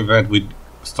interesting that with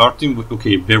starting with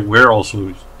there were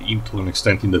also to an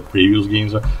extent in the previous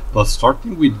games, but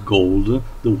starting with Gold,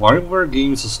 the WarioWare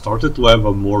games started to have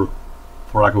a more,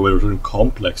 for lack of a better term,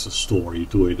 complex story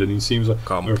to it, and it seems like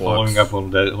we're following up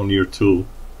on that on year 2.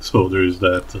 So there is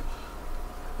that.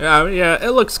 Yeah,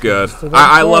 it looks good.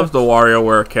 I love the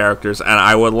WarioWare characters, and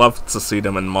I would love to see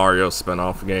them in Mario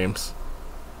spin-off games.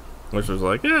 Which was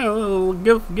like, yeah,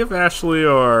 give Ashley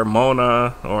or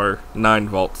Mona or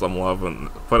 9Volt some love and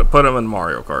put them in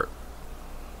Mario Kart.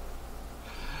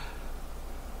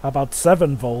 How about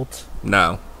 7Volt?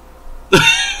 No.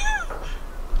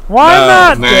 Why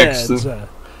not, next?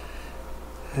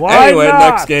 Why anyway, not?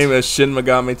 Next game is Shin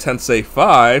Megami Tensei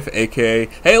 5, aka,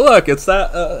 hey look, it's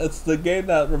the game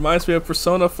that reminds me of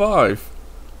Persona 5.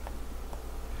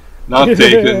 Not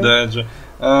taken, Deji.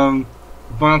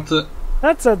 But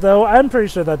that said, though, I'm pretty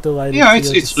sure that delighted. Yeah,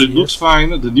 it looks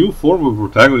fine. The new form of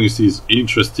protagonist is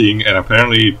interesting, and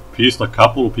apparently pissed a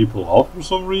couple of people off for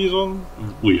some reason.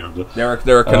 Weird. They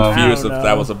were confused if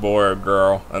that was a boy or a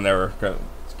girl, and they were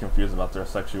confused about their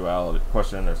sexuality,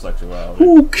 questioning their sexuality.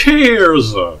 Who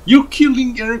cares? You're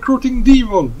killing and recruiting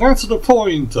demon. That's the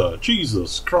point.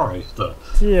 Jesus Christ.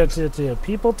 Tia.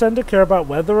 People tend to care about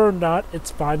whether or not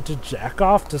it's fine to jack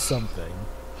off to something.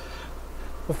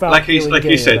 Like I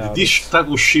said, this type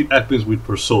of shit happens with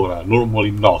Persona,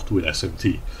 normally not with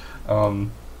SMT.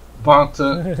 But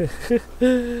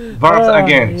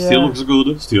again, still looks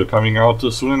good, still coming out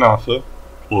soon enough.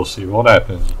 We'll see what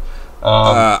happens.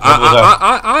 I'll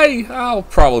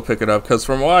probably pick it up because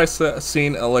from what I've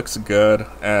seen, it looks good.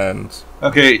 And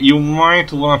okay, you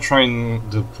might want to try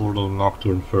the Portal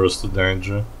Nocturne first,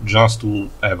 Deji, just to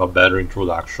have a better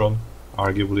introduction.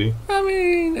 Arguably, I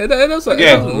mean, it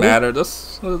doesn't matter.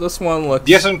 This one looks.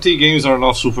 The SMT games are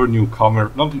not super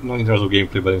newcomer, not in terms of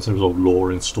gameplay, but in terms of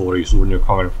lore and story, super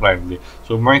newcomer friendly.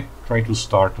 So you might try to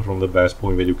start from the best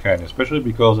point that you can, especially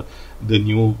because this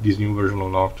new version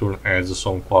of Nocturne adds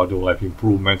some quality of life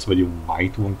improvements that you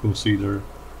might want to consider.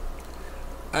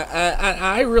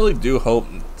 I really do hope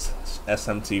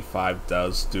SMT 5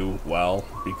 does do well,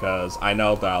 because I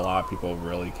know that a lot of people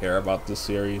really care about this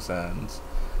series, and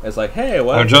it's like, hey,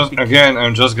 I'm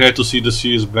just glad to see the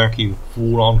series back in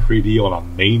full-on 3D on a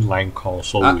mainline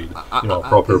console with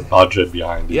proper budget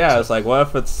behind it. Yeah, it's like, what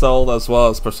if it's sold as well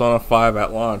as Persona 5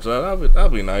 at launch?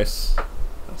 That'd be nice.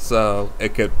 So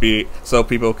it could be, so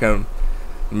people can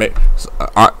make.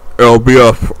 It'll be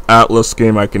a Atlas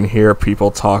game I can hear people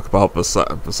talk about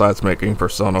besides making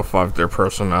Persona 5 their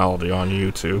personality on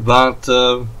YouTube.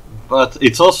 But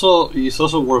it's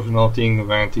also worth noting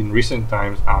that in recent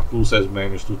times Atlus has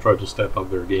managed to try to step up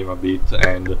their game a bit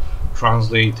and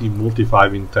translate in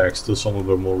multi-5 text some of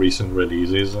their more recent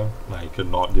releases, like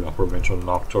the aforementioned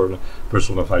Nocturne,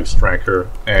 Persona 5 Striker,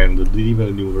 and even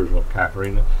a new version of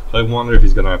Catherine. So I wonder if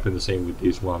it's gonna happen the same with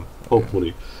this one.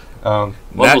 Hopefully. What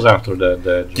was after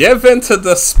that? Give in to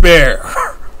despair.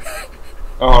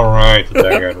 Alright,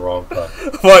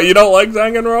 Danganronpa. What, you don't like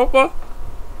Danganronpa?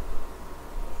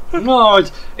 No,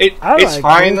 it's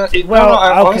fine.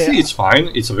 Honestly, it's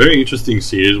fine. It's a very interesting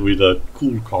series with a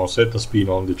cool concept, a spin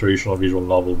on the traditional visual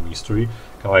novel mystery,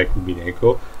 kind of like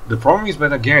Ubineko. The problem is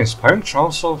that again, Spire and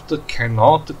Chunsoft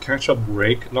cannot catch a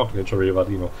break, not catch a break, but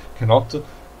cannot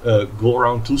go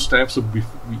around 2 steps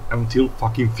until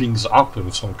fucking things up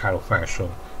in some kind of fashion.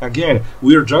 Again,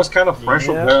 we're just kind of fresh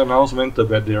off their announcement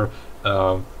that they're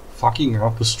fucking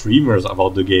up the streamers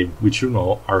about the game, which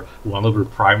are one of the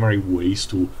primary ways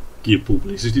to give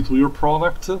publicity to your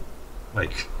product.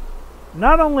 Like,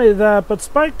 not only that, but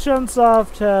Spike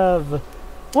Chunsoft have.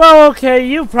 Well, okay,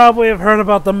 you probably have heard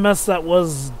about the mess that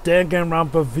was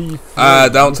Danganronpa V.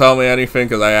 Don't tell me anything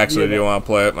because I actually do want to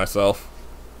play it myself.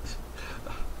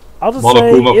 I'll just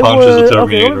Monokuma say it punches was, the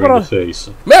Terminator in the face.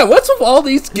 Man, what's with all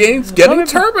these games getting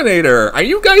Terminator? Are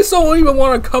you guys don't even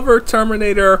want to cover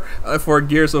Terminator for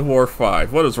Gears of War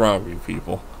 5? What is wrong with you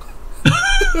people?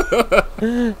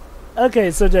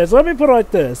 Okay, so Jez, let me put it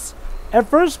like this. At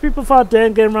first, people thought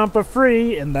Danganronpa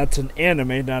Free, and that's an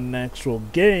anime, not an actual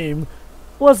game,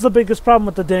 was the biggest problem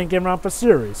with the Danganronpa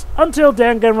series. Until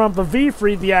Danganronpa V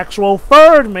Free, the actual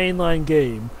third mainline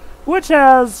game. Which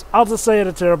has, I'll just say it,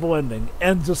 a terrible ending,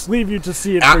 and just leave you to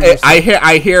see it for yourself.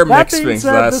 I hear mixed things.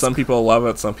 Some people love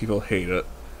it, some people hate it.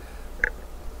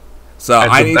 So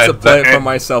I need to play it for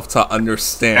myself to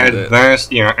understand it. Advanced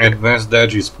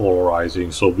Deji is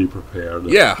polarizing, so be prepared.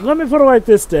 Yeah. Let me put it like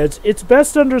this, Deji. It's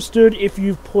best understood if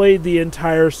you've played the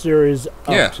entire series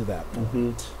up to that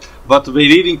point. But they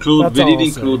did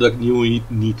include a new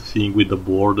neat thing with the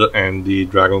board and the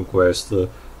Dragon Quest type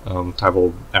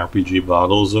of RPG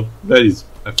battles. That is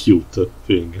a cute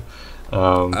thing.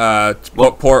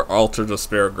 Port Alter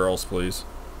Despair Girls, please.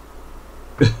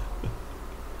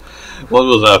 What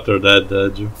was after that,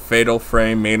 Deji? Fatal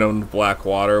Frame, Made on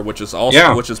Blackwater, which is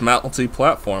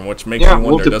multi-platform, which makes me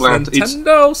wonder, does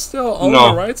Nintendo still own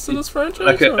the rights to this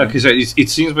franchise? Like I said, it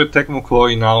seems that Tecmo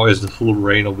Koei now has the full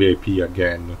reign of the IP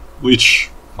again,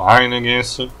 which, fine, I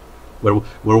guess.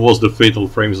 Where was the Fatal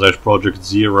Frame / Project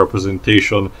Z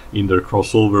representation in their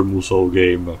crossover Musou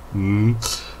game?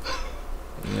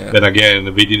 Yeah. Then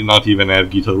again, they did not even have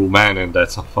Gitaru Man, and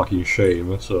that's a fucking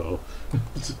shame, so...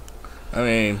 I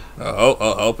mean, I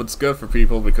hope it's good for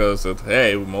people because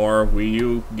more Wii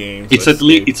U games. It's at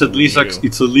least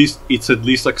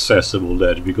accessible,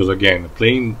 that, because again,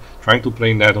 trying to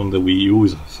play that on the Wii U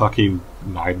is a fucking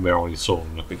nightmare on its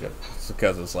own.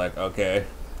 Because it's like, okay,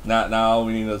 now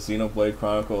we need a Xenoblade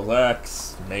Chronicles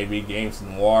X, maybe games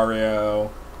in Wario,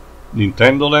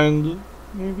 Nintendo Land,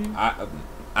 maybe.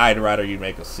 I'd rather you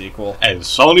make a sequel. And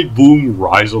Sonic Boom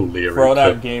Rise of Lyric. Throw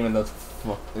that game in the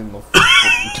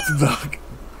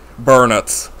burn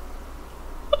it.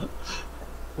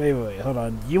 Wait, hold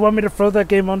on. You want me to throw that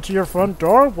game onto your front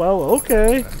door? Well,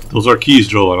 okay. Those are keys,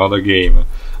 Joe. Another game.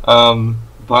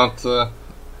 But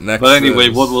anyway,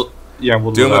 Doom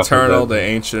Eternal: The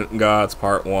Ancient Gods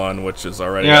Part 1, which is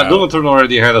already out. Doom Eternal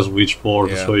already had a Switch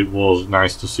port, so it was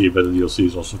nice to see that the DLC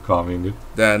is also coming.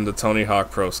 Then the Tony Hawk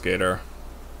Pro Skater.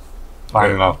 Fine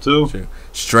enough too.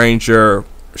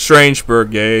 Strange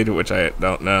Brigade, which I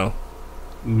don't know.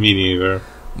 Me neither.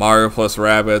 Mario plus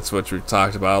Rabbids, which we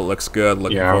talked about, looks good.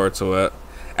 Looking forward to it.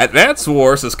 Advance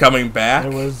Wars is coming back.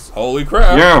 Holy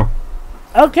crap! Yeah.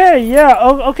 Okay,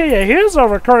 yeah. Here's a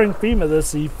recurring theme of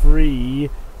this E3: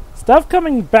 stuff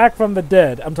coming back from the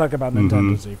dead. I'm talking about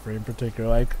Nintendo's E3 in particular.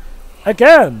 Like,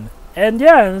 again. And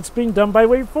it's being done by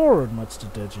Way Forward, much to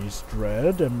Deji's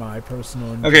dread and my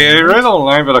personal enjoyment. Okay, I read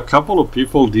online that a couple of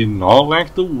people did not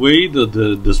like the way that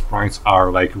the sprites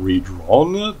are like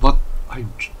redrawn, but I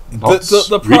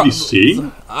not really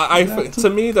seeing. To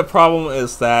me, the problem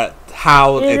is that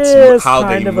how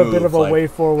they move. A bit of a Way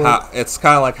Forward. It's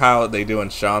kind of like how they do in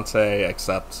Shantae,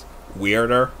 except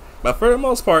weirder. But for the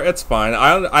most part, it's fine.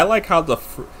 I like how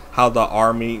the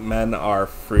army men are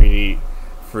 3D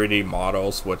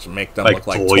models, which make them look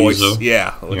like toys.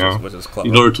 Which is clever.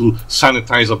 In order to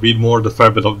sanitize a bit more the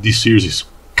fact that this series is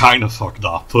kind of fucked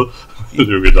up.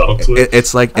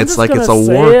 It's like it's a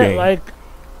war game.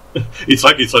 It's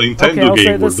like it's a Nintendo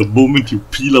game where the moment you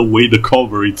peel away the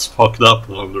cover, it's fucked up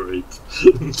under it.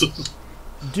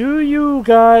 Do you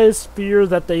guys fear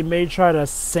that they may try to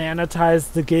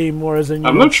sanitize the game more?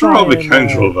 I'm not sure how they can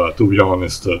draw that, to be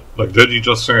honest. Like Deji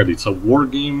just said, it's a war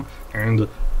game, and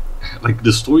like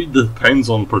the story depends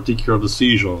on particular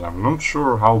decisions. I'm not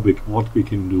sure what we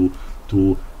can do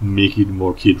to make it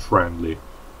more kid friendly.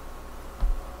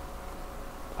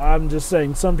 I'm just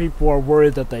saying, some people are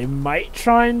worried that they might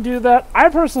try and do that. I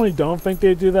personally don't think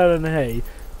they do that, and hey,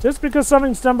 just because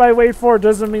something's done by Way Forward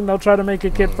doesn't mean they'll try to make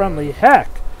it kid friendly.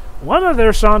 Heck, one of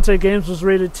their Shantae games was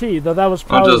rated T, though that was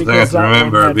probably because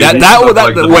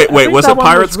wait, was it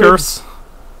Pirate's Curse?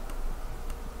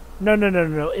 No.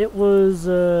 It was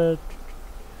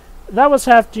that was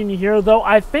Half Genie Hero, though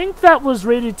I think that was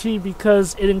rated T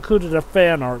because it included a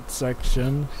fan art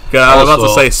section. Yeah, I was about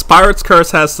to say, Pirate's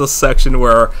Curse has this section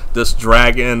where this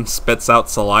dragon spits out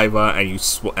saliva and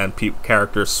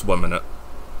characters swim in it.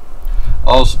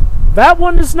 Also, that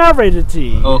one is not rated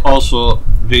T. Also,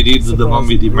 they did the one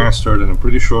with the mastered, and I'm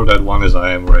pretty sure that one is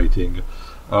IM rating.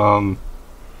 But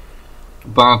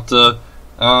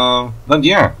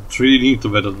yeah, it's really neat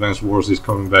that Advance Wars is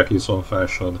coming back in some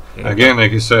fashion. Yeah. Again,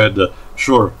 like I said,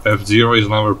 sure, F-Zero is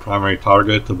now our primary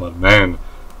target, but man,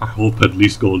 I hope at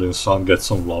least Golden Sun gets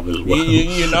some love as well.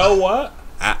 You know what?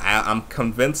 I'm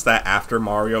convinced that after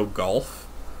Mario Golf,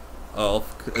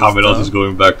 Kamiros is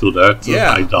going back to that.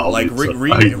 Yeah, I doubt like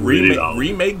it.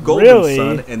 remake Golden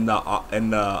Sun in the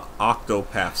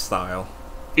Octopath style.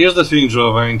 Here's the thing,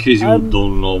 Jovah, in case you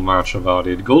don't know much about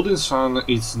it. Golden Sun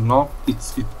is not... It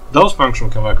does function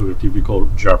kind of like a typical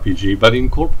JRPG, but it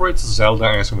incorporates Zelda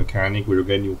as a mechanic where you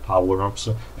get new power-ups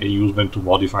and use them to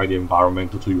modify the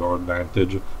environment to your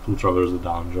advantage to traverse the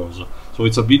dungeons. So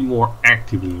it's a bit more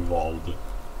actively involved.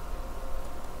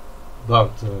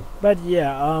 But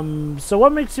yeah, so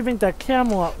what makes you think that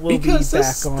Camelot will be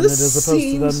back on it as opposed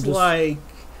to them just... like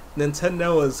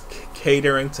Nintendo is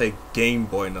catering to Game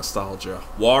Boy nostalgia.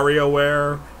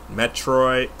 WarioWare,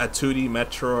 Metroid, a 2D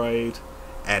Metroid,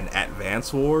 and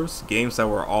Advance Wars, games that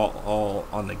were all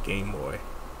on the Game Boy.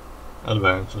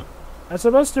 Advance. I'm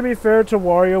supposed to be fair to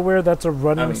WarioWare, that's a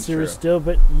running series still,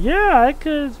 but yeah, I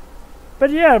could... But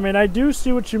yeah, I mean, I do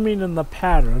see what you mean in the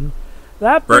pattern.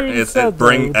 That being said,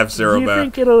 bring F-Zero back. Do you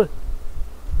think it'll...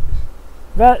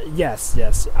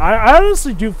 Yes. I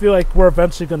honestly do feel like we're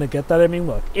eventually going to get that. I mean,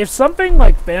 look, if something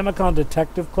like Famicom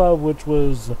Detective Club, which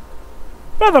was...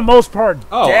 for the most part,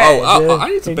 I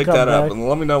need to pick that up, and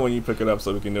let me know when you pick it up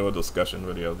so we can do a discussion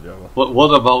video, Joe.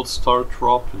 What about Star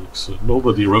Tropics?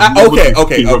 Nobody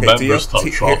remembers Star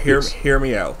Tropics. Hear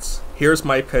me out. Here's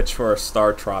my pitch for a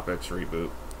Star Tropics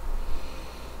reboot.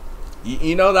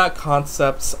 You know that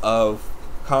concept of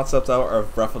Breath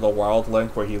of the Wild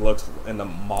Link where he looks in the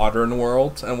modern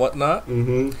world and whatnot?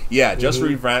 Mm-hmm. Yeah, just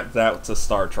revamp that to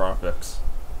Star Tropics.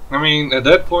 I mean, at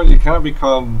that point, you kind of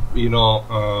become,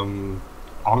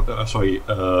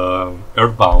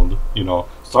 Earthbound.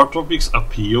 Star Tropics'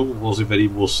 appeal was that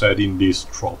it was set in this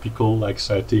tropical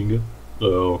setting.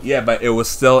 So yeah, but it was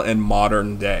still in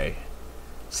modern day.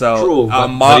 So true, a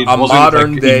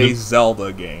modern day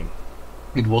Zelda game.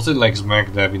 It wasn't like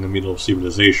smack dab in the middle of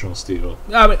civilization still.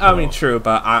 I mean, true,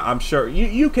 but I'm sure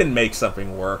you can make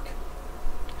something work.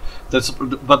 That's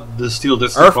the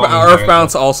problem.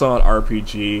 Earthbound's also an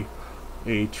RPG.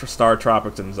 Star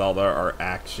Tropics and Zelda are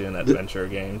action adventure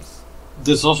games.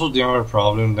 There's also the other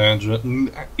problem that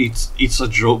it's a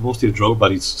joke, mostly a joke,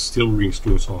 but it still rings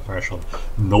true in some fashion.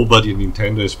 Nobody in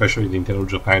Nintendo, especially Nintendo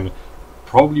Japan,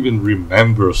 probably even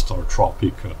remembers Star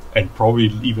Tropic, and probably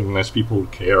even less people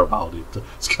care about it.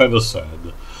 It's kind of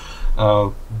sad.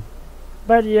 But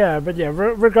yeah,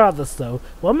 regardless though,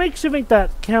 what makes you think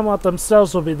that Camelot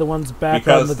themselves will be the ones back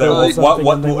on the door?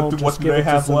 What do they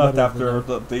have left after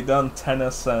they done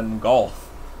tennis and golf?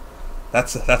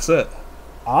 That's it.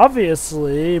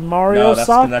 Obviously, Mario that's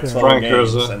Soccer. The next level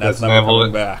games, and that's never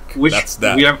coming back. That's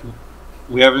that.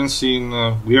 We haven't seen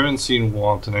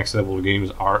what the next level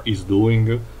games is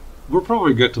doing. We'll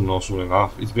probably get to know soon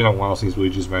enough. It's been a while since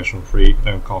Luigi's Mansion 3, and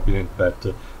I'm confident that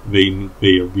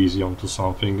they are busy onto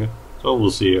something. So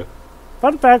we'll see.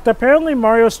 Fun fact, apparently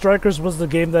Mario Strikers was the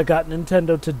game that got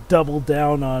Nintendo to double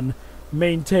down on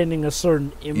maintaining a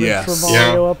certain image for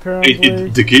Mario, apparently.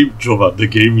 The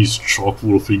game is chock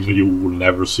full of things that you will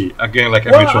never see. Again, like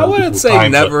I mentioned I wouldn't say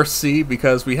never see,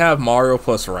 because we have Mario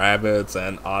plus Rabbids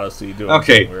and Odyssey doing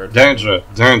weird danger.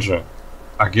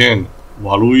 Again,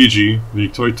 Waluigi,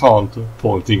 Victory Taunt,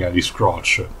 pointing at his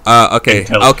crotch. Let me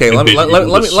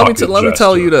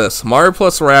tell you this. Mario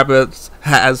plus Rabbids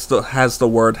has the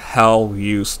word hell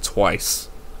used twice.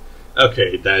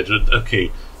 Okay, danger. Okay.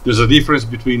 There's a difference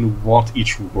between what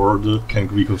each word can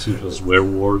be considered a swear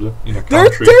word in a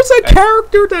country. There's a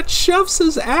character that shoves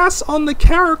his ass on the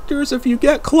characters if you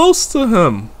get close to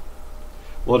him.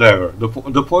 Whatever.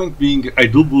 The point being, I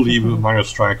do believe Mario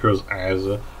Strikers as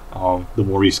the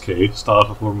more risque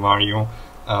stuff for Mario,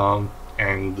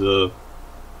 and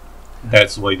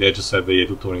that's why they just said they had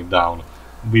to tone it down.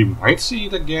 We might see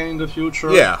it again in the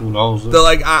future. Yeah, who knows?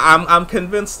 I'm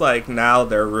convinced. Now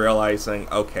they're realizing,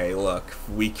 okay, look,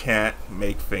 we can't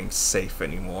make things safe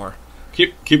anymore.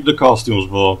 Keep the costumes,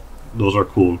 though. Those are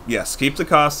cool. Yes, keep the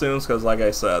costumes, because like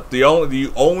I said, the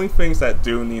only things that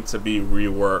do need to be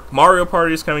reworked. Mario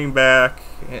Party's coming back.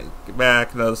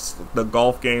 The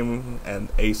golf game and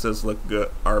Aces look good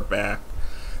are back.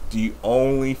 The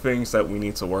only things that we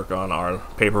need to work on are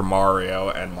Paper Mario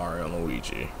and Mario and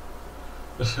Luigi.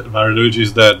 Mario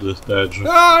Luigi's dead.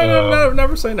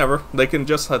 Never say never. They can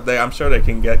just. I'm sure they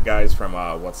can get guys from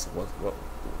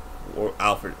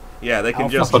Alfred. Yeah, they can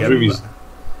just get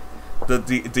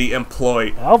the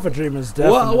employee. Alpha Dream is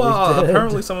definitely dead.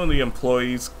 Apparently some of the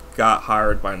employees got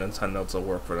hired by Nintendo to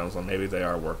work for them, so maybe they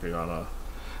are working on a.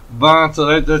 But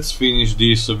let's finish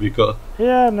this because.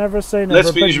 Yeah, never say never.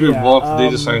 Let's finish with what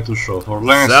they decided to show for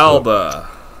last.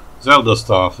 Zelda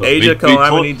stuff. Age of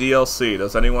Calamity DLC.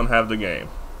 Does anyone have the game?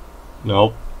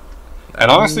 Nope.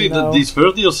 And honestly, this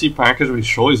first DLC package we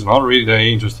show is not really that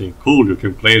interesting. Cool, you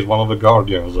can play as one of the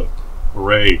Guardians.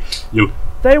 Hooray!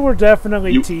 They were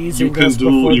definitely teasing you can us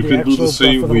do the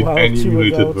same with any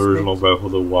emulated version of Breath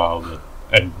of the Wild,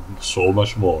 and so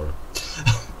much more.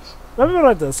 Let me go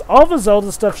like this. All the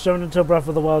Zelda stuff shown until Breath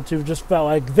of the Wild 2 just felt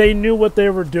like they knew what they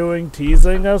were doing,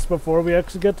 teasing us before we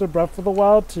actually get to Breath of the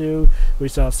Wild 2. We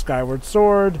saw Skyward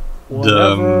Sword,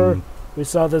 whatever. We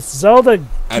saw this Zelda game.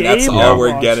 And that's all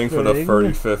we're getting for the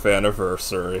 35th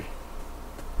anniversary.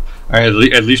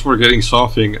 At least we're getting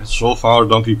something. So far,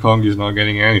 Donkey Kong is not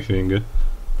getting anything.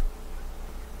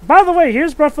 By the way,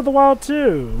 here's Breath of the Wild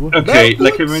 2. Okay,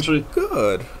 like I mentioned,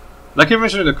 good. Like I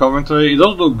mentioned in the commentary, it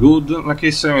does look good. Like I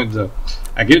said,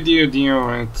 I get the idea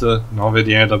that now that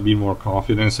they had a bit more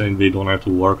confidence and they don't have to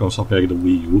work on something like the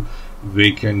Wii U,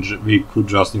 they could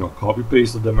just copy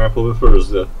paste the map of the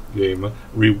first game,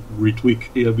 retweak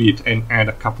it a bit, and add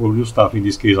a couple of new stuff. In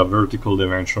this case, a vertical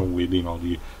dimension with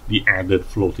the added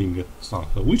floating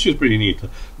stuff, which is pretty neat.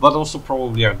 But also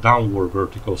probably a downward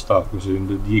vertical stuff, because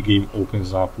the game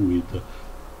opens up with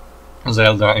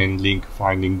Zelda and Link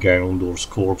finding Ganondorf's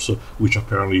corpse, which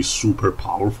apparently is super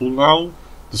powerful now,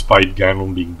 despite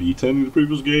Ganon being beaten in the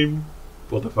previous game.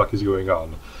 What the fuck is going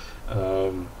on?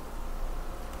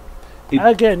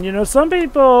 Again, some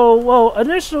people... Well,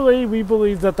 initially we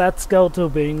believed that skeletal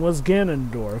being was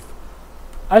Ganondorf.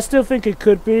 I still think it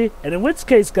could be, and in which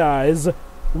case, guys,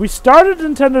 we started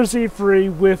Nintendo's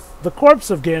E3 with the corpse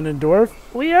of Ganondorf.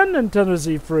 We end Nintendo's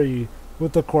E3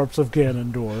 with the corpse of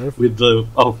Ganondorf.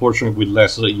 Unfortunately, with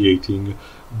less eating,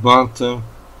 but...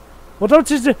 well, don't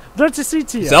you see,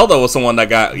 Teo? Zelda was the one that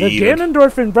got the eaten.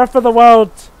 Ganondorf in Breath of the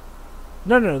Wild...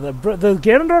 No, the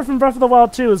Ganondorf in Breath of the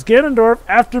Wild 2 is Ganondorf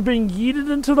after being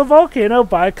yeeted into the volcano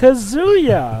by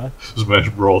Kazuya.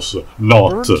 Smash Bros.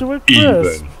 Not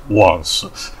even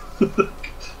once.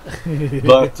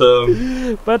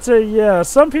 But yeah,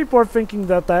 some people are thinking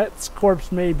that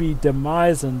corpse may be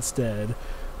Demise instead.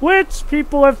 Which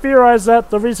people have theorized that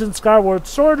the reason Skyward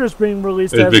Sword is being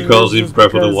released it's because if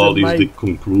Breath of the Wild is the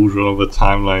conclusion of a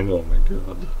timeline. Oh my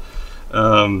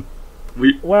god.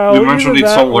 We mentioned it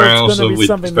somewhere else,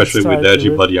 especially with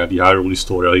Deji, but yeah, the Hyrule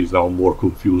story is now more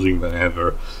confusing than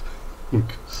ever.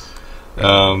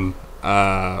 I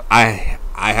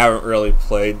haven't really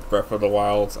played Breath of the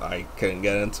Wild. I couldn't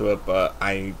get into it, but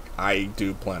I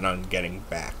do plan on getting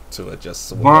back to it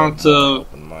just with an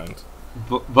open mind.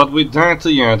 But with that,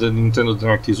 yeah, the Nintendo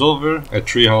Direct is over. At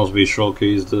Treehouse we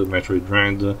showcased Metroid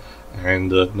Dread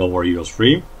and No More Heroes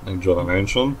 3, and Jovah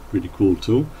mentioned, pretty cool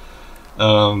too.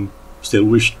 Still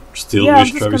wish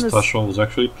Travis Touchdown was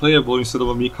actually playable instead of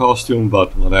a Mii costume,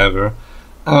 but whatever.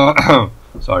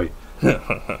 Sorry.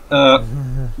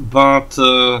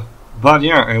 But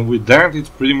yeah, and with that, it's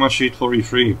pretty much it for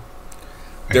E3.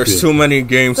 There's too many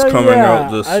games coming out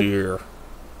this year.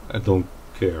 I don't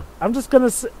care. I'm just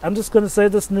gonna say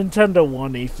this: Nintendo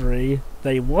won E3.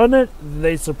 They won it.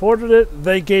 They supported it.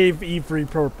 They gave E3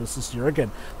 purpose this year. Again,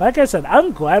 like I said,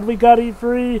 I'm glad we got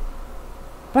E3.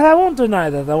 But I won't deny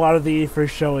that a lot of the E3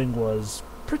 showing was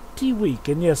pretty weak.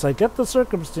 And yes, I get the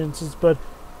circumstances, but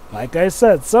like I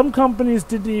said, some companies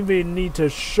didn't even need to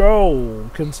show,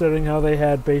 considering how they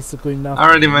had basically nothing. I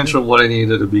already mentioned what I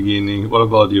needed at the beginning. What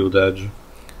about you, Deji?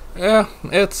 Yeah,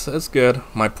 it's good.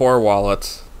 My poor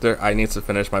wallet. I need to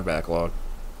finish my backlog.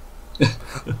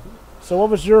 So what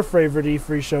was your favorite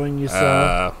E3 showing you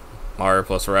saw? Mario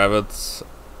plus Rabbids.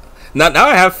 Now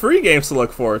I have 3 games to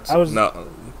look forward to.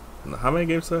 How many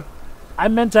games there? I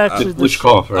meant actually which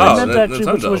conference? I meant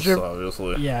actually which was your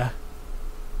obviously. Yeah.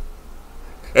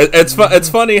 It's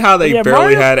funny how they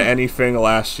barely had anything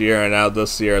last year, and now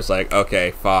this year it's like,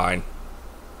 okay, fine.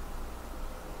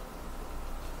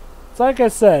 It's like I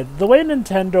said, the way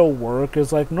Nintendo work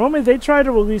is like normally they try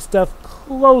to release stuff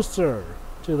closer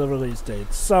to the release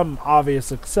date. Some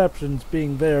obvious exceptions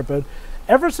being there, but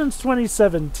ever since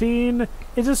 2017,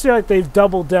 it just feels like they've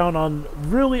doubled down on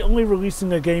really only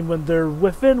releasing a game when they're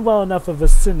within well enough of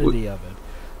vicinity of it.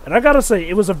 And I gotta say,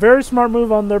 it was a very smart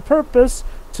move on their purpose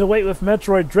to wait with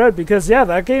Metroid Dread, because yeah,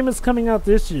 that game is coming out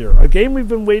this year. A game we've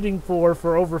been waiting for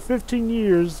over 15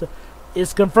 years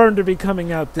is confirmed to be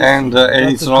coming out this year. And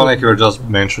it's not like you're just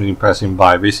mentioning passing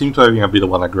by. They seem to have a bit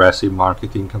of an aggressive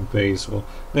marketing campaign, so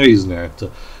there is that.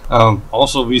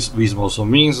 Also, this also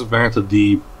means that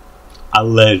the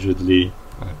allegedly,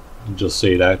 just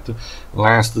say that,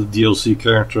 last DLC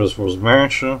characters for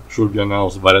Smash should be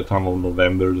announced by the time of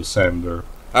November, December.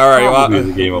 Alright,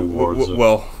 the Game Awards.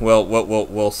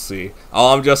 We'll see.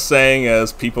 All I'm just saying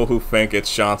is people who think it's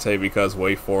Shantae because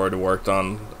WayForward worked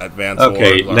on Advanced Wars.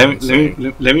 Okay, let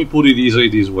me put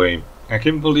it this way. I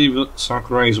can't believe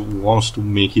Sakurai wants to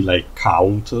make it like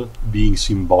count, being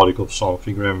symbolic of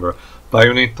something. Remember,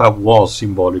 Bayonetta was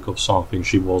symbolic of something.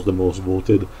 She was the most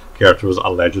voted characters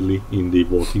allegedly in the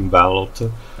voting ballot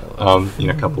in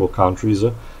a couple of countries.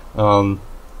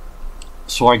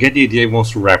 So I get the idea he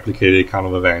wants to replicate a kind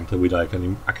of event with like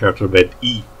a character that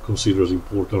he considers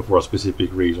important for a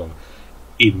specific reason.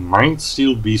 It might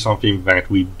still be something that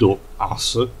we don't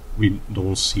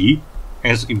see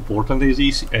as important as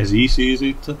he sees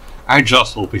it. I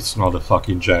just hope it's not a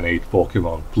fucking Gen 8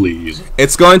 Pokemon, please.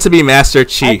 It's going to be Master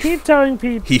Chief. I keep telling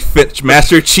people...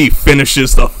 Master Chief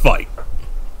finishes the fight.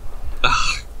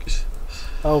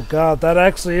 Oh god, that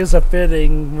actually is a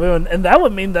fitting moon, and that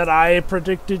would mean that I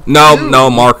predicted... No,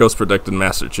 Marcos predicted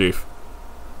Master Chief.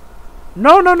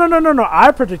 No.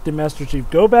 I predicted Master Chief.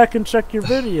 Go back and check your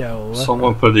video.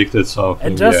 Someone predicted something.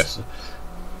 And just, yes.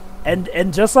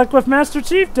 And just like with Master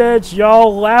Chief, Deji,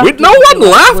 y'all laughed. No one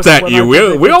laughed at you.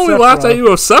 We only laughed at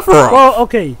you with Sephiroth. Well,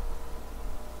 okay.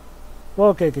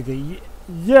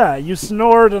 Yeah, you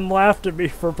snored and laughed at me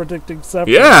for predicting Sephiroth.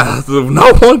 Yeah,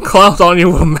 no one clowned on you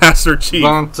with Master Chief.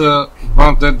 But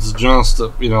that's just,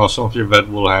 something that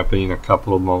will happen in a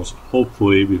couple of months.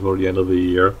 Hopefully, before the end of the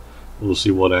year. We'll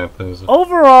see what happens.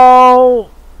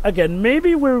 Overall, again,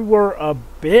 maybe we were a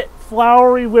bit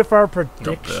flowery with our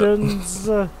predictions.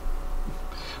 Well,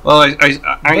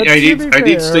 I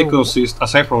did stay consistent.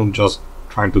 Aside from just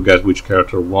trying to guess which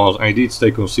character was, I did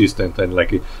stay consistent, and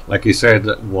like I said,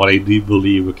 what I did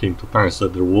believe came to pass,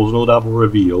 that there was no double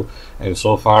reveal, and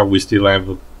so far we still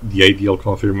have the ideal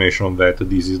confirmation that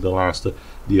this is the last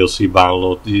DLC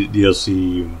download, the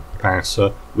DLC pass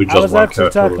with just one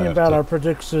character left.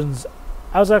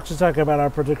 I was actually talking about our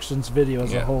predictions video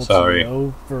as a whole. Sorry.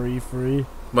 For E3.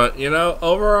 But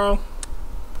overall,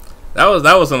 that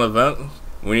was an event.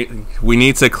 We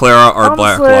need to clear out our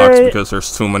backlogs because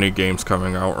there's too many games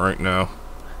coming out right now.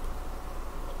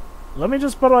 Let me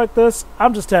just put it like this: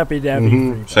 I'm just happy to have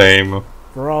E3 back. Same.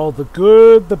 For all the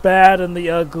good, the bad, and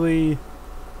the ugly,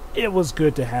 it was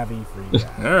good to have E3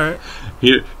 back. Alright.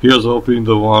 Here's hoping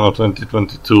the one of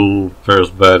 2022 fares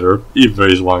better, if there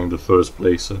is one in the first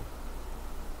place.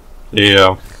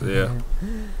 Yeah. Yeah.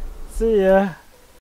 See ya.